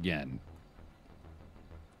work again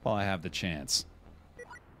while I have the chance.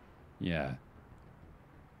 Yeah.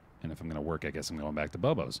 And if I'm going to work, I guess I'm going back to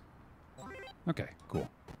Bobo's. Okay, cool.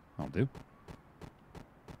 I'll do.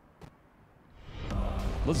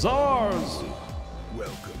 Lazars!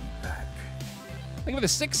 Welcome back. Thank you for the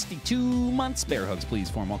 62 months. Bear hugs, please.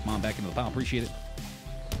 Form. Welcome on back into the pile. Appreciate it.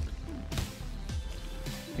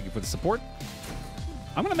 Thank you for the support.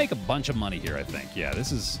 I'm going to make a bunch of money here, I think. Yeah,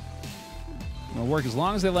 this is going to work as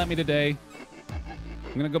long as they let me today.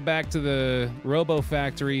 I'm going to go back to the Robo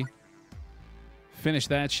Factory, finish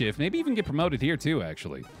that shift, maybe even get promoted here too,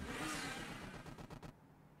 actually.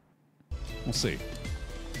 We'll see.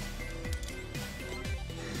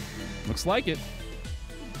 Looks like it.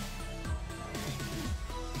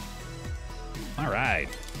 All right.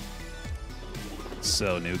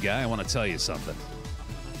 So, new guy, I want to tell you something.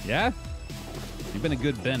 Yeah? You've been a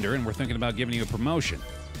good bender, and we're thinking about giving you a promotion.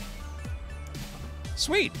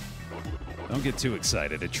 Sweet. Don't get too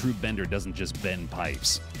excited. A true bender doesn't just bend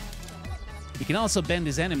pipes. He can also bend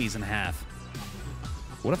his enemies in half.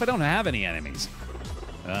 What if I don't have any enemies?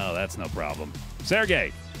 Oh, that's no problem.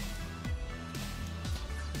 Sergey!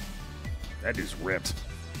 That dude's ripped.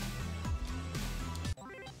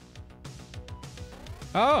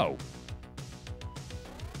 Oh!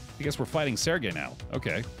 I guess we're fighting Sergey now.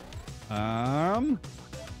 Okay. I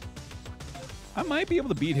might be able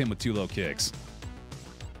to beat him with 2 low kicks.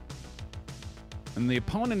 And the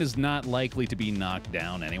opponent is not likely to be knocked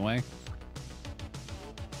down anyway.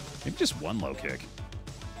 Maybe just 1 low kick.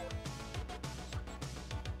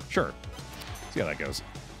 Sure. See how that goes.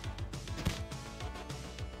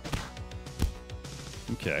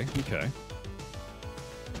 Okay, okay.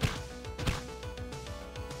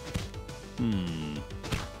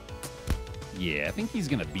 Yeah, I think he's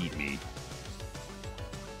gonna beat me.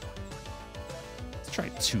 Let's try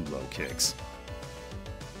 2 low kicks.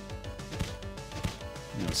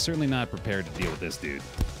 You know, certainly not prepared to deal with this dude.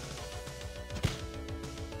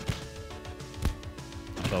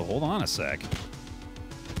 Although, hold on a sec.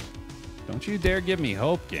 Don't you dare give me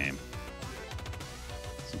hope, game.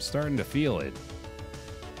 I'm starting to feel it.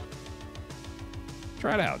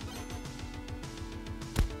 Try it out.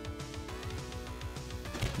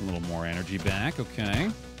 A little more energy back, okay.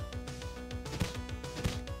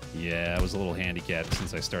 Yeah, I was a little handicapped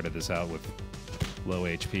since I started this out with low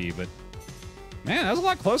HP, but man, that was a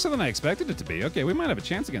lot closer than I expected it to be. Okay, we might have a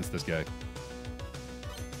chance against this guy.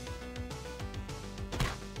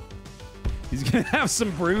 He's gonna have some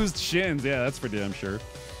bruised shins. Yeah, that's for damn sure.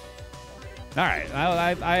 All right,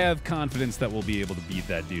 I have confidence that we'll be able to beat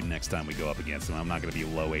that dude next time we go up against him. I'm not gonna be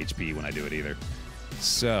low HP when I do it either.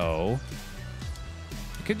 So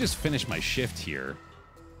I could just finish my shift here.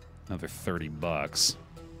 Another 30 bucks.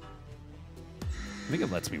 I think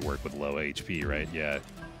it lets me work with low HP, right? Yeah.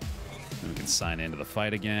 And we can sign into the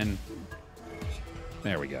fight again.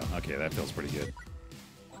 There we go. Okay, that feels pretty good.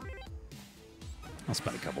 I'll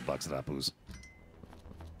spend a couple bucks at Apu's.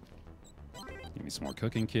 Give me some more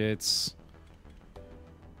cooking kits.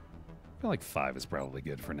 I feel like 5 is probably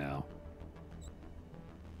good for now.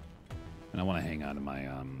 And I want to hang on to my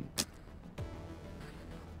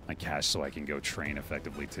my cash so I can go train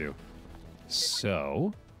effectively too.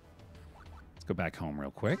 So let's go back home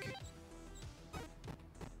real quick.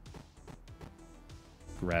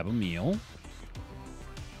 Grab a meal.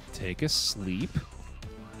 Take a sleep.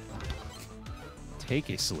 Take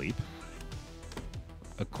a sleep.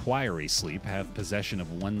 Acquire a sleep. Have possession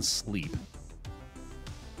of 1 sleep.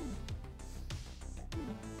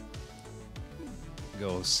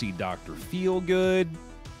 Go see Dr. Feelgood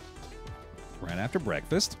right after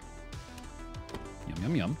breakfast. Yum,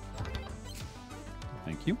 yum, yum.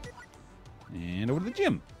 Thank you. And over to the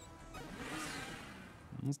gym.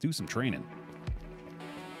 Let's do some training.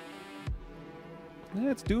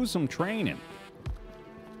 Let's do some training.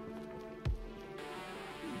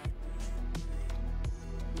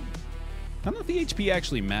 I don't know if the HP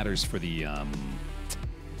actually matters for the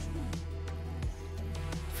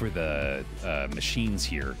machines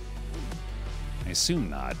here. I assume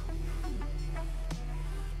not.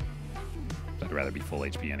 I'd rather be full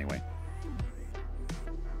HP anyway.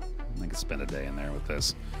 I could spend a day in there with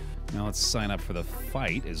this. Now let's sign up for the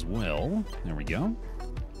fight as well. There we go.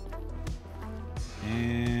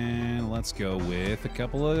 And let's go with a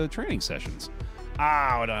couple of training sessions.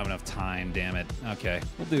 Ah, I don't have enough time, damn it. Okay,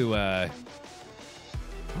 we'll do, I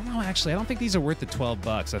don't know, actually. I don't think these are worth the 12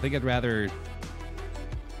 bucks. I think I'd rather...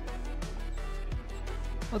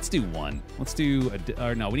 Let's do 1. Let's do,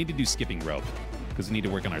 or no, we need to do skipping rope, because we need to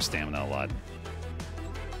work on our stamina a lot.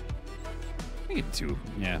 I get 2.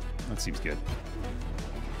 Yeah, that seems good.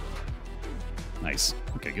 Nice.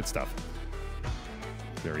 Okay, good stuff.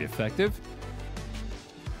 Very effective.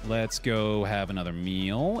 Let's go have another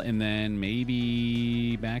meal, and then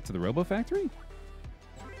maybe back to the Robo Factory?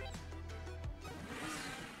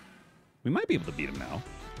 We might be able to beat him now.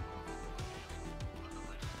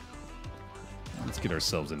 Let's get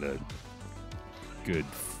ourselves into good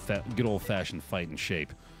old-fashioned fighting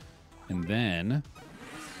shape. And then,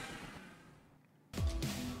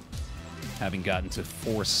 having gotten to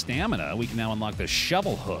 4 stamina, we can now unlock the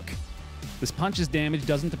shovel hook. This punch's damage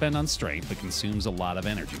doesn't depend on strength, but consumes a lot of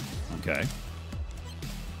energy. Okay.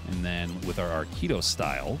 And then with our Aikido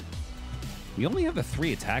style, we only have the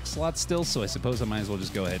 3 attack slots still, so I suppose I might as well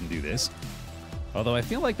just go ahead and do this. Although I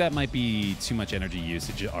feel like that might be too much energy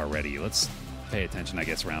usage already. Let's pay attention, I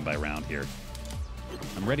guess, round by round here.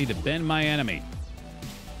 I'm ready to bend my enemy.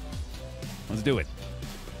 Let's do it.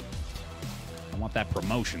 I want that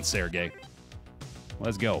promotion, Sergey.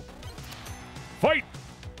 Let's go. Fight!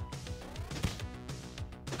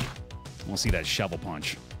 We'll see that shovel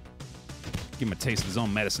punch. Give him a taste of his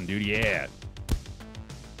own medicine, dude. Yeah.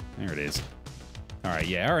 There it is. All right,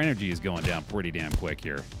 yeah, our energy is going down pretty damn quick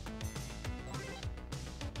here.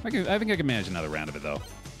 I think I can manage another round of it, though.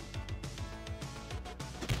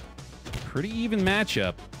 Pretty even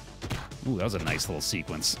matchup. Ooh, that was a nice little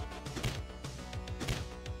sequence.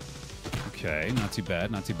 Okay, not too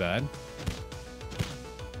bad, not too bad.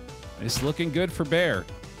 It's looking good for Baer.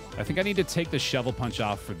 I think I need to take the shovel punch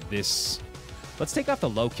off for this. Let's take off the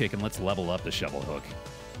low kick and let's level up the shovel hook.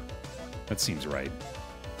 That seems right.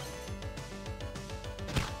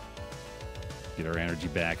 Get our energy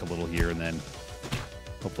back a little here and then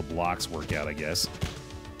hope the blocks work out, I guess.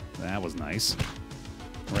 That was nice.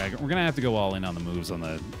 We're going to have to go all in on the moves on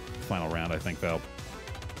the final round, I think, though.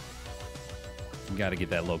 Got to get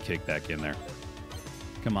that low kick back in there.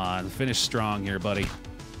 Come on, finish strong here, buddy.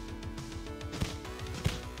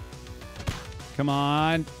 Come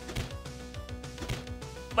on.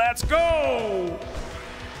 Let's go!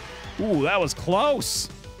 Ooh, that was close.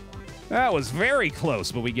 That was very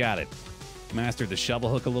close, but we got it. Mastered the shovel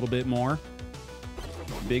hook a little bit more.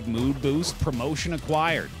 Big mood boost, promotion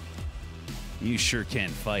acquired. You sure can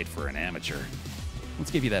fight for an amateur.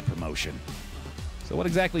 Let's give you that promotion. So what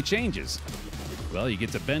exactly changes? Well, you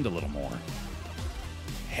get to bend a little more.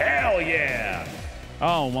 Hell yeah!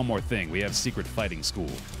 Oh, one more thing. We have secret fighting school.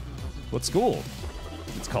 What school?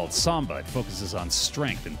 It's called Samba. It focuses on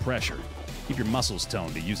strength and pressure. Keep your muscles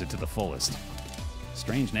toned to use it to the fullest.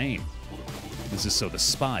 Strange name. This is so the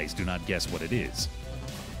spies do not guess what it is.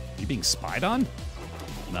 Are you being spied on?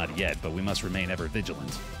 Not yet, but we must remain ever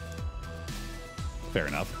vigilant. Fair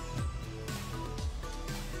enough.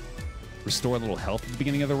 Restore a little health at the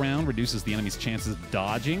beginning of the round. Reduces the enemy's chances of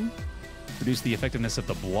dodging. Reduce the effectiveness of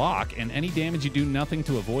the block. And any damage you do nothing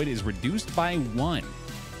to avoid is reduced by 1.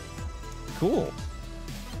 Cool.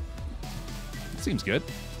 Seems good.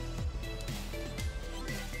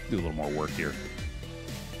 Do a little more work here.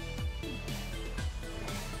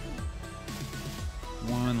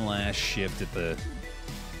 One last shift at the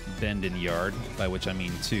bending yard, by which I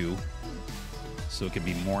mean 2. So it can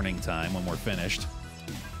be morning time when we're finished.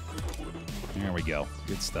 There we go.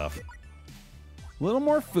 Good stuff. A little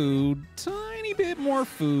more food, tiny bit more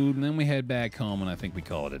food, and then we head back home, and I think we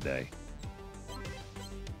call it a day.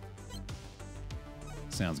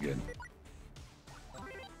 Sounds good.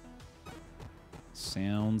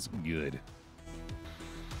 Sounds good.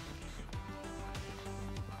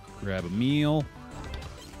 Grab a meal.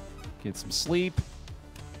 Get some sleep.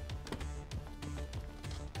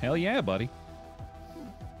 Hell yeah, buddy.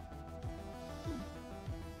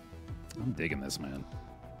 I'm digging this, man.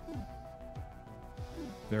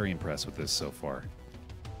 Very impressed with this so far.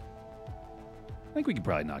 I think we could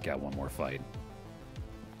probably knock out one more fight.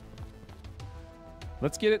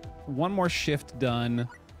 Let's get it one more shift done.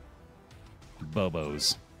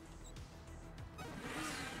 Bobos.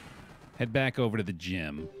 Head back over to the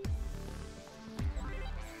gym.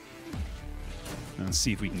 And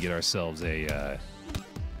see if we can get ourselves a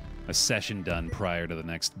session done prior to the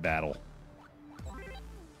next battle.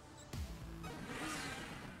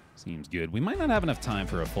 Seems good. We might not have enough time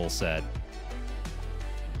for a full set.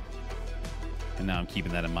 And now I'm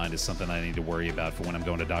keeping that in mind as something I need to worry about for when I'm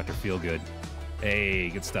going to Dr. Feelgood. Hey,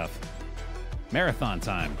 good stuff. Marathon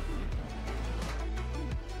time.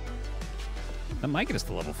 That might get us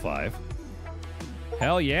to level 5.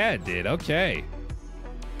 Hell yeah, it did. Okay.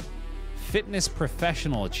 Fitness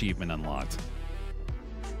professional achievement unlocked.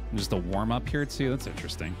 Just a warm-up here, too. That's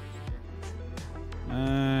interesting.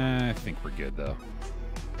 I think we're good, though.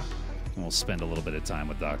 And we'll spend a little bit of time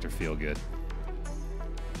with Dr. Feelgood.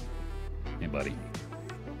 Hey, buddy.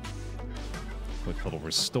 Quick little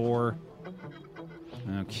restore.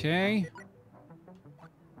 Okay.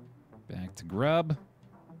 Back to grub.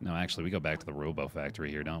 No, actually, we go back to the Robo Factory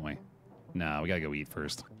here, don't we? No, we gotta go eat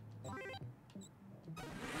first.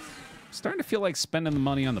 Starting to feel like spending the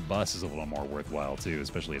money on the bus is a little more worthwhile, too,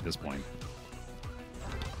 especially at this point.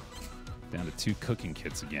 Down to 2 cooking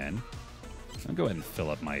kits again. I'll go ahead and fill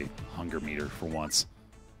up my hunger meter for once.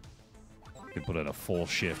 Could put in a full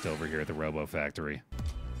shift over here at the Robo Factory.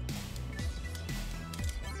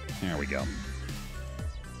 There we go.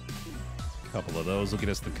 A couple of those will get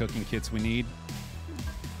us the cooking kits we need.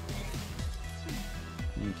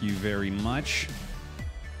 Thank you very much.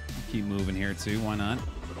 Keep moving here, too. Why not?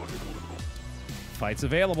 Fight's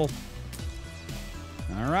available.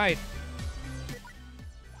 All right.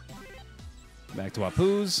 Back to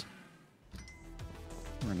Apu's.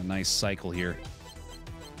 We're in a nice cycle here.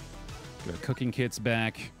 Get our cooking kits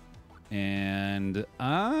back. And,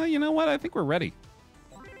 you know what? I think we're ready.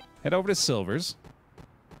 Head over to Silver's.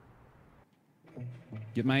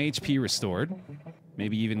 Get my HP restored.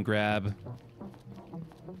 Maybe even grab...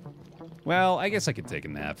 Well, I guess I could take a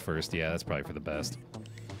nap first. Yeah, that's probably for the best.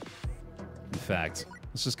 In fact,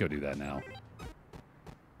 let's just go do that now.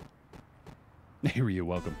 Hey, Ryu,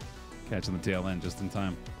 welcome. Catching the tail end just in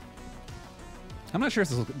time. I'm not sure if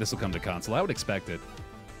this will come to console. I would expect it.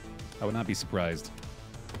 I would not be surprised.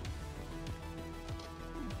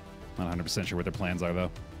 Not 100% sure what their plans are,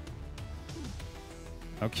 though.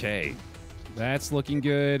 Okay. That's looking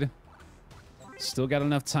good. Still got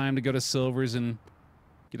enough time to go to Silver's and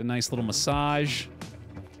get a nice little massage.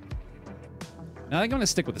 Now, I think I'm going to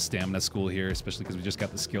stick with the stamina school here, especially because we just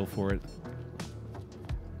got the skill for it.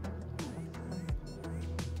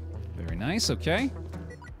 Very nice, okay.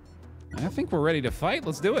 I think we're ready to fight.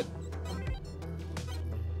 Let's do it.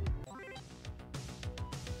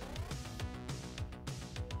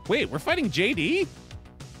 Wait, we're fighting JD?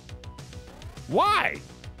 Why?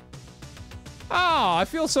 Oh, I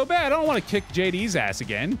feel so bad. I don't want to kick JD's ass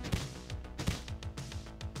again.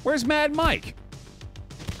 Where's Mad Mike?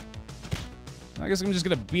 I guess I'm just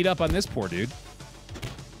going to beat up on this poor dude.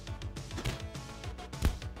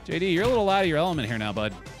 JD, you're a little out of your element here now,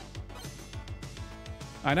 bud.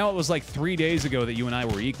 I know it was like 3 days ago that you and I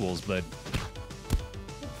were equals, but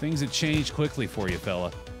things have changed quickly for you,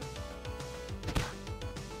 fella.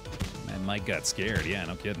 Man, Mike got scared. Yeah,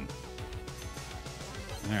 no kidding.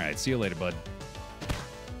 All right, see you later, bud.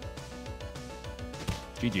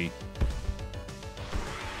 GG.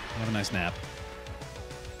 Have a nice nap.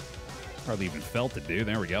 Hardly even felt it, dude.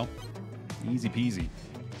 There we go. Easy peasy.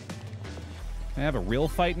 Can I have a real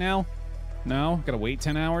fight now? No? Gotta wait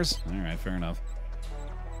 10 hours? All right, fair enough.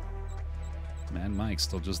 Man, Mike's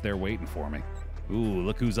still just there waiting for me. Ooh,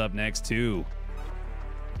 look who's up next, too.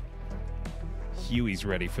 Huey's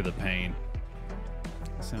ready for the pain.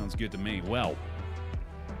 Sounds good to me. Well,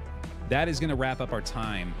 that is going to wrap up our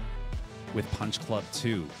time with Punch Club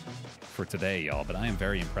 2 for today, y'all. But I am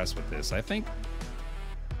very impressed with this. I think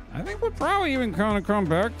we'll probably even kind of come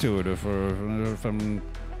back to it if I'm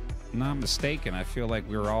not mistaken. I feel like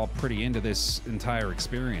we were all pretty into this entire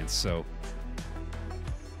experience, so...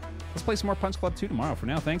 Let's play some more Punch Club 2 tomorrow. For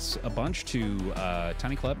now, thanks a bunch to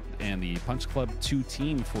Tiny Club and the Punch Club 2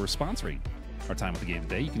 team for sponsoring our time with the game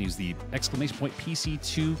today. You can use the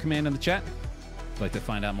 !PC2 command in the chat if you'd like to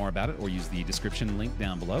find out more about it, or use the description link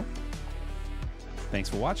down below. Thanks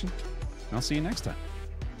for watching, and I'll see you next time.